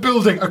inside of the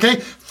building, okay?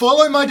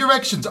 Follow my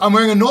directions. I'm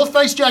wearing a North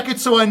Face jacket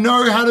so I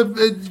know how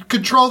to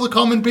control the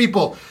common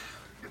people.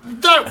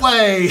 That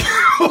way.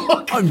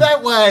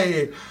 That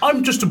way.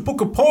 I'm just a book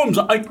of poems.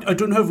 I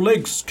don't have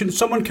legs. Can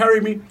someone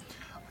carry me?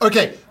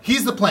 Okay,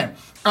 here's the plan.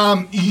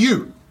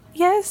 You.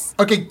 Yes.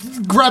 Okay,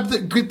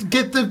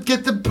 get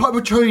the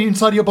poetry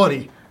inside your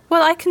body.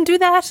 Well, I can do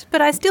that,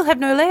 but I still have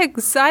no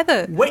legs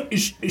either. Wait,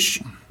 is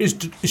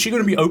she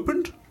going to be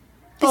opened?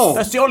 Oh,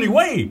 That's the only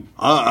way.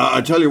 I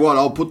tell you what,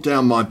 I'll put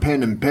down my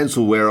pen and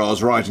pencil where I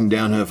was writing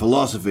down her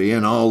philosophy,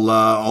 and I'll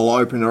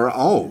open her.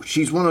 Oh,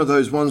 she's one of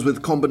those ones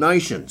with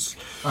combinations.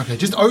 Okay,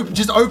 just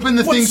open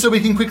the thing so we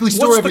can quickly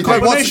store what's the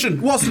everything.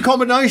 combination? What's the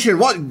combination?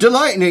 What,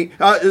 Delaine?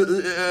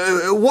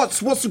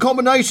 What's the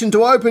combination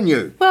to open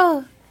you?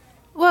 Well.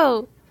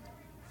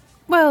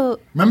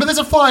 Remember, there's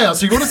a fire,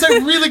 so you want to say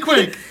it really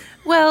quick.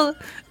 Well.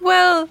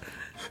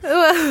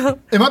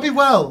 It might be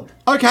well.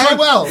 Okay, Try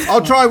well.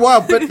 I'll try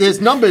well, but there's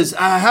numbers.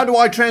 How do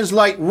I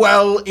translate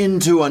well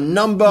into a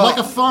number? Like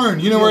a phone,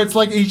 you know, where it's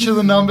like each of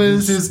the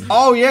numbers is.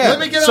 Oh yeah. Let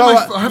me get so,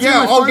 out my phone.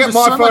 I'll get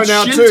my phone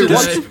out too.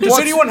 Does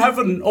anyone have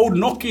an old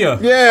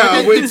Nokia?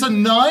 Yeah. Okay, it's a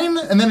 9,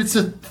 and then it's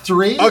a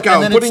 3, Okay, and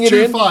I'm then putting it's it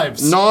 2 in.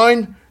 5s.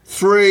 9,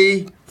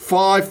 3,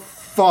 5,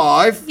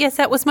 5. Yes,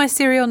 that was my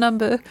serial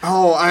number.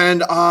 Oh,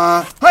 and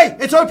hey,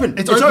 it's open.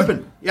 It's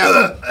open.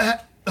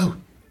 Yeah.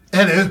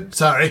 Hello,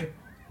 sorry.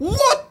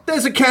 What?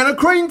 There's a can of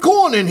cream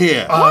corn in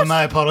here. Oh,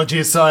 my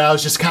apologies. Sorry, I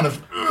was just kind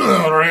of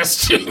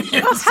resting.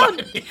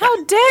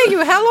 How dare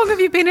you? How long have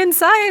you been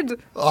inside?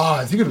 Oh,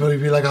 I think it'd probably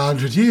be like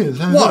 100 years.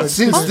 What?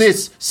 Since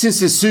this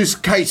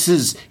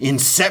suitcase's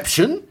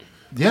inception?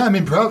 Yeah, I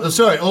mean,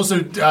 sorry.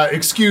 Also,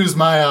 excuse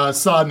my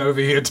son over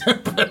here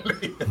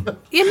temporarily.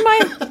 In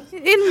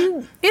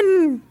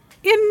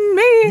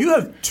me. You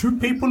have 2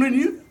 people in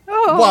you?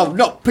 Oh. Well,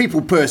 not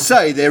people per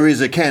se. There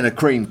is a can of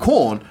cream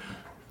corn.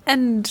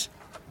 And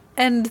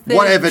the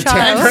Whatever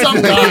child.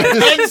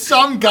 And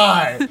some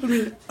guy. I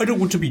mean, I don't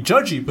want to be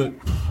judgy, but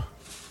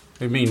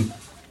I mean,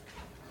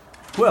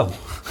 well,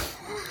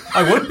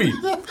 I would be.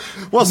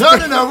 Well,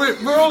 No.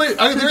 We're only.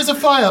 There is a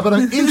fire, but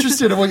I'm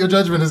interested in what your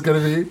judgment is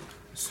going to be.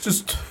 It's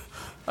just,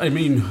 I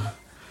mean,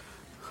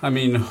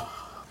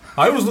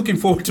 I was looking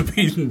forward to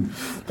being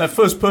that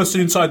first person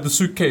inside the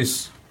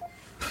suitcase.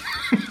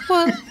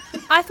 Well,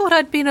 I thought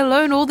I'd been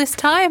alone all this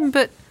time,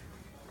 but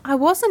I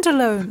wasn't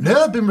alone.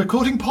 No, I've been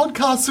recording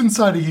podcasts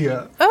inside of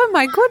here. Oh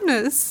my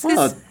goodness.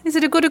 Is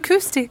it a good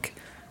acoustic?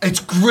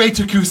 It's great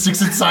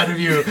acoustics inside of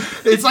you.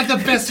 It's like the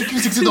best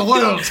acoustics in the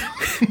world.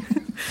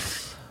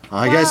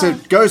 I guess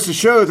it goes to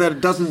show that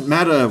it doesn't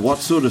matter what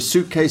sort of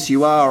suitcase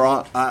you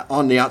are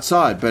on the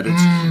outside, but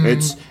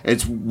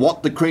it's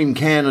what the cream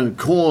can and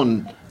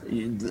corn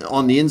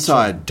on the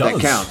inside that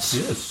counts.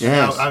 Yes.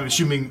 Now, I'm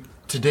assuming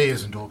today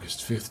isn't August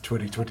 5th,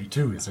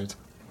 2022, is it?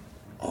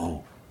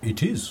 Oh,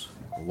 It is.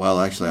 well,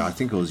 actually, I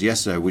think it was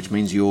yesterday, which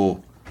means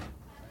you're.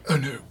 Oh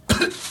no.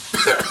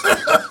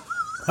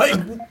 Hey,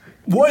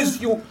 why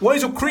is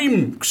your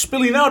cream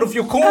spilling out of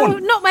your corn? Oh,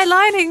 not my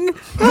lining.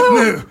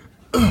 Oh.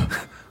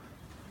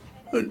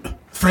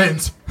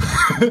 Friends.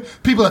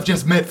 People have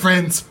just met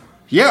friends.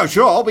 Yeah,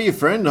 sure, I'll be your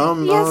friend.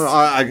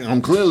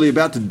 I'm clearly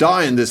about to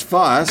die in this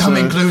fire. Come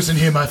in close and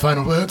hear my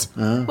final words.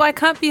 Well, I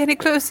can't be any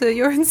closer.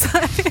 You're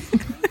inside.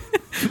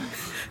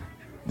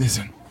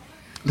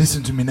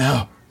 Listen to me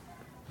now.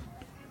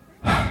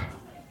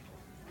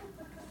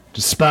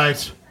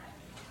 Despite...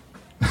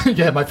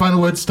 yeah, my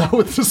final words start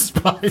with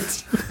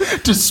despite.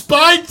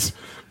 Despite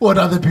what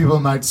other people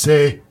might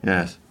say,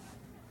 Yes.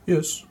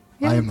 Yes.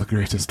 I am the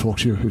greatest talk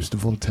show host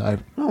of all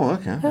time. Oh,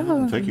 okay.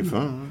 I'll take your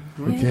phone.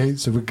 Okay,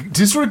 so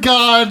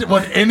disregard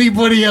what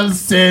anybody else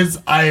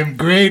says. I am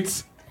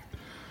great.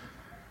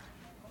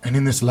 And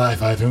in this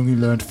life, I've only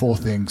learned 4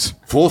 things.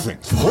 4 things.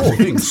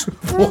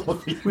 4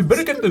 things. We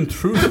better get them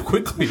through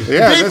quickly.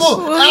 Yeah,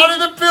 People out of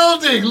the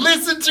building,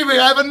 listen to me.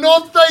 I have a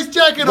North Face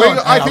jacket on.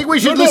 I think we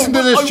should listen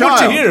to this I want child.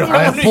 to hear.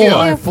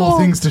 I have 4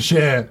 things to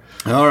share.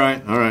 All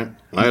right.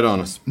 Lay it on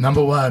us.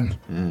 Number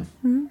 1.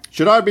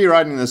 Should I be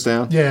writing this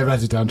down? Yeah,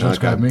 write it down.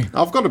 Transcribe me.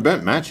 I've got a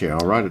bent match here.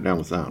 I'll write it down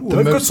with that. Well,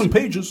 I've got some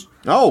pages.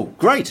 Oh,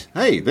 great.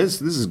 Hey,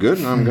 this is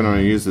good. I'm going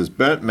to use this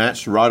burnt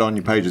match to write on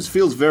your pages.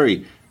 Feels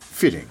very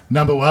fitting.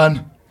 Number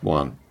 1.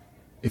 1.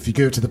 If you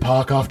go to the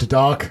park after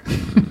dark,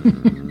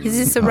 Is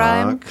this a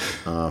rhyme?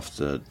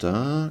 After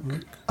dark.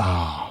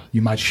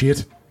 you might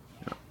shit.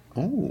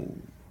 Oh,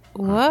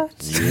 What?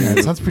 Yeah,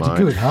 it sounds pretty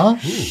good, huh?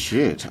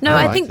 shit. No,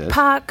 I like think this.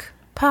 Park.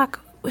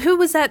 Who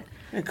was that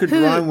It could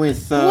rhyme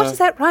with... what does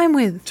that rhyme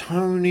with?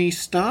 Tony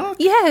Stark?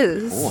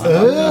 Yes.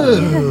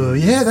 Oh,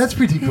 yeah, that's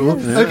pretty cool.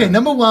 Okay,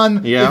 number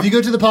one. Yeah. If you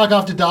go to the park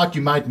after dark,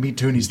 you might meet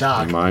Tony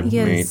Stark. You might meet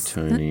Yes.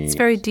 Tony It's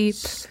very deep.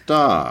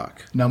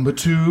 Stark. Number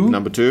two.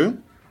 Number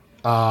two?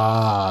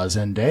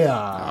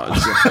 Zendaya.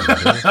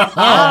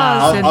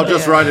 I'll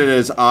just write it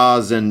as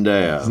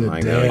Zendaya.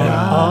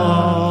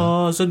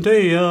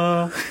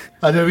 Zendaya.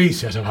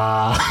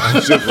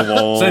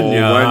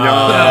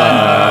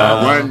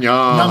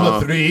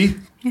 Number three,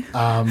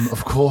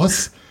 of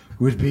course,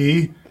 would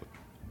be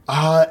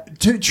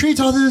to treat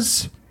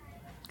others.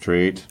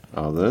 Treat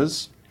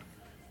others.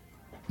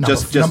 Number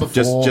Just simply treat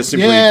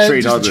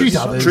just others. treat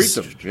others. Treat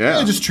them.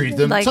 Yeah. Just treat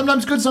them. Like-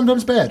 Sometimes good,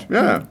 sometimes bad.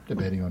 Yeah.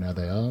 Depending on how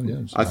they are.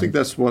 Yeah, I think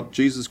that's what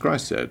Jesus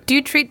Christ said. Do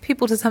you treat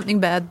people to something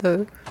bad,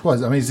 though?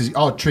 Well, I mean, it's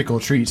trick or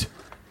treat.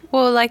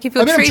 Well, like if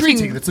you're I mean, I'm treating...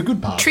 treating. That's a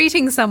good part.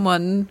 Treating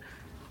someone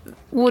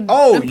would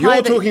Oh, imply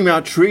you're that- talking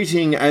about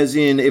treating as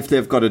in if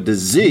they've got a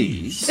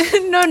disease.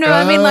 No,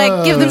 I mean,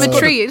 like, give them a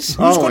treat. Who's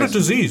got I a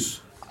disease?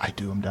 I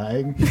do. I'm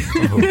dying.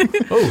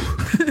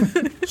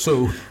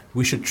 So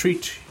we should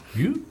treat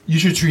you? You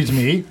should treat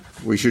me.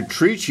 We should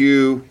treat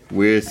you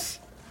with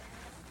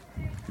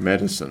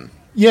medicine.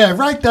 Yeah,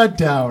 write that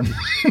down.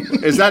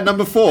 Is that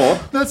number 4?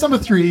 That's number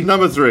three.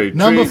 Number 3.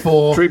 Number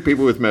 4. Treat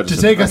people with medicine.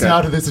 To take us Okay.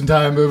 out of this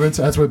entire movement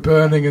as we're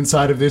burning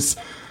inside of this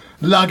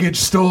luggage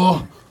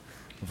store.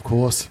 Of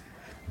course.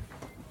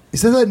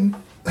 Is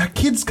that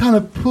kid's kind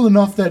of pulling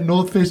off that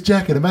North Face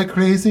jacket? Am I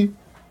crazy?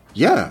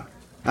 Yeah.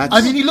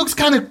 I mean, he looks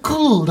kind of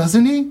cool,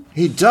 doesn't he?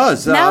 He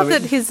does. Now I mean,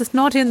 that he's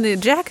not in the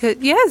jacket,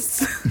 yes.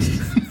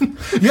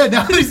 Yeah,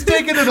 now that he's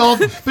taking it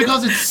off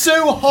because it's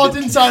so hot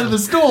inside of the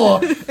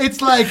store.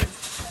 It's like,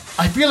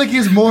 I feel like he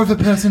has more of a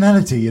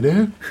personality, you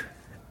know?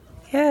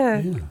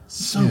 Yeah.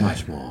 so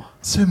much more.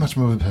 So much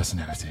more of a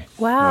personality.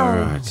 Wow. All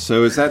right.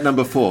 So is that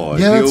number 4? Yeah,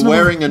 if that's you're number-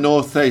 wearing a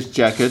North Face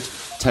jacket,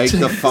 take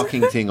the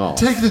fucking thing off.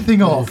 Take the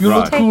thing off. You'll Right.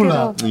 look Take it cooler.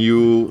 off.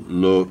 You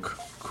look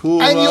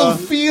cooler And you'll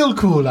feel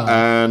cooler.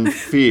 and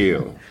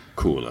feel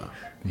cooler.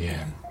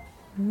 Yeah.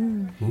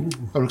 Oh,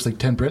 looks like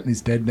Ted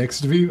Brentley's dead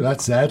next to me.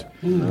 That's sad.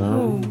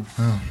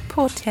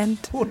 Poor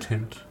Tent. Poor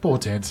Tent. Poor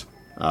Ted.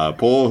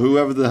 Poor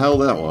whoever the hell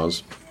that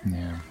was.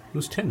 Yeah. It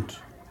was Tent.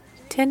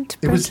 Tent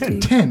It was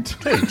Brentley. Tent.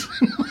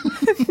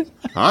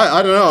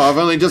 I don't know. I've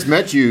only just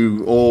met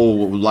you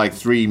all like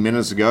 3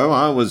 minutes ago.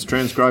 I was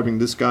transcribing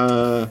this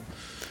guy.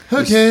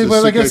 Okay, This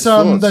well, I guess suitcase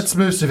thoughts. that's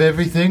most of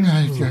everything.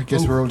 I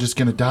guess we're all just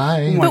gonna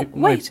die. My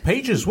wait.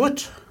 pages,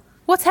 what?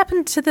 What's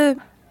happened to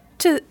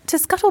to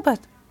Scuttlebutt?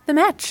 The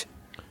match?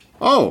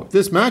 Oh,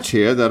 this match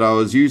here that I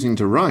was using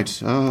to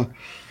write. I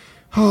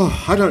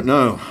don't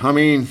know. I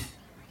mean,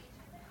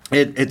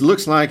 it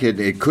looks like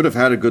it could have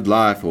had a good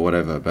life or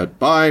whatever, but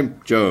by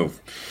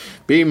Jove,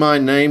 be my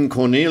name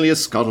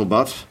Cornelius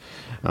Scuttlebutt,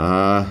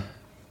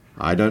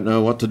 I don't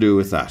know what to do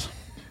with that.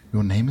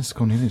 Your name is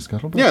Cornelius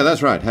Scuttlebutt? Yeah,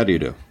 that's right. How do you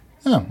do?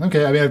 Oh,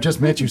 okay. I mean, I've just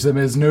met you, so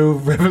there's no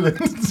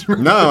relevance.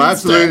 No,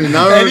 absolutely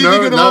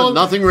Anything at all.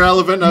 nothing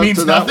relevant. Means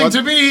to that nothing one.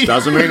 to me.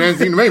 Doesn't mean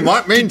anything to me.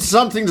 Might mean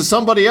something to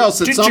somebody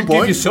else at Did some you give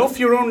point. yourself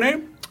your own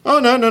name? Oh,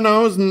 no.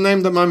 It was the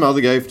name that my mother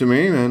gave to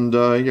me. And,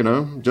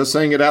 just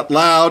saying it out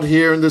loud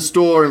here in the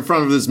store in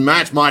front of this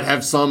match might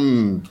have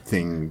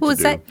something Was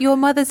to do. that your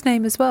mother's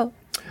name as well?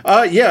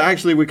 Yeah,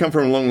 actually, we come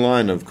from a long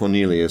line of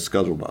Cornelius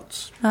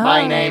Scuttlebutts.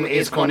 My name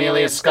is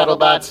Cornelius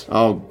Scuttlebutt.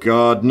 Oh,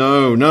 God,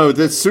 no.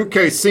 This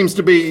suitcase seems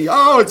to be...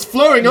 Oh, it's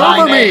flowing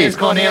over me.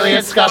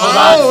 Cornelius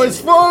Oh, it's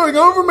flowing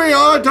over me.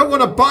 Oh, I don't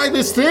want to buy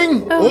this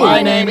thing. Oh.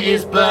 My name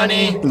is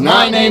Bernie.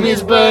 My name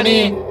is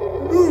Bernie.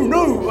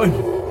 No.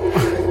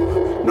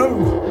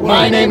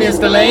 My name is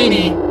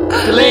Delaney.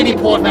 Delaine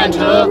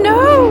Portmanteau.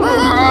 No!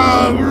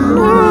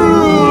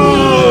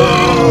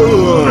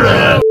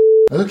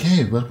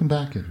 Okay, welcome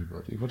back,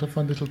 everybody. What a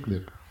fun little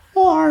clip.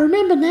 Oh, I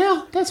remember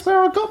now. That's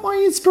where I got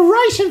my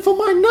inspiration for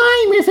my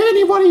name, if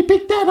anybody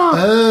picked that up.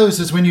 Oh,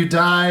 so it's when you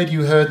died,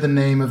 you heard the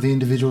name of the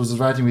individual who was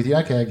writing with you.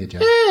 Okay, I get you.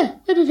 Yeah,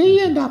 where did he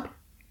end up?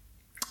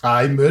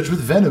 I merged with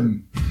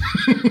Venom.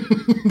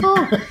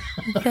 Oh,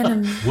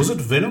 Venom. Was it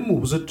Venom or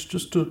was it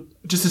just a...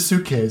 Just a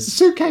suitcase.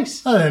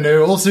 suitcase. I don't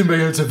know, all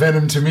symbiotes are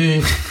Venom to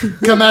me.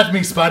 Come at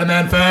me,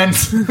 Spider-Man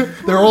fans.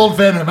 They're all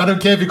Venom. I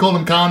don't care if you call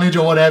them Carnage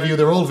or what have you,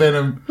 they're all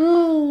Venom.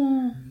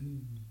 Oh,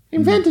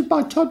 invented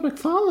by Todd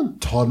McFarlane.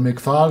 Todd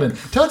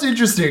McFarlane. That's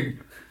interesting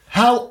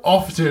how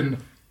often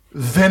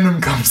Venom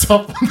comes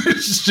up on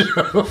this show.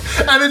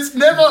 And it's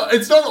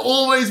not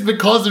always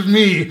because of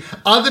me.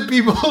 Other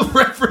people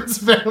reference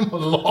Venom a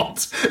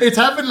lot. It's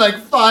happened like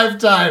 5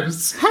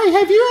 times. Hey,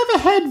 have you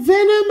ever had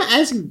Venom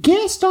as a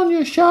guest on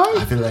your show?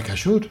 I feel like I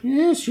should.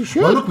 Yes, you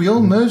should. Well, look, we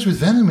all merged with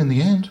Venom in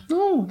the end.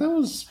 Oh, that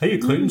was... Hey,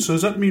 Clayton, so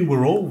does that mean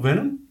we're all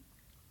Venom?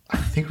 I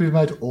think we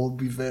might all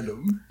be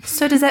Venom.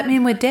 So does that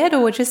mean we're dead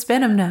or we're just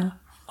Venom now?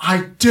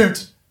 I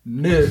don't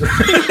know.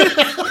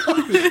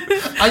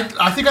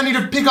 I think I need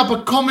to pick up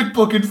a comic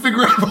book and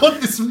figure out what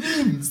this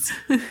means.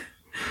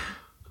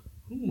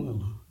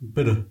 Well,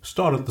 better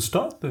start at the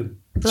start then.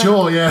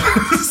 Sure, yeah.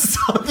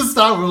 So at the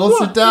start, we'll all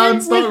sit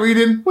down, start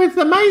reading. With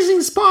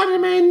Amazing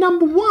Spider-Man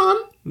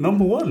 #1.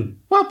 Number 1.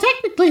 Well,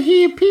 technically,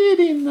 he appeared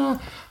in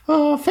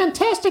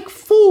Fantastic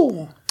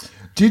Four.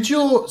 Did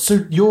your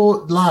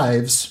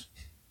lives,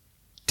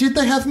 did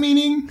they have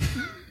meaning?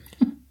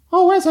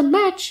 Oh, as a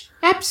match,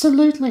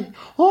 absolutely.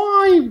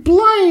 I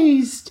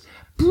blazed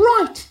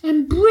bright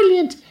and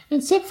brilliant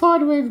and set fire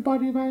to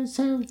everybody by the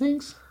sound of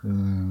things.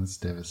 That's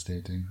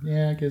devastating.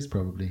 Yeah, I guess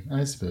probably.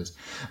 I suppose.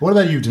 What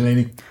about you,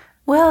 Delaney?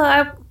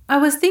 Well, I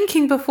was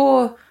thinking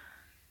before,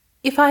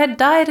 if I had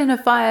died in a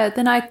fire,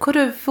 then I could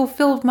have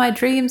fulfilled my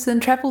dreams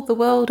and travelled the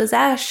world as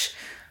Ash.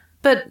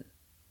 But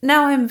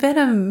now I'm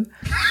Venom.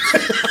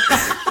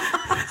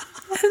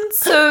 And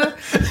so...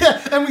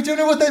 Yeah, and we don't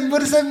know what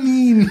does that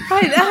mean?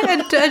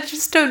 I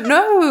just don't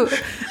know.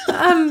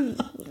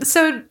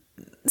 So,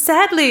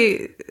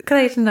 sadly,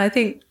 Clayton, I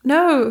think,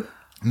 no.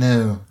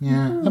 No,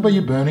 yeah. How about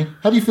you, Bernie?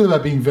 How do you feel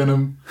about being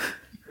Venom?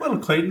 Well,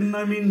 Clayton,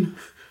 I mean,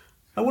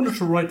 I wanted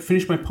to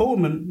finish my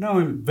poem, and now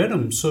I'm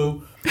Venom,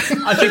 so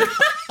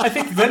I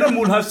think Venom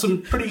will have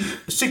some pretty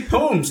sick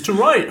poems to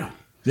write.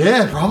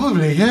 Yeah,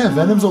 probably, yeah.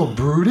 Venom's all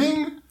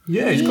brooding.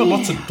 Yeah, he's got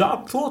lots of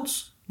dark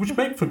thoughts, which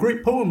make for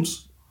great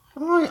poems.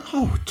 I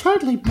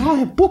totally buy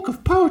a book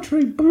of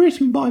poetry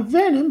written by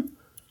Venom.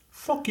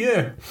 Fuck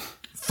yeah.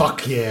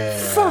 Fuck yeah.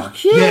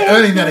 Fuck yeah. Yeah,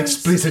 earning that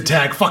explicit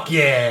tag. Fuck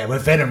yeah, we're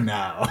Venom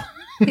now.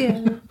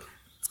 Yeah,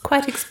 it's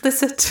quite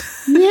explicit.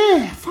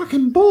 Yeah,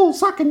 fucking ball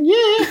sucking,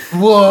 yeah.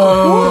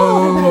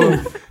 Whoa.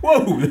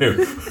 Whoa there.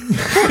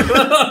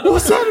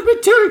 Was that a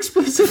bit too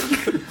explicit?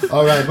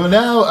 All right, well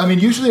now, I mean,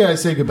 usually I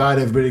say goodbye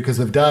to everybody because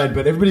they've died,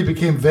 but everybody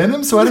became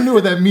Venom, so I don't know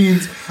what that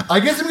means.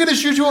 I guess I'm going to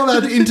shoot you all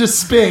out into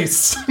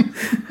space.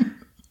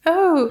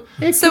 Oh,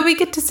 so we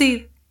get to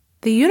see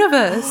the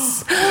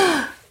universe.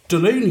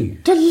 Delaney.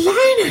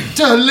 Delaney!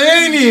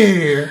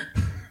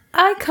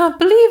 I can't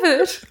believe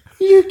it.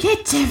 You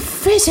get to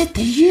visit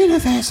the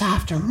universe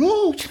after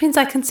all. Which means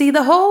I can see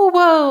the whole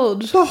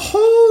world. The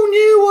whole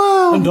new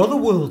world. And other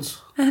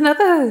worlds.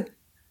 Another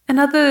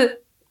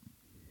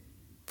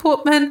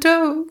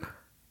portmanteau.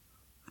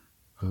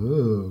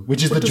 Oh,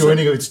 which is the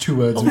joining of its two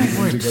words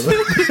together.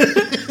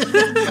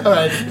 All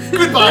right,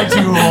 goodbye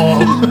to you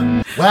all.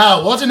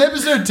 Wow, what an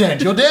episode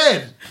 10. You're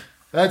dead.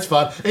 That's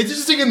fun. It's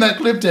interesting in that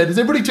clip, Ted. Is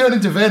everybody turned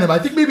into Venom? I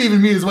think maybe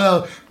even me as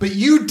well. But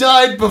you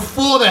died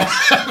before that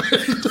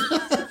happened.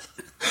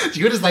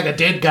 You're just like a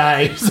dead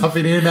guy who's up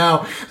in here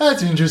now.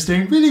 That's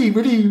interesting. Really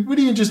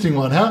interesting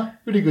one, huh?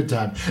 Really good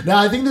time. Now,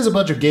 I think there's a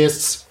bunch of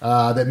guests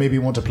that maybe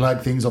want to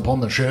plug things up on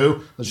the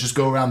show. Let's just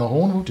go around the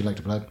horn. What would you like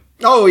to plug?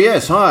 Oh,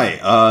 yes, hi.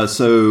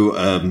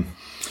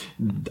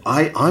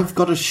 I've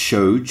got a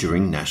show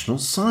during National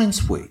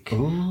Science Week.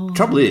 Ooh.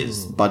 Trouble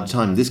is, by the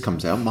time this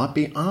comes out, it might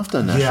be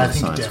after National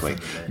Science Week.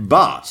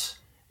 But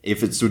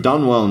if it's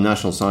done well in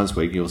National Science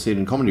Week, you'll see it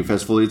in Comedy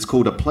Festival. It's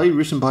called A Play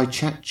Written by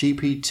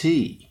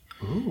ChatGPT.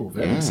 Ooh,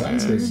 very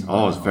exciting.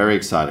 Oh, it's very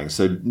exciting.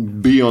 So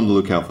be on the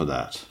lookout for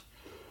that.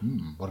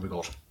 What have we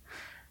got?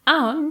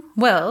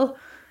 Well...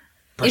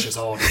 Precious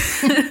on.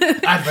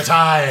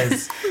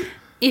 Advertise.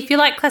 If you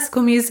like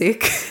classical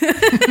music,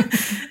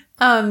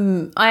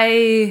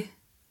 I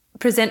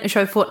present a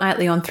show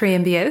fortnightly on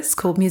 3MBS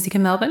called Music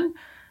in Melbourne.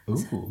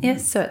 Ooh.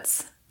 Yes, so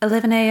it's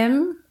 11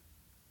 a.m.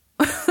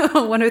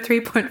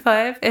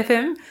 103.5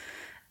 FM.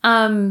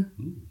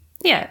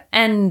 Yeah,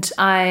 and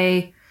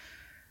I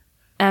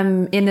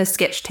am in a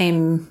sketch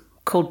team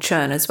called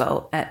Churn as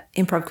well at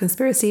Improv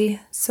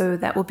Conspiracy, so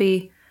that will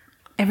be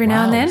every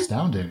now and then.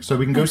 Astounding. So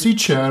we can go see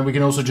Churn. We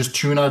can also just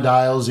tune our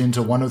dials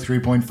into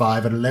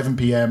 103.5 at 11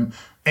 p.m.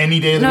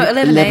 any day of the week.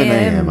 11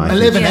 a.m.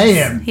 11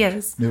 a.m.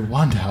 Yes. No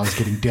wonder I was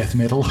getting death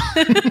metal.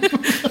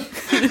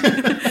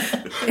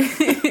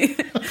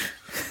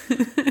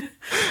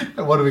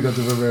 What have we got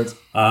to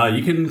prepare?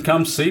 You can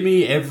come see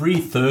me every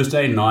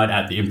Thursday night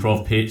at the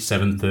Improv Pit,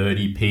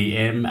 7:30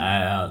 p.m.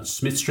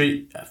 Smith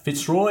Street,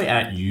 Fitzroy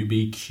at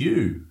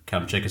UBQ.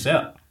 Come check us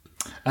out.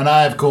 And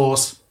I, of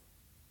course,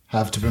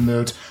 have to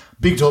promote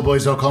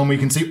BigTallBoys.com, where you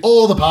can see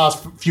all the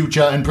past,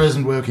 future, and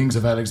present workings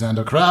of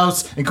Alexander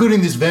Krause,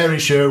 including this very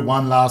show,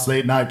 One Last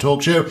Late Night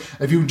Talk Show.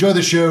 If you enjoy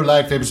the show,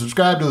 like, favorite,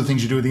 subscribe, do the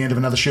things you do at the end of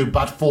another show,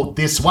 but for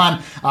this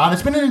one. And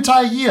it's been an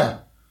entire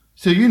year.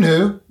 So, you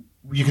know,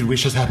 you can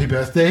wish us happy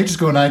birthday. Just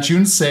go on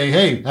iTunes, say,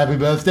 hey, happy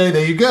birthday,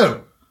 there you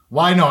go.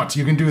 Why not?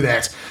 You can do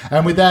that.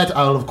 And with that,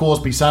 I'll, of course,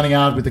 be signing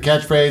out with the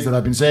catchphrase that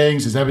I've been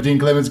saying since Aberdeen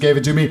Clements gave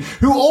it to me,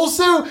 who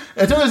also,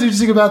 I tell you what's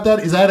interesting about that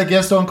is I had a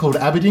guest on called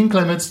Aberdeen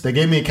Clements. They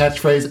gave me a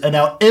catchphrase, and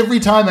now every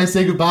time I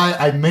say goodbye,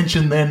 I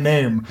mention their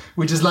name,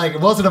 which is like,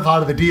 it wasn't a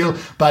part of the deal,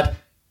 but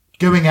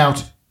going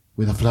out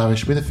with a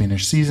flourish, with a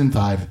finish, season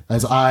 5,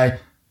 as I,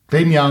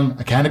 Clayton Young,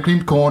 a can of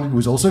creamed corn, who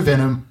is also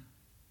Venom,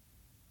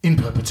 in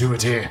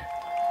perpetuity.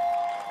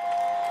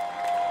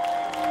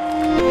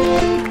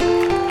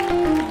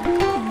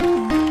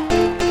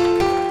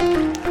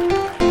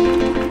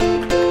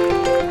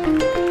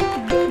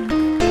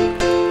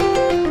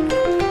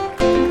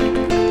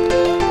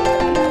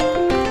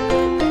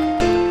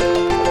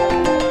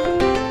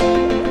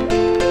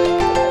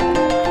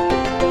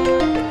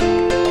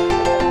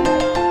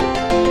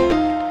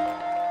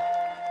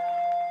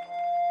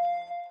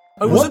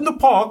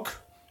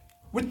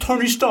 with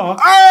Tony Stark.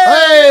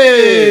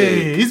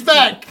 Hey! He's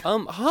back!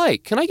 Hi,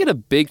 can I get a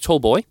big tall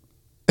boy?